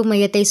கருத்தரிப்பு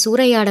மையத்தை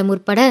சூறையாட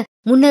முற்பட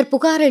முன்னர்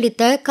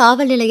புகாரளித்த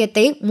காவல்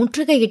நிலையத்தை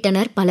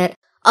முற்றுகையிட்டனர் பலர்.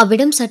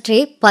 அவ்விடம்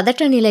சற்றே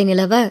பதற்ற நிலை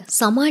நிலவ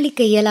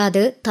சமாளிக்க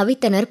இயலாது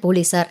தவித்தனர்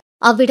போலீசார்.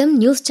 அவ்விடம்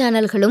நியூஸ்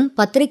சேனல்களும்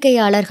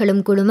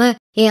பத்திரிகையாளர்களும் குழும,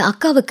 என்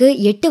அக்காவுக்கு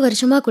 8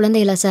 வருஷமா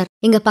குழந்தை இல்ல சார்.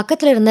 இங்க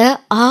பக்கத்துல இருந்த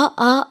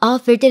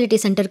ஃபெர்டிலிட்டி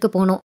சென்டருக்கு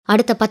போனோம்.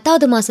 அடுத்த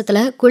 10வது மாசத்துல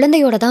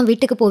குழந்தையோட தான்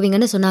வீட்டுக்கு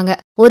போவீங்கன்னு சொன்னாங்க.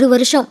 1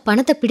 வருஷம்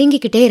பணத்தை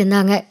பிடுங்கிக்கிட்டே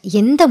இருந்தாங்க.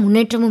 எந்த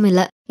முன்னேற்றமும்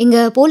இல்ல. இங்க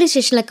போலீஸ்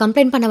ஸ்டேஷன்ல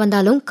கம்ப்ளைண்ட் பண்ண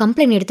வந்தாலும்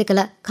கம்ப்ளைண்ட்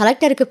எடுத்துக்கல.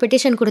 கலெக்டருக்கு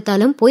பெட்டிஷன்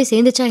கொடுத்தாலும் போய்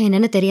சேர்ந்துச்சா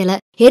என்னன்னு தெரியல.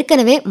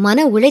 ஏற்கனவே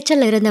மன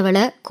உளைச்சல்ல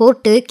இருந்தவளை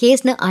கோர்ட்டு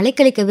கேஸ்னு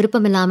அலைக்கழிக்க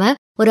விருப்பம் இல்லாம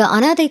ஒரு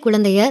அனாதை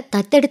குழந்தைய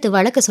தத்தெடுத்து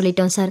வளர்க்க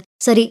சொல்லிட்டோம் சார்.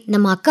 சரி,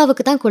 நம்ம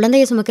அக்காவுக்கு தான்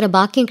குழந்தைய சுமக்கிற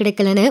பாக்கியம்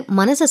கிடைக்கலன்னு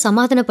மனசை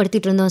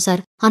சமாதானப்படுத்திட்டு இருந்தோம்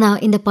சார். ஆனா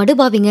இந்த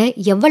படுபாவிங்க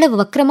எவ்வளவு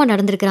வக்கரமா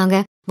நடந்திருக்கிறாங்க.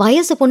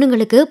 வயசு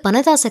பொண்ணுங்களுக்கு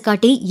பணதாசை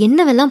காட்டி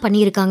என்னவெல்லாம்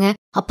பண்ணியிருக்காங்க.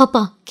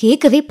 அப்பப்பா,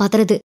 கேட்கவே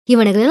பதறது.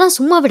 இவனுகளெல்லாம்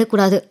சும்மா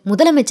விடக்கூடாது.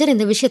 முதலமைச்சர்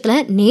இந்த விஷயத்துல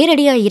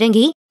நேரடியா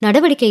இறங்கி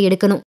நடவடிக்கை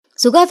எடுக்கணும்.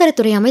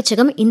 சுகாதாரத்துறை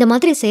அமைச்சகம் இந்த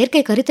மாதிரி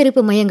செயற்கை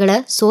கருத்தரிப்பு மையங்களை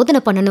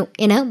சோதனை பண்ணணும்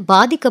என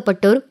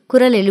பாதிக்கப்பட்டோர்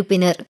குரல்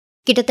எழுப்பினர்.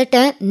 கிட்டத்தட்ட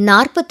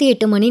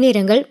 48 மணி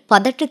நேரங்கள்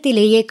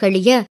பதற்றத்திலேயே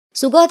கழிய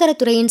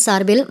சுகாதாரத்துறையின்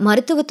சார்பில்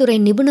மருத்துவத்துறை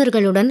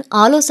நிபுணர்களுடன்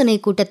ஆலோசனை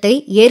கூட்டத்தை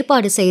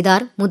ஏற்பாடு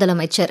செய்தார்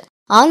முதலமைச்சர்.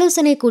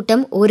 ஆலோசனை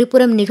கூட்டம்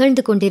ஒருபுறம்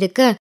நிகழ்ந்து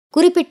கொண்டிருக்க,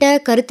 குறிப்பிட்ட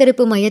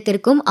கருத்தரிப்பு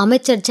மையத்திற்கும்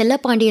அமைச்சர்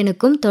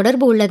செல்லப்பாண்டியனுக்கும்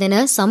தொடர்பு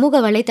உள்ளதென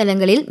சமூக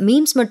வலைதளங்களில்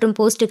மீம்ஸ் மற்றும்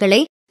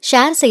போஸ்டுகளை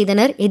ஷேர்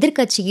செய்தனர்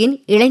எதிர்க்கட்சியின்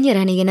இளைஞர்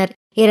அணியினர்.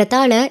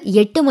 ஏறத்தாழ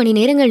 8 மணி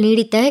நேரங்கள்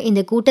நீடித்த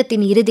இந்த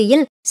கூட்டத்தின்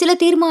இறுதியில் சில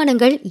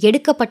தீர்மானங்கள்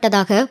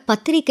எடுக்கப்பட்டதாக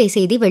பத்திரிகை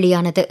செய்தி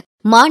வெளியானது.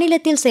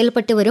 மாநிலத்தில்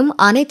செயல்பட்டு வரும்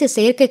அனைத்து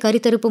செயற்கை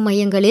கருத்தரிப்பு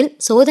மையங்களில்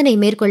சோதனை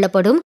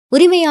மேற்கொள்ளப்படும்.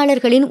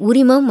 உரிமையாளர்களின்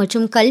உரிமம்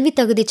மற்றும் கல்வி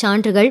தகுதி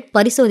சான்றுகள்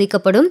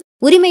பரிசோதிக்கப்படும்.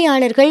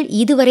 உரிமையாளர்கள்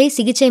இதுவரை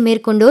சிகிச்சை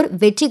மேற்கொண்டோர்,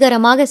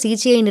 வெற்றிகரமாக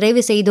சிகிச்சையை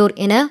நிறைவு செய்தோர்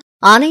என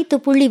அனைத்து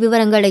புள்ளி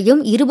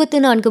விவரங்களையும்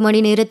 24 மணி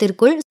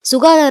நேரத்திற்குள்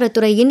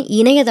சுகாதாரத்துறையின்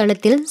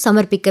இணையதளத்தில்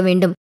சமர்ப்பிக்க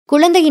வேண்டும்.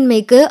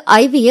 குழந்தையின்மைக்கு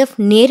IVF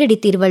நேரடி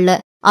தீர்வல்ல.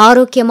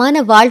 ஆரோக்கியமான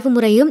வாழ்வு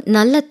முறையும்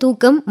நல்ல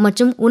தூக்கம்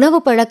மற்றும் உணவு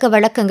பழக்க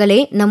வழக்கங்களே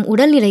நம்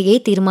உடல்நிலையை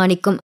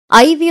தீர்மானிக்கும்.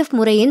 IVF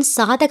முறையின்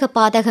சாதக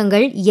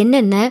பாதகங்கள்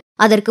என்னென்ன,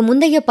 அதற்கு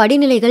முந்தைய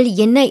படிநிலைகள்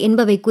என்ன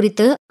என்பவை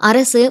குறித்து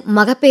அரசு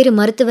மகப்பேறு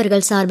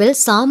மருத்துவர்கள் சார்பில்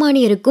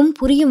சாமானியருக்கும்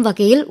புரியும்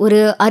வகையில்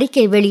ஒரு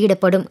அறிக்கை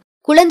வெளியிடப்படும்.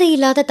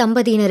 குழந்தையில்லாத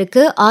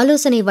தம்பதியினருக்கு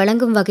ஆலோசனை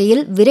வழங்கும்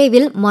வகையில்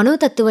விரைவில்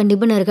மனோதத்துவ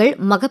நிபுணர்கள்,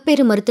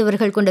 மகப்பேறு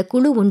மருத்துவர்கள் கொண்ட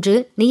குழு ஒன்று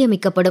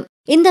நியமிக்கப்படும்.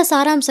 இந்த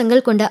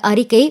சாராம்சங்கள் கொண்ட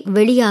அறிக்கை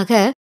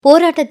வெளியாக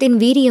போராட்டத்தின்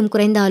வீரியம்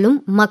குறைந்தாலும்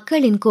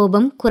மக்களின்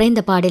கோபம்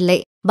குறைந்த பாடில்லை.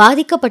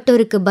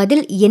 பாதிக்கப்பட்டோருக்கு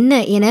பதில் என்ன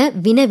என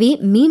வினவி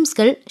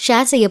மீம்ஸ்கள்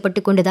ஷேர்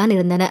செய்யப்பட்டு கொண்டுதான்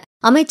இருந்தன.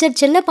 அமைச்சர்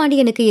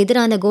செல்லப்பாண்டியனுக்கு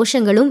எதிரான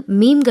கோஷங்களும்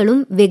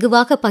மீம்களும்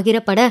வெகுவாக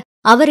பகிரப்பட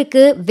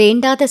அவருக்கு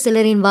வேண்டாத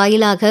சிலரின்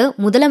வாயிலாக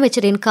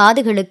முதலமைச்சரின்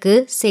காதுகளுக்கு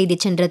செய்தி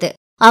சென்றது.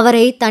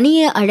 அவரை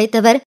தனியே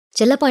அழைத்தவர்,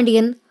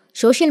 செல்லப்பாண்டியன்,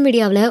 சோசியல்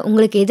மீடியாவில்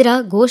உங்களுக்கு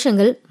எதிராக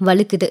கோஷங்கள்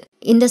வலுக்குது.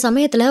 இந்த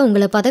சமயத்துல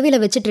உங்களை பதவியில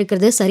வச்சுட்டு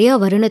இருக்கிறது சரியா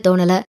வரும்னு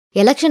தோணல.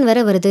 எலெக்ஷன் வேற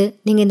வருது.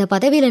 நீங்க இந்த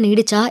பதவியில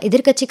நீடிச்சா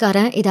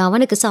எதிர்கட்சிக்காரன் இதை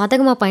அவனுக்கு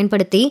சாதகமா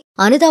பயன்படுத்தி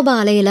அனுதாப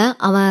அலையில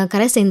அவன்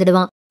கரை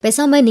சேர்ந்துடுவான்.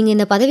 பேசாம நீங்க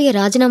இந்த பதவியை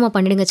ராஜினாமா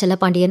பண்ணிடுங்க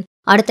செல்லப்பாண்டியன்.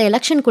 அடுத்த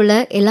எலெக்ஷனுக்குள்ள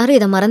எல்லாரும்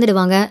இதை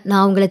மறந்துடுவாங்க.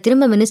 நான் உங்களை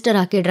திரும்ப மினிஸ்டர்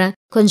ஆக்கிடுறேன்.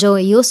 கொஞ்சம்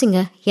யோசிங்க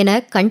என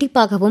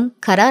கண்டிப்பாகவும்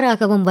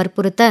கராராகவும்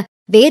வற்புறுத்த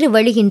வேறு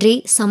வழியின்றி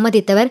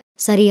சம்மதித்தவர்,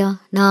 சரியா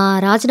நான்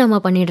ராஜினாமா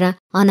பண்ணிடுறேன்,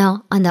 ஆனா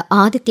அந்த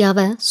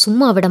ஆதித்யாவை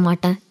சும்மா விட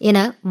மாட்டேன் என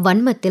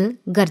வன்மத்தில்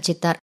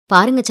கர்ஜித்தார்.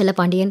 பாருங்க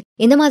செல்லப்பாண்டியன்,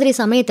 இந்த மாதிரி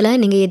சமயத்துல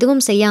நீங்க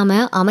எதுவும் செய்யாம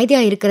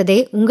அமைதியா இருக்கிறதே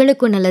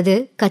உங்களுக்கும் நல்லது,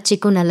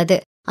 கட்சிக்கும் நல்லது.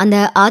 அந்த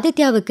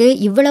ஆதித்யாவுக்கு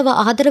இவ்வளவு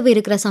ஆதரவு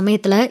இருக்கிற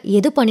சமயத்துல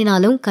எது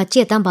பண்ணினாலும்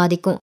கட்சியைத்தான்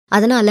பாதிக்கும்.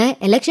 அதனால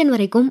எலெக்ஷன்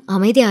வரைக்கும்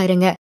அமைதியா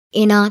இருங்க.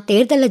 ஏன்னா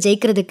தேர்தல்ல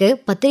ஜெயிக்கிறதுக்கு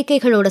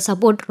பத்திரிகைகளோட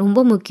சப்போர்ட் ரொம்ப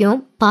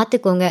முக்கியம்,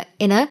 பாத்துக்கோங்க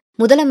என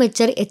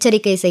முதலமைச்சர்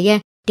எச்சரிக்கை செய்ய,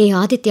 டே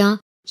ஆதித்யா,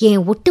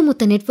 என்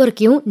ஒட்டுமொத்த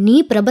நெட்வொர்க்கையும் நீ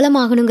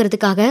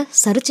பிரபலமாகணுங்கிறதுக்காக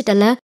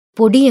சரிச்சிட்டல,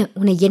 பொடிய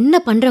உன்னை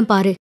என்ன பண்றேன்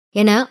பாரு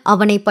என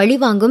அவனை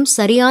பழிவாங்கும்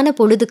சரியான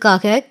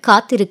பொழுதுக்காக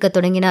காத்திருக்க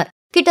தொடங்கினார்.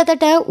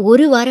 கிட்டத்தட்ட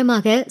 1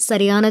 வாரமாக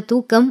சரியான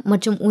தூக்கம்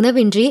மற்றும்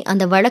உணவின்றி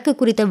அந்த வழக்கு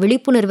குறித்த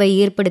விழிப்புணர்வை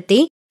ஏற்படுத்தி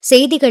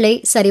செய்திகளை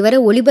சரிவர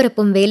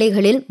ஒளிபரப்பும்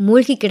வேலைகளில்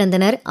மூழ்கி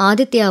கிடந்தனர்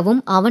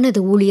ஆதித்யாவும்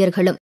அவனது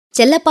ஊழியர்களும்.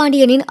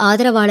 செல்லப்பாண்டியனின்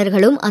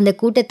ஆதரவாளர்களும் அந்த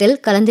கூட்டத்தில்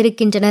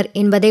கலந்திருக்கின்றனர்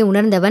என்பதை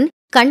உணர்ந்தவன்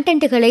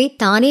கண்டென்ட்டுகளை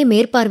தானே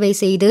மேற்பார்வை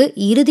செய்து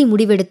இறுதி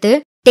முடிவெடுத்து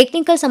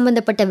டெக்னிக்கல்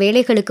சம்பந்தப்பட்ட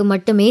வேலைகளுக்கு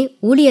மட்டுமே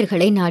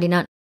ஊழியர்களை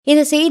நாடினான்.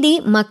 இந்த செய்தி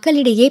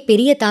மக்களிடையே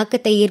பெரிய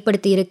தாக்கத்தை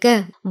ஏற்படுத்தியிருக்க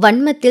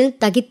வன்மத்தில்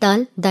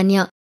தகித்தாள்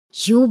தன்யா.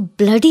 யூ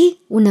பிளடி,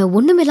 உன்னை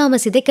ஒண்ணுமில்லாம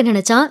சிதைக்க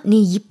நினைச்சா நீ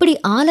இப்படி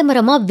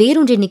ஆலமரமா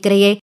வேரூன்றி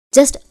நிக்கிறையே.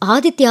 ஜஸ்ட்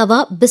ஆதித்யாவா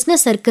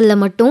பிசினஸ் சர்க்கிள்ல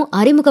மட்டும்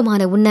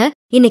அறிமுகமான உன்னை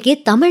இன்னைக்கு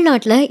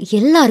தமிழ்நாட்டுல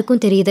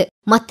எல்லாருக்கும் தெரியுது.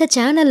 மத்த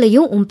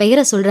சேனல்லையும் உன்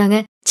பெயரை சொல்றாங்க.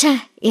 ச்சே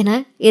என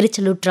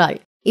எரிச்சலுற்றாள்.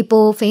 இப்போ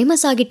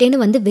ஃபேமஸ் ஆகிட்டேன்னு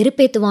வந்து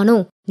வெறுப்பேத்துவானோ?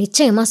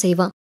 நிச்சயமா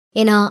செய்வான்.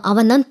 ஏன்னா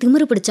அவன் தான்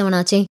திமிரு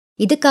பிடிச்சவனாச்சே.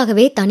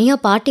 இதுக்காகவே தனியா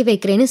பார்ட்டி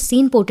வைக்கிறேன்னு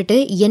சீன் போட்டுட்டு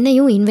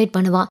என்னையும் இன்வைட்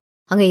பண்ணுவான்.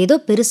 அங்க ஏதோ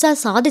பெருசா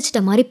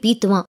சாதிச்சிட்ட மாதிரி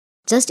பீத்துவான்.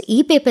 ஜஸ்ட்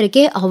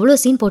பேப்பருக்கே அவ்வளோ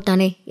சீன்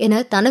போட்டானே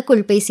என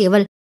தனக்குள்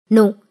பேசியவள்,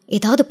 நோ,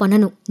 ஏதாவது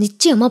பண்ணணும்,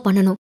 நிச்சயமா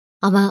பண்ணணும்,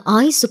 அவன்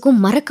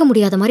ஆயுசுக்கும் மறக்க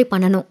முடியாத மாதிரி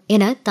பண்ணணும்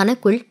என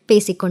தனக்குள்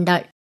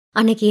பேசிக்கொண்டாள்.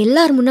 அன்னைக்கு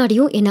எல்லார்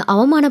முன்னாடியும் என்னை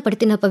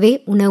அவமானப்படுத்தினப்பவே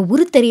உன்னை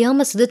உரு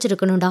தெரியாம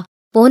சிதைச்சிருக்கணும்டா.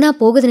 போனா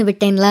போகுதுன்னு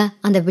விட்டேன்ல,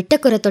 அந்த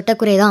விட்டக்குறை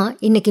தொட்டக்குறைதான்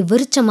இன்னைக்கு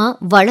விருச்சமா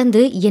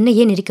வளர்ந்து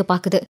என்னையே நெரிக்க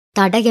பாக்குது.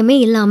 தடயமே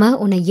இல்லாம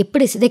உன்னை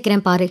எப்படி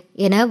சிதைக்கிறேன் பாரு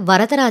என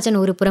வரதராஜன்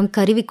ஒரு புறம்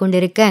கருவி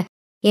கொண்டிருக்க,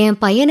 என்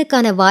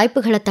பையனுக்கான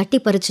வாய்ப்புகளை தட்டி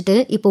பறிச்சுட்டு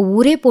இப்போ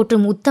ஊரே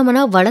போற்றும்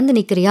உத்தமனா வளர்ந்து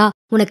நிக்கிறியா?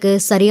 உனக்கு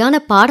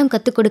சரியான பாடம்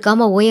கத்துக்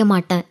கொடுக்காம ஓய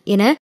மாட்டேன்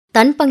என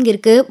தன்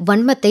பங்கிற்கு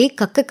வன்மத்தை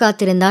கக்க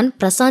காத்திருந்தான்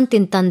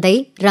பிரசாந்தின் தந்தை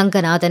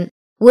ரங்கநாதன்.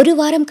 1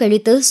 வாரம்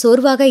கழித்து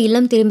சோர்வாக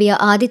இல்லம் திரும்பிய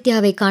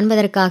ஆதித்யாவை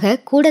காண்பதற்காக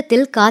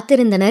கூடத்தில்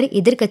காத்திருந்தனர்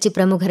எதிர்கட்சி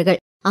பிரமுகர்கள்.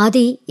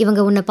 ஆதி, இவங்க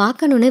உன்னை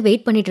பார்க்கணும்னு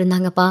வெயிட் பண்ணிட்டு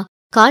இருந்தாங்கப்பா.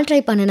 கால்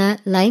ட்ரை பண்ணன,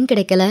 லைன்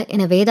கிடைக்கல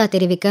என வேதா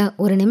தெரிவிக்க,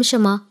 1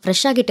 நிமிஷமா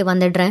ஃப்ரெஷ் ஆகிட்டு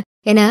வந்துடுறேன்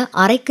என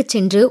அறைக்கு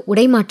சென்று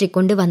உடைமாற்றிக்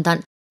கொண்டு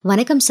வந்தான்.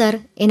 வணக்கம் சார்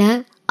என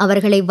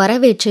அவர்களை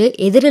வரவேற்று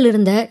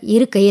எதிரிலிருந்த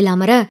இருக்கையில்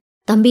அமர,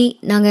 தம்பி,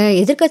 நாங்க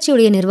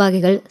எதிர்கட்சியுடைய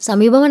நிர்வாகிகள்.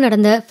 சமீபமா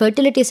நடந்த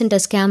ஃபெர்டிலிட்டி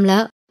சென்டர் ஸ்கேம்ல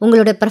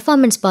உங்களோட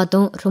பெர்ஃபார்மன்ஸ்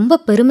பார்த்தோம். ரொம்ப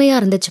பெருமையா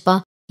இருந்துச்சுப்பா.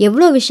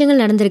 எவ்வளோ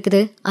விஷயங்கள் நடந்திருக்குது,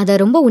 அதை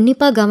ரொம்ப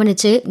உன்னிப்பா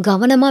கவனிச்சு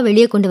கவனமா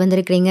வெளியே கொண்டு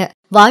வந்திருக்கிறீங்க.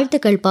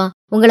 வாழ்த்துக்கள்ப்பா.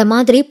 உங்கள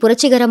மாதிரி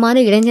புரட்சிகரமான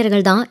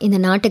இளைஞர்கள் தான் இந்த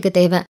நாட்டுக்கு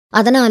தேவை.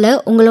 அதனால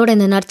உங்களோட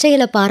இந்த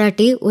நற்செயலை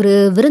பாராட்டி ஒரு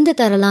விருந்து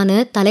தரலான்னு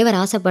தலைவர்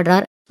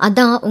ஆசைப்படுறார்.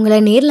 அதான் உங்களை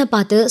நேர்ல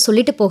பார்த்து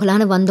சொல்லிட்டு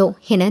போகலான்னு வந்தோம்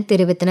என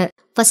தெரிவித்தனர்.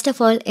 ஃபர்ஸ்ட்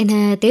ஆஃப் ஆல், என்னை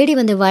தேடி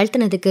வந்து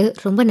வாழ்த்தினதுக்கு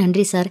ரொம்ப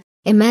நன்றி சார்.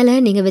 என் மேல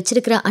நீங்க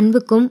வச்சிருக்கிற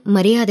அன்புக்கும்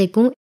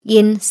மரியாதைக்கும்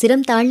என்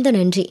சிரம் தாழ்ந்த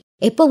நன்றி.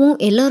 எப்பவும்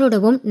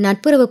எல்லாரோடவும்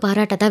நட்புறவு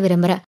பாராட்டத்தான்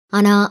விரும்புறேன்.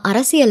 ஆனா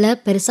அரசியல்ல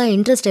பெருசா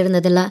இன்ட்ரெஸ்ட்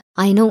இருந்ததில்ல.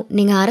 ஐ நோ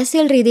நீங்க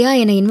அரசியல் ரீதியா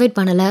என்னை இன்வைட்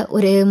பண்ணல,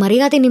 ஒரு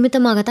மரியாதை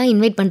நிமித்தமாகத்தான்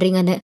இன்வைட்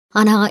பண்றீங்கன்னு.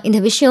 ஆனா இந்த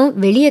விஷயம்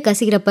வெளியே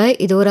கசிகிறப்ப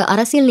இது ஒரு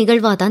அரசியல்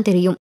நிகழ்வா தான்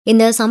தெரியும்.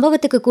 இந்த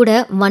சம்பவத்துக்கு கூட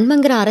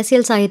வன்மங்கிற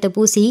அரசியல் சாயத்தை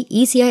பூசி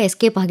ஈஸியா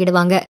எஸ்கேப்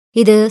ஆகிடுவாங்க.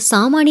 இது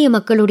சாமானிய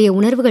மக்களுடைய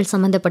உணர்வுகள்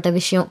சம்பந்தப்பட்ட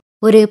விஷயம்.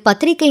 ஒரு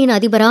பத்திரிகையின்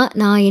அதிபரா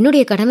நான்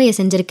என்னுடைய கடமையை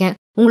செஞ்சிருக்கேன்.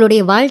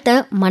 உங்களுடைய வாழ்த்தை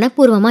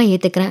மனப்பூர்வமா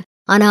ஏத்துக்கிறேன்.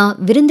 ஆனா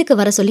விருந்துக்கு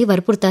வர சொல்லி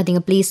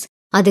வற்புறுத்தாதீங்க ப்ளீஸ்.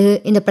 அது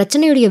இந்த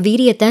பிரச்சனையுடைய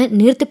வீரியத்தை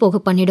நீர்த்து போக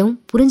பண்ணிடும்,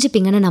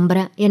 புரிஞ்சுப்பீங்கன்னு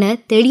நம்புறேன் என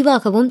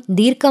தெளிவாகவும்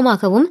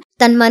தீர்க்கமாகவும்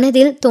தன்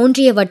மனதில்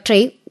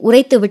தோன்றியவற்றை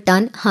உரைத்து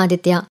விட்டான்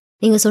ஆதித்யா.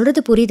 நீங்க சொல்றது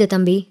புரியுது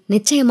தம்பி.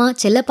 நிச்சயமா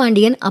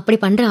செல்லப்பாண்டியன் அப்படி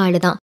பண்ற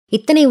ஆளுதான்.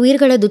 இத்தனை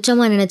உயிர்களை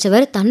துச்சமா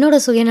நினைச்சவர் தன்னோட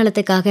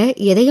சுயநலத்துக்காக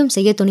எதையும்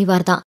செய்ய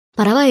துணிவார்தான்.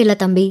 பரவாயில்ல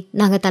தம்பி,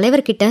 நாங்க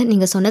தலைவர்கிட்ட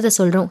நீங்க சொன்னதை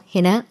சொல்றோம்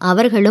என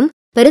அவர்களும்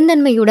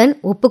பெருந்தன்மையுடன்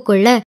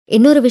ஒப்புக்கொள்ள,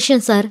 இன்னொரு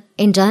விஷயம் சார்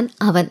என்றான்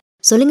அவன்.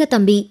 சொல்லுங்க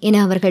தம்பி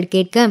என அவர்கள்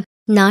கேட்க,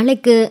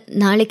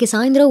 நாளைக்கு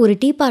சாயந்தரம் ஒரு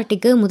டீ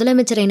பார்ட்டிக்கு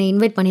முதலமைச்சர் என்னை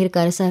இன்வைட்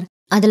பண்ணியிருக்காரு சார்.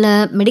 அதுல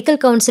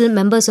மெடிக்கல் கவுன்சில்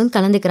மெம்பர்ஸும்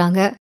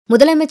கலந்துக்கிறாங்க.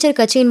 முதலமைச்சர்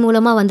கட்சியின்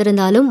மூலமா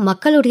வந்திருந்தாலும்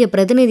மக்களுடைய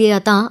பிரதிநிதியா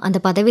தான் அந்த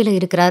பதவியில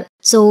இருக்கிறார்.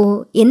 சோ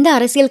எந்த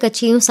அரசியல்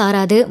கட்சியும்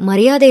சாராது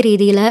மரியாதை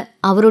ரீதியில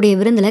அவருடைய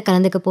விருந்துல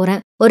கலந்துக்க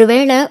போறேன்.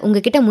 ஒருவேளை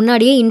உங்ககிட்ட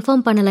முன்னாடியே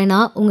இன்ஃபார்ம் பண்ணலைன்னா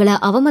உங்களை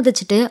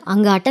அவமதிச்சுட்டு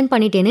அங்க அட்டன்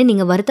பண்ணிட்டேன்னு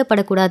நீங்க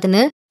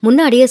வருத்தப்படக்கூடாதுன்னு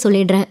முன்னாடியே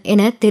சொல்லிடுறேன்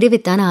என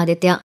தெரிவித்தான்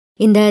ஆதித்யா.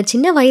 இந்த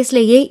சின்ன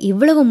வயசுலயே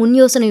இவ்வளவு முன்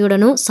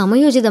யோசனையுடனும்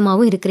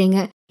சமயோஜிதமாவும் இருக்கிறீங்க.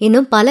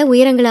 இன்னும் பல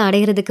உயரங்களை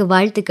அடைகிறதுக்கு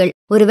வாழ்த்துக்கள்.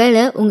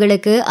 ஒருவேளை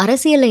உங்களுக்கு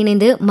அரசியல்ல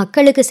இணைந்து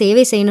மக்களுக்கு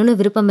சேவை செய்யணும்னு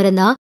விருப்பம்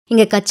இருந்தா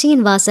இங்க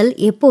கட்சியின் வாசல்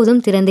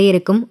எப்போதும் திறந்தே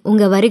இருக்கும்.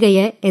 உங்க வருகைய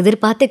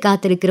எதிர்பார்த்து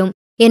காத்திருக்கிறோம்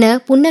என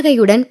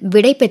புன்னகையுடன்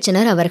விடை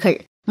பெற்றனர் அவர்கள்.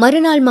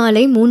 மறுநாள்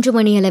மாலை 3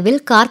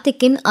 மணியளவில்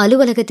கார்த்திக்கின்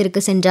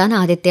அலுவலகத்திற்கு சென்றான்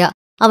ஆதித்யா.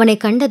 அவனை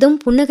கண்டதும்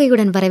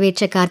புன்னகையுடன்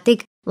வரவேற்ற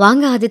கார்த்திக்,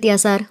 வாங்க ஆதித்யா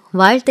சார்,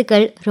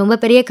 வாழ்த்துக்கள், ரொம்ப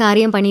பெரிய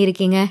காரியம்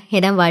பண்ணியிருக்கீங்க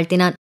என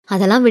வாழ்த்தினான்.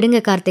 அதெல்லாம் விடுங்க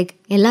கார்த்திக்,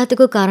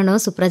 எல்லாத்துக்கும்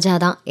காரணம் சுப்ரஜா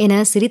தான்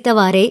என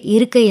சிரித்தவாறே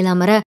இருக்கையில்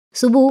அமர,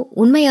 சுபு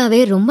உண்மையாவே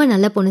ரொம்ப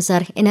நல்ல பொண்ணு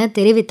சார் என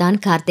தெரிவித்தான்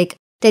கார்த்திக்.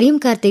 தெரியும்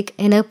கார்த்திக்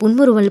என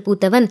புன்முறுவல்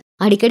பூத்தவன்,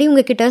 அடிக்கடி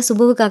உங்ககிட்ட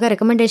சுபுவுக்காக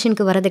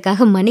ரெக்கமெண்டேஷனுக்கு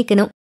வரதுக்காக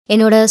மன்னிக்கணும்.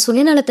 என்னோட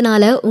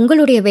சுயநலத்தினால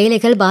உங்களுடைய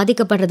வேலைகள்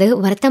பாதிக்கப்படுறது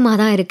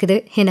வருத்தமாதான் இருக்குது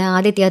என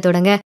ஆதித்யா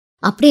தொடங்க,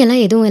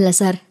 அப்படியெல்லாம் எதுவும் இல்லை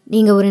சார்,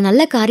 நீங்க ஒரு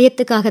நல்ல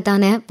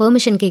காரியத்துக்காகத்தானே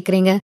பெர்மிஷன்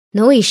கேட்குறீங்க,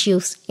 நோ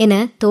இஷ்யூஸ்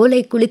என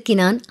தோலை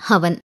குலுக்கினான்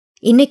அவன்.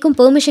 இன்னைக்கும்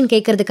பெர்மிஷன்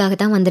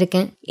கேட்கறதுக்காகத்தான்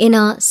வந்திருக்கேன்.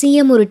 ஏன்னா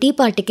சிஎம் ஒரு டீ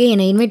பார்ட்டிக்கு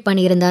என்னை இன்வைட்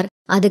பண்ணியிருந்தார்.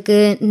 அதுக்கு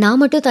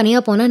நான் மட்டும் தனியா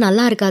போனா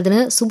நல்லா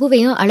இருக்காதுன்னு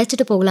சுபுவையும்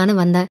அழைச்சிட்டு போகலான்னு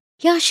வந்தேன்.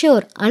 யா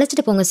ஷியோர்,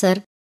 அழைச்சிட்டு போங்க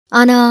சார்.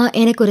 ஆனா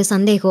எனக்கு ஒரு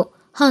சந்தேகம்.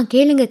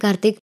 கேளுங்க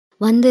கார்த்திக்.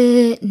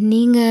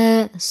 நீங்க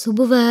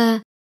சுபுவ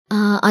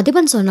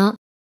அதிபன் சொன்னா.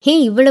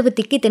 இவ்வளவு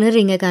திக்கி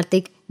திணறீங்க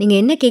கார்த்திக், நீங்க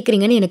என்ன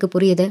கேக்குறீங்கன்னு எனக்கு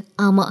புரியுது.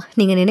 ஆமா,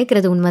 நீங்க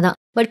நினைக்கிறது உண்மைதான்.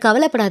 பட்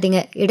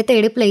கவலைப்படாதீங்க, எடுத்த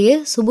எடுப்புலயே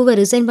சுபுவை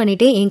ரிசைன்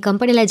பண்ணிட்டு என்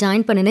கம்பெனில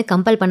ஜாயின் பண்ணுன்னு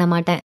கம்பல் பண்ண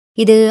மாட்டேன்.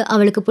 இது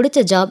அவளுக்கு பிடிச்ச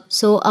ஜாப்.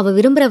 சோ அவ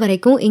விரும்புற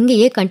வரைக்கும்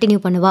இங்கேயே கண்டினியூ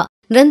பண்ணுவா.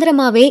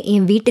 நிரந்தரமாவே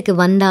என் வீட்டுக்கு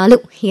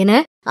வந்தாலும்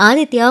என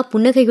ஆதித்யா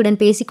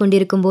புன்னகையுடன் பேசிக்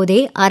கொண்டிருக்கும் போதே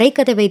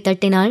அரைக்கதவை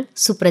தட்டினாள்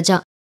சுப்ரஜா.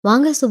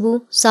 வாங்க சுபு,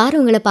 சார்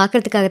உங்களை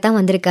பாக்கிறதுக்காகத்தான்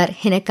வந்திருக்கார்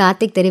என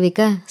கார்த்திக்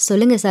தெரிவிக்க,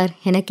 சொல்லுங்க சார்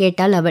என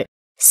கேட்டாள் அவள்.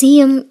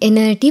 சிஎம் என்ன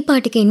டீ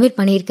பார்ட்டிக்கு இன்வைட்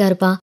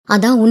பண்ணியிருக்காருப்பா,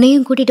 அதான்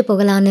உன்னையும் கூட்டிட்டு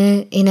போகலான்னு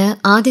என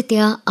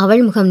ஆதித்யா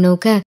அவள் முகம்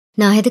நோக்க,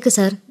 நான் எதுக்கு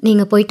சார்,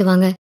 நீங்க போயிட்டு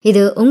வாங்க,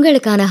 இது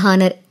உங்களுக்கான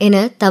ஹானர்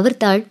என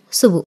தவிர்த்தாள்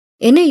சுபு.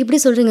 என்ன இப்படி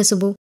சொல்றீங்க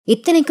சுபு,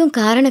 இத்தனைக்கும்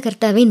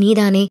காரணகர்த்தாவே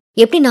நீதானே,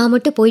 எப்படி நான்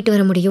மட்டும் போயிட்டு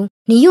வர முடியும்?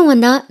 நீயும்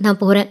வந்தா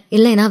நான் போறேன்,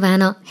 இல்லைனா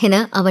வேணாம்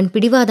என அவன்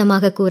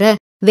பிடிவாதமாக கூற,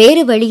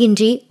 வேறு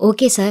வழியின்றி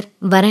ஓகே சார்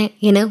வரேன்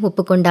என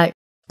ஒப்புக்கொண்டாள்.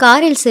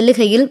 காரில்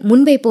செல்லுகையில்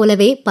முன்பை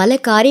போலவே பல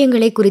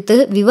காரியங்களை குறித்து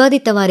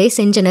விவாதித்தவாறே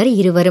சென்றனர்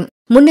இருவரும்.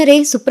 முன்னரே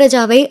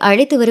சுப்ரஜாவை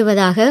அழைத்து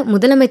வருவதாக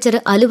முதலமைச்சர்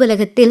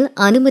அலுவலகத்தில்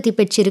அனுமதி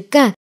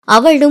பெற்றிருக்க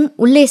அவளும்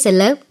உள்ளே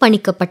செல்ல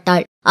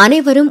பணிக்கப்பட்டாள்.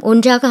 அனைவரும்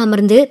ஒன்றாக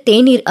அமர்ந்து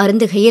தேநீர்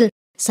அருந்துகையில்,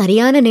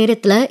 சரியான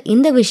நேரத்துல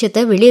இந்த விஷயத்த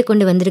வெளியே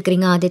கொண்டு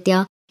வந்திருக்கிறீங்க ஆதித்யா.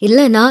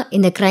 இல்லனா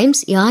இந்த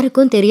கிரைம்ஸ்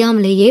யாருக்கும்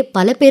தெரியாமலேயே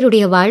பல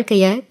பேருடைய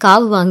வாழ்க்கைய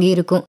காவு வாங்கி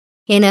இருக்கும்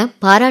என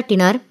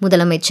பாராட்டினார்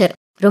முதலமைச்சர்.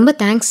 ரொம்ப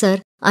தேங்க்ஸ் சார்.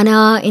 ஆனா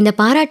இந்த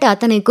பாராட்டு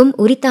அத்தனைக்கும்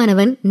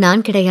உரித்தானவன்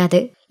நான் கிடையாது.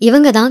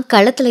 இவங்க தான்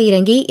களத்துல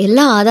இறங்கி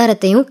எல்லா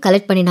ஆதாரத்தையும்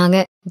கலெக்ட் பண்ணினாங்க.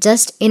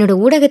 ஜஸ்ட் என்னோட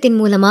ஊடகத்தின்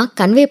மூலமா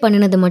கன்வே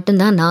பண்ணினது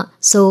மட்டும்தான் நான்.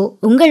 சோ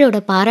உங்களோட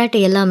பாராட்டு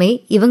எல்லாமே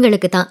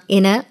இவங்களுக்கு தான்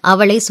என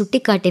அவளை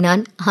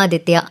சுட்டிக்காட்டினான்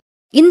ஆதித்யா.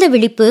 இந்த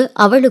விழிப்பு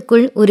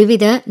அவளுக்குள்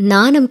ஒருவித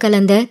நாணம்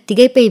கலந்த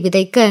திகைப்பை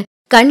விதைக்க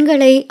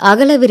கண்களை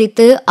அகல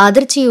விரித்து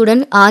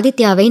அதிர்ச்சியுடன்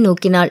ஆதித்யாவை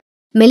நோக்கினாள்.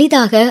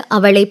 மெலிதாக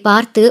அவளை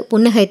பார்த்து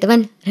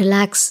புன்னகைத்தவன்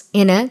ரிலாக்ஸ்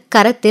என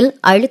கரத்தில்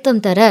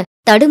அழுத்தம் தர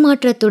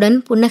தடுமாற்றத்துடன்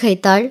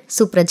புன்னகைத்தாள்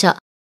சுப்ரஜா.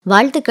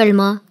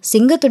 வாழ்த்துக்கள்மா,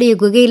 சிங்கத்துடைய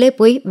குகையிலே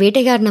போய்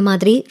வேட்டையாடின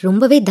மாதிரி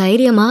ரொம்பவே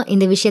தைரியமா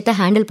இந்த விஷயத்த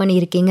ஹேண்டில்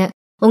பண்ணியிருக்கீங்க.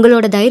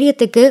 உங்களோட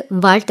தைரியத்துக்கு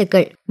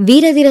வாழ்த்துக்கள்.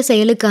 வீரதீர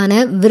செயலுக்கான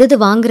விருது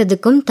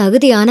வாங்குறதுக்கும்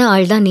தகுதியான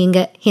ஆள்தான் நீங்க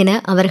என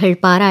அவர்கள்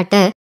பாராட்ட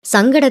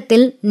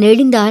சங்கடத்தில்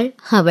நெளிந்தாள்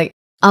அவள்.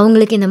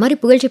 அவங்களுக்கு இந்த மாதிரி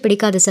புகழ்ச்சி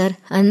பிடிக்காது சார்.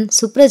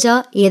 சுப்ரஜா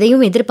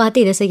எதையும்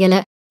எதிர்பார்த்து இதை செய்யல.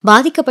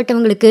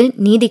 பாதிக்கப்பட்டவங்களுக்கு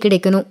நீதி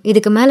கிடைக்கணும்,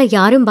 இதுக்கு மேல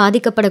யாரும்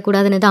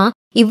பாதிக்கப்படக்கூடாதுன்னு தான்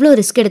இவ்ளோ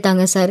ரிஸ்க்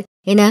எடுத்தாங்க சார்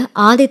என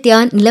ஆதித்யா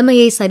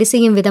நிலைமையை சரி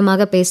செய்யும்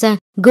விதமாக பேச,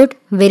 குட்,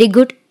 வெரி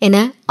குட் என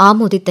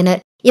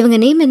ஆமோதித்தனர். இவங்க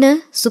நேம் என்ன,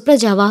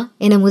 சுப்ரஜாவா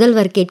என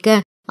முதல்வர் கேட்க,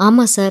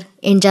 ஆமா சார்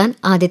என்றான்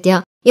ஆதித்யா.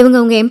 இவங்க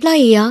உங்க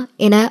எம்ப்ளாயியா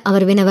என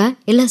அவர் வினவ,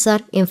 இல்ல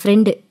சார், என்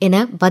ஃப்ரெண்டு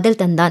என பதில்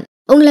தந்தான்.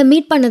 உங்களை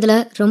மீட் பண்ணதுல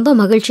ரொம்ப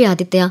மகிழ்ச்சி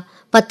ஆதித்யா.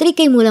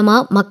 பத்திரிகை மூலமா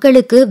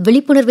மக்களுக்கு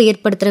விழிப்புணர்வு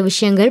ஏற்படுத்துற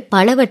விஷயங்கள்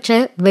பலவற்றை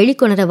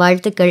வெளிக்கொணர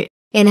வாழ்த்துக்கள்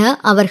என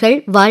அவர்கள்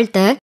வாழ்த்த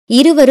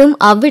இருவரும்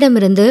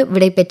அவ்விடமிருந்து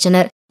விடை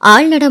பெற்றனர்.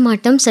 ஆள்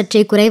நடமாட்டம்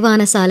சற்றே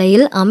குறைவான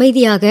சாலையில்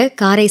அமைதியாக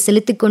காரை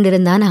செலுத்திக்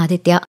கொண்டிருந்தான்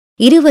ஆதித்யா.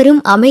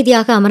 இருவரும்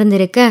அமைதியாக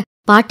அமர்ந்திருக்க,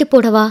 பாட்டு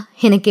போடவா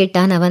என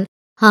கேட்டான் அவன்.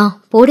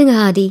 போடுங்க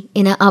ஆதி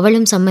என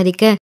அவளும்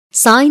சம்மதிக்க,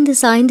 சாய்ந்து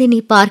சாய்ந்து நீ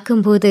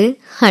பார்க்கும்போது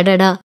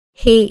அடடா,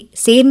 ஹே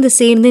சேர்ந்து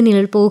சேர்ந்து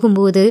நிழல்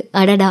போகும்போது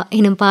அடடா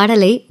எனும்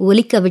பாடலை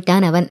ஒலிக்க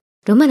விட்டான் அவன்.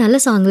 ரொம்ப நல்ல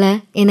சாங்ல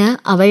என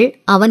அவள்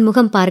அவன்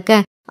முகம்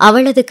பார்க்க,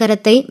 அவளது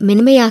கரத்தை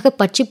மென்மையாக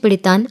பற்றி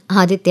பிடித்தான்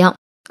ஆதித்யா.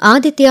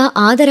 ஆதித்யா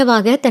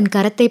ஆதரவாக தன்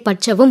கரத்தை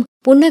பற்றவும்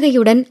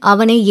புன்னகையுடன்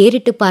அவனை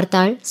ஏறிட்டு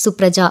பார்த்தாள்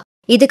சுப்ரஜா.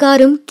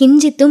 இதுகாரும்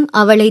கிஞ்சித்தும்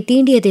அவளை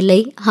தீண்டியதில்லை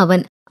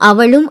அவன்.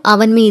 அவளும்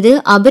அவன் மீது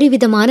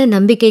அபரிவிதமான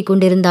நம்பிக்கை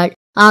கொண்டிருந்தாள்.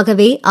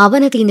 ஆகவே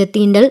அவனது இந்த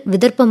தீண்டல்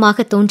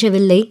விதர்ப்பமாக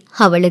தோன்றவில்லை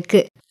அவளுக்கு.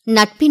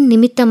 நட்பின்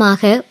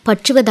நிமித்தமாக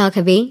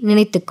பற்றுவதாகவே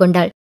நினைத்து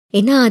கொண்டாள்.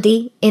 என்ன ஆதி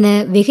என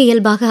வெகு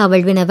இயல்பாக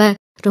அவள் வினவ,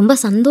 ரொம்ப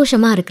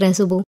சந்தோஷமா இருக்கிறேன்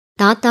சுபு.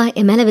 தாத்தா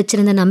என் மேல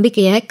வச்சிருந்த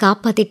நம்பிக்கைய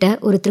காப்பாத்திட்ட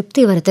ஒரு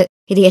திருப்தி வருது.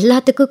 இது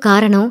எல்லாத்துக்கும்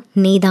காரணம்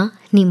நீதான்,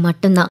 நீ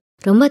மட்டும்தான்.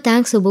 ரொம்ப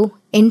தேங்க்ஸ் சுபு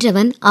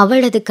என்றவன்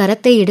அவளது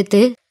கரத்தை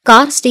எடுத்து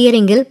கார்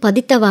ஸ்டியரிங்கில்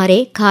பதித்தவாறே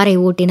காரை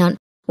ஓட்டினான்.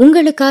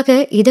 உங்களுக்காக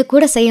இதை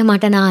கூட செய்ய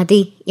மாட்டேனா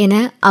ஆதி என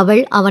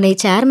அவள் அவனை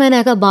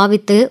சேர்மேனாக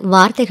பாவித்து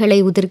வார்த்தைகளை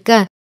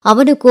உதிர்க்க,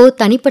 அவனுக்கோ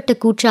தனிப்பட்ட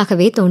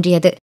கூற்றாகவே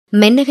தோன்றியது.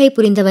 மென்னகை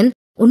புரிந்தவன்,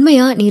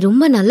 உண்மையா நீ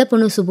ரொம்ப நல்ல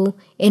பொண்ணு சுபு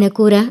என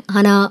கூற,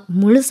 ஆனா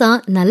முழுசா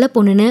நல்ல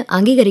பொண்ணுன்னு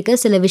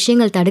அங்கீகரிக்க சில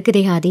விஷயங்கள்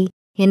தடுக்குதே ஆதி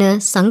என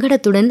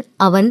சங்கடத்துடன்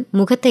அவன்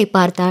முகத்தை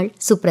பார்த்தாள்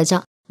சுப்ரஜா.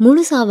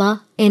 முழுசாவா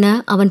என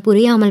அவன்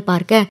புரியாமல்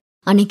பார்க்க,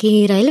 அன்னைக்கு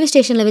ரயில்வே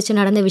ஸ்டேஷன்ல வச்சு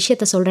நடந்த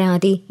விஷயத்த சொல்றேன்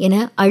ஆதி என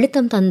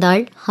அழுத்தம்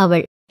தந்தாள்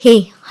அவள். ஹே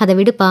அதை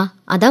விடுப்பா,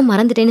 அதான்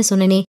மறந்துட்டேன்னு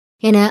சொன்னனே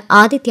என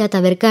ஆதித்யா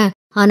தவிர்க்க,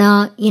 ஆனா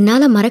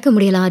என்னால மறக்க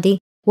முடியல ஆதி.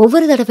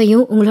 ஒவ்வொரு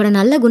தடவையும் உங்களோட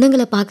நல்ல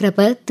குணங்களை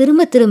பாக்குறப்ப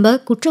திரும்ப திரும்ப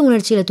குற்ற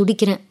உணர்ச்சியில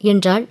துடிக்கிறேன்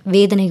என்றாள்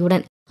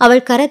வேதனையுடன்.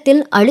 அவள்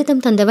கரத்தில்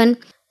அழுத்தம் தந்தவன்,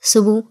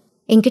 சுபு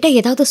என்கிட்ட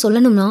ஏதாவது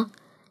சொல்லணும்னா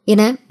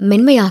என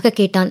மென்மையாக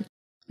கேட்டான்.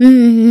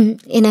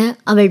 என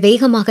அவள்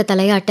வேகமாக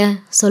தலையாட்ட,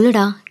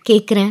 சொல்லுடா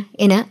கேக்குறேன்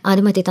என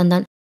அனுமதி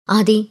தந்தான்.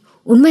 ஆதி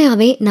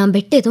உண்மையாவே நான்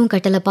பெட் எதுவும்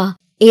கட்டலப்பா.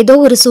 ஏதோ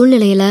ஒரு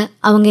சூழ்நிலையில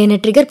அவங்க என்ன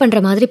ட்ரிகர் பண்ற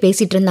மாதிரி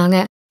பேசிட்டு இருந்தாங்க.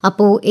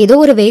 அப்போ ஏதோ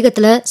ஒரு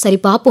வேகத்துல சரி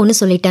பாப்போன்னு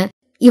சொல்லிட்டேன்.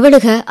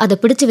 இவளுக அதை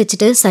பிடிச்சு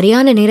வச்சுட்டு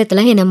சரியான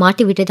நேரத்துல என்னை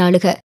மாட்டி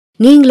விட்டுட்டாளுக.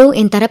 நீங்களும்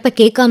என் தரப்ப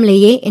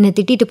கேட்காமலேயே என்னை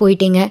திட்டிட்டு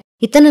போயிட்டீங்க.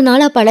 இத்தனை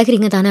நாளா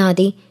பழகிறீங்க தானே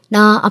ஆதி,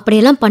 நான்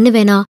அப்படியெல்லாம்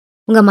பண்ணுவேனா?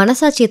 உங்க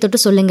மனசாட்சியை தொட்டு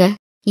சொல்லுங்க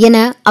என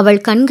அவள்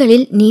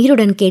கண்களில்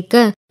நீருடன் கேட்க,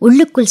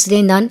 உள்ளுக்குள்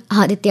சிதைந்தான்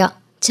ஆதித்யா.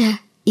 சே,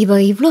 இவ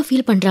இவ்ளோ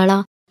ஃபீல் பண்றாளா?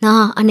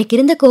 நான் அன்னைக்கு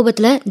இருந்த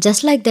கோபத்துல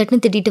ஜஸ்ட் லைக்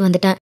தட்னு திட்டிட்டு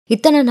வந்துட்டேன்.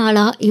 இத்தனை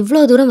நாளா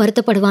இவ்ளோ தூரம்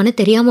வருத்தப்படுவான்னு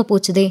தெரியாம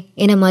போச்சுதே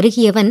என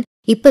மருகியவன்,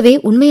 இப்பவே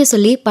உண்மைய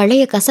சொல்லி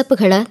பழைய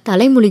கசப்புகளை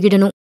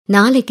தலைமுழுகிடணும்,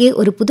 நாளைக்கு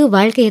ஒரு புது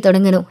வாழ்க்கையை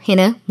தொடங்கணும்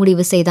என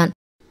முடிவு செய்தான்.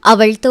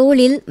 அவள்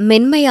தோளில்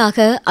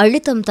மென்மையாக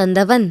அழுத்தம்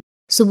தந்தவன்,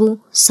 சுபு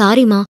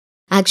சாரிமா,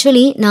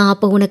 ஆக்சுவலி நான்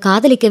அப்ப உன்னை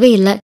காதலிக்கவே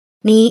இல்லை.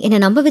 நீ என்னை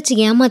நம்ப வச்சு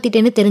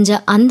ஏமாத்திட்டேன்னு தெரிஞ்ச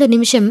அந்த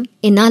நிமிஷம்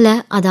என்னால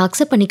அதை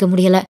அக்செப்ட் பண்ணிக்க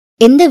முடியல.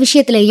 எந்த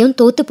விஷயத்திலையும்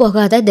தோத்து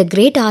போகாத த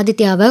கிரேட்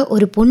ஆதித்யாவை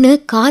ஒரு பொண்ணு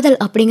காதல்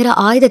அப்படிங்கிற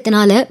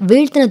ஆயுதத்தினால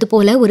வீழ்த்தினது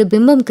போல ஒரு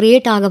பிம்பம்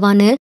கிரியேட்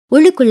ஆகவான்னு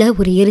உள்ளுக்குள்ள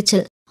ஒரு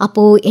எரிச்சல்.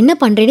 அப்போ என்ன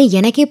பண்றேன்னு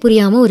எனக்கே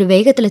புரியாம ஒரு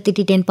வேகத்துல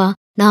திட்டிட்டேன்பா.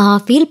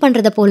 நான் ஃபீல்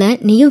பண்றத போல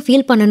நீயும்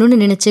ஃபீல் பண்ணணும்னு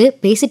நினைச்சு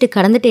பேசிட்டு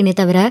கடந்துட்டேனே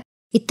தவிர,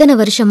 இத்தனை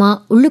வருஷமா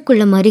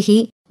உள்ளுக்குள்ள மருகி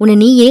உன்னை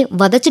நீயே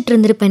வதச்சிட்டு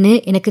இருந்திருப்பேன்னு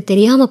எனக்கு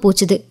தெரியாம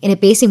போச்சுது என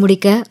பேசி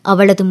முடிக்க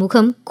அவளது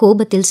முகம்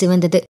கோபத்தில்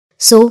சிவந்தது.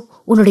 சோ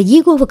உன்னோட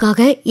ஈகோவுக்காக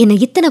என்னை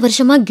இத்தனை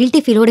வருஷமா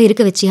கில்ட்டி ஃபீலோட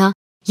இருக்க வச்சியா?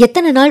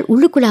 எத்தனை நாள்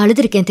உள்ளுக்குள்ள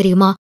அழுதுருக்கேன்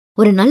தெரியுமா?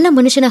 ஒரு நல்ல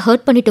மனுஷனை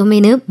ஹர்ட்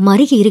பண்ணிட்டோமேன்னு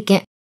மருகி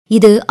இருக்கேன்.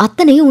 இது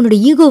அத்தனையும் உன்னோட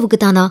ஈகோவுக்கு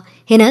தானா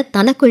என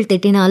தனக்குள்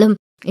திட்டினாலும்,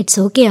 இட்ஸ்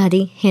ஓகே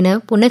ஆதி என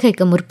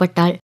புன்னகைக்க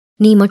முற்பட்டாள்.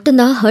 நீ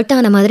மட்டும்தான் ஹர்ட்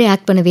ஆன மாதிரி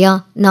ஆக்ட் பண்ணுவியா?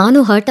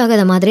 நானும் ஹர்ட்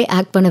ஆகாத மாதிரி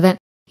ஆக்ட் பண்ணுவேன்.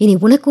 இனி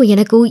உனக்கும்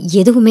எனக்கும்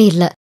எதுவுமே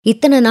இல்ல.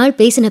 இத்தனை நாள்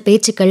பேசின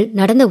பேச்சுக்கள்,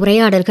 நடந்த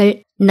உரையாடல்கள்,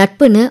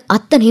 நட்புன்னு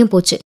அத்தனையும்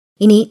போச்சு.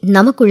 இனி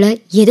நமக்குள்ள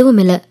எதுவும்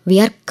இல்ல. we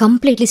are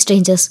completely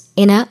strangers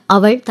என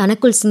அவள்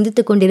தனக்குள்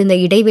சிந்தித்துக் கொண்டிருந்த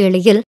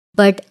இடைவேளையில்,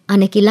 பட்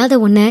அன்னைக்கு இல்லாத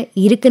ஒன்ன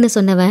இருக்குன்னு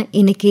சொன்னவன்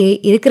இன்னைக்கு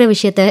இருக்கிற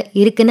விஷயத்த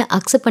இருக்குன்னு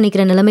அக்செப்ட்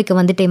பண்ணிக்கிற நிலைமைக்கு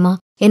வந்துட்டேமா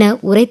என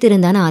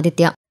உரைத்திருந்தான்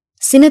ஆதித்யா.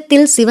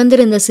 சினத்தில்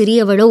சிவந்திருந்த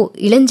சிறியவளோ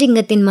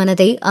இளஞ்சிங்கத்தின்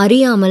மனதை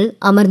அறியாமல்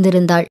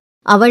அமர்ந்திருந்தாள்.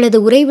 அவளது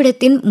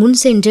உறைவிடத்தின் முன்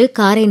சென்று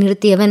காரை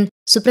நிறுத்தியவன்,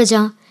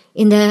 சுப்ரஜா,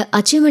 இந்த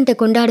அச்சீவ்மெண்ட்டை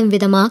கொண்டாடும்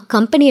விதமா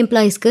கம்பெனி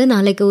எம்ப்ளாயிஸ்க்கு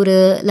நாளைக்கு ஒரு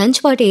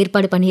லஞ்ச் பார்ட்டி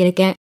ஏற்பாடு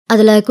பண்ணியிருக்கேன்.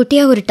 அதுல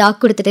குட்டியா ஒரு டாக்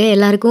கொடுத்துட்டு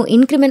எல்லாருக்கும்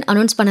இன்கிரிமெண்ட்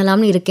அனௌன்ஸ்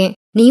பண்ணலாம்னு இருக்கேன்.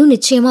 நீயும்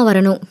நிச்சயமா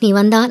வரணும். நீ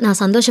வந்தா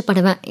நான்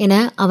சந்தோஷப்படுவேன் என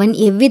அவன்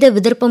எவ்வித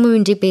விதர்ப்பமும்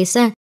இன்றி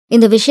பேச,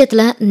 இந்த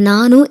விஷயத்துல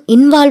நானும்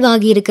இன்வால்வ்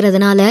ஆகி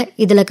இருக்கிறதுனால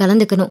இதுல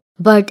கலந்துக்கணும்.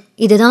 பட்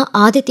இதுதான்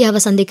ஆதித்யாவை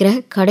சந்திக்கிற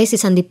கடைசி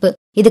சந்திப்பு.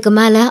 இதுக்கு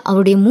மேல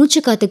அவளுடைய மூச்சு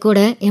காத்து கூட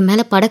என்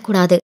மேல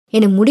படக்கூடாது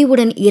என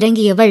முடிவுடன்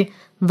இறங்கியவள்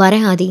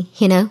வரேன் ஆதி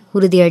என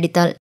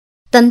உறுதியளித்தாள்.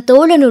 தன்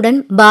தோழனுடன்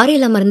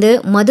பாரில் அமர்ந்து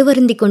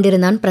மதுவருந்தி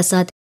கொண்டிருந்தான்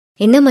பிரசாத்.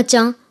 என்ன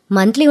மச்சான்,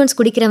 மந்த்லி ஒன்ஸ்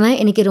குடிக்கிறவன்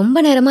இன்னைக்கு ரொம்ப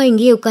நேரமா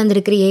இங்கேயே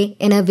உட்கார்ந்துருக்கிறியே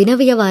என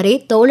வினவியவாறே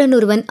தோழன்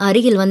ஒருவன்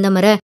அருகில்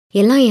வந்தமர,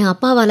 எல்லாம் என்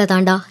அப்பாவால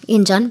தாண்டா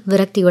என்றான்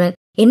விரக்தியுடன்.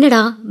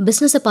 என்னடா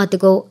பிசினஸ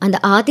பாத்துக்கோ, அந்த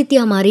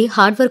ஆதித்யா மாதிரி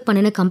ஹார்ட் ஒர்க்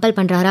பண்ணுன்னு கம்பல்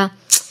பண்றாரா?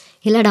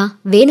 இல்லடா,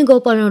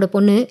 வேணுகோபாலனோட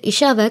பொண்ணு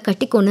இஷாவை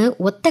கட்டிக்கொன்னு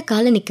ஒத்த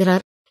கால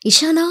நிக்கிறார்.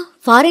 இஷானா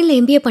ஃபாரின்ல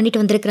MBA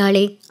பண்ணிட்டு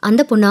வந்திருக்கிறாளே,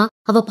 அந்த பொண்ணா?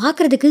 அவ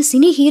பாக்குறதுக்கு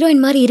சினி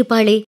ஹீரோயின் மாதிரி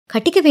இருப்பாளே,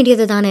 கட்டிக்க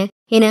வேண்டியது தானே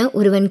என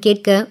ஒருவன்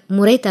கேட்க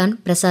முறைத்தான்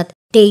பிரசாத்.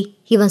 டேய்,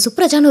 இவன்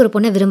சுப்ரஜான்னு ஒரு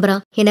பொண்ணை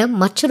விரும்புறான் என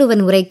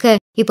மற்றொருவன் உரைக்க,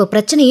 இப்ப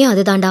பிரச்சனையே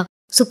அதுதான்டா.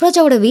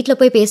 சுப்ரஜாவோட வீட்டுல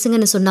போய்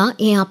பேசுங்கன்னு சொன்னா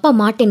என் அப்பா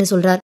மாட்டேன்னு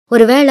சொல்றார்.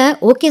 ஒருவேளை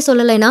ஓகே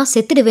சொல்லலைன்னா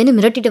செத்துடுவேன்னு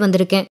மிரட்டிட்டு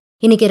வந்திருக்கேன்.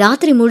 இன்னைக்கு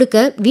ராத்திரி முழுக்க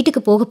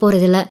வீட்டுக்கு போக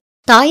போறதில்ல.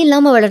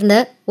 தாயில்லாம வளர்ந்த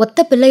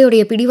ஒத்த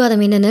பிள்ளையோடைய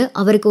பிடிவாதம் என்னன்னு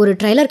அவருக்கு ஒரு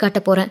ட்ரைலர் காட்ட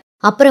போறேன்.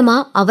 அப்புறமா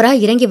அவரா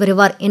இறங்கி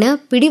வருவார் என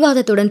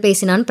பிடிவாதத்துடன்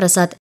பேசினான்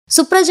பிரசாத்.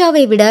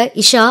 சுப்ரஜாவை விட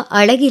இஷா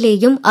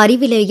அழகிலேயும்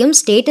அறிவிலேயும்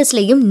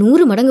ஸ்டேட்டஸ்லேயும்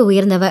 100 மடங்கு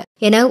உயர்ந்தவ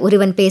என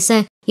ஒருவன் பேச,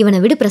 இவனை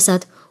விடு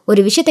பிரசாத்.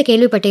 ஒரு விஷயத்த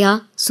கேள்விப்பட்டியா?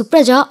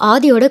 சுப்ரஜா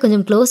ஆதியோட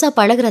கொஞ்சம் க்ளோஸா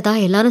பழகிறதா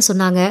எல்லாரும்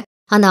சொன்னாங்க.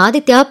 அந்த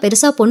ஆதித்யா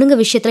பெருசா பொண்ணுங்க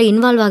விஷயத்துல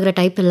இன்வால்வ் ஆகுற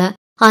டைப் இல்ல.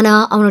 ஆனா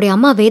அவனுடைய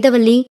அம்மா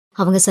வேதவல்லி,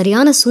 அவங்க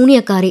சரியான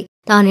சூனியக்காரி.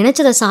 தான்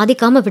நினைச்சதை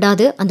சாதிக்காம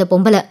விடாது அந்த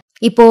பொம்பளை.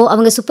 இப்போ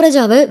அவங்க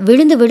சுப்ரஜாவை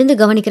விழுந்து விழுந்து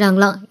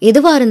கவனிக்கிறாங்களாம்.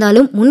 எதுவா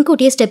இருந்தாலும்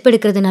முன்கூட்டியே ஸ்டெப்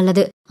எடுக்கிறது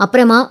நல்லது.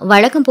 அப்புறமா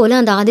வழக்கம் போல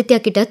அந்த ஆதித்யா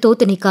கிட்ட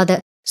தோத்து நிக்காத.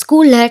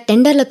 ஸ்கூல்ல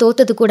டெண்டர்ல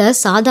தோத்தது கூட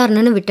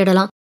சாதாரணன்னு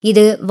விட்டுடலாம்.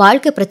 இது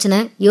வாழ்க்கை பிரச்சனை,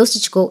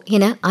 யோசிச்சுக்கோ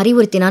என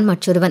அறிவுறுத்தினான்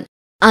மற்றொருவன்.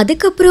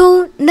 அதுக்கப்புறம்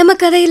நம்ம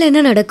கதையில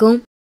என்ன நடக்கும்?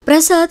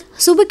 பிரசாத்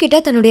சுபு கிட்ட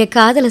தன்னுடைய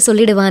காதலை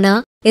சொல்லிடுவானா,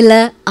 இல்ல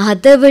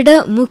அதை விட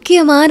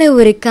முக்கியமான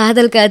ஒரு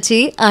காதல்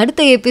காட்சி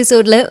அடுத்த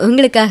எபிசோட்ல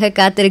உங்களுக்காக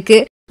காத்திருக்கு.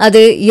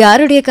 அது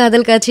யாருடைய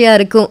காதல் காட்சியா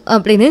இருக்கும்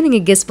அப்படின்னு நீங்க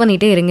கெஸ்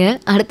பண்ணிட்டே இருங்க.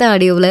 அடுத்த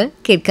ஆடியோல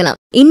கேட்கலாம்.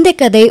 இந்த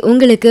கதை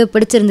உங்களுக்கு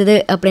பிடிச்சிருந்தது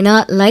அப்படின்னா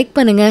லைக்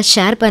பண்ணுங்க,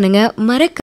 ஷேர் பண்ணுங்க, மறக்க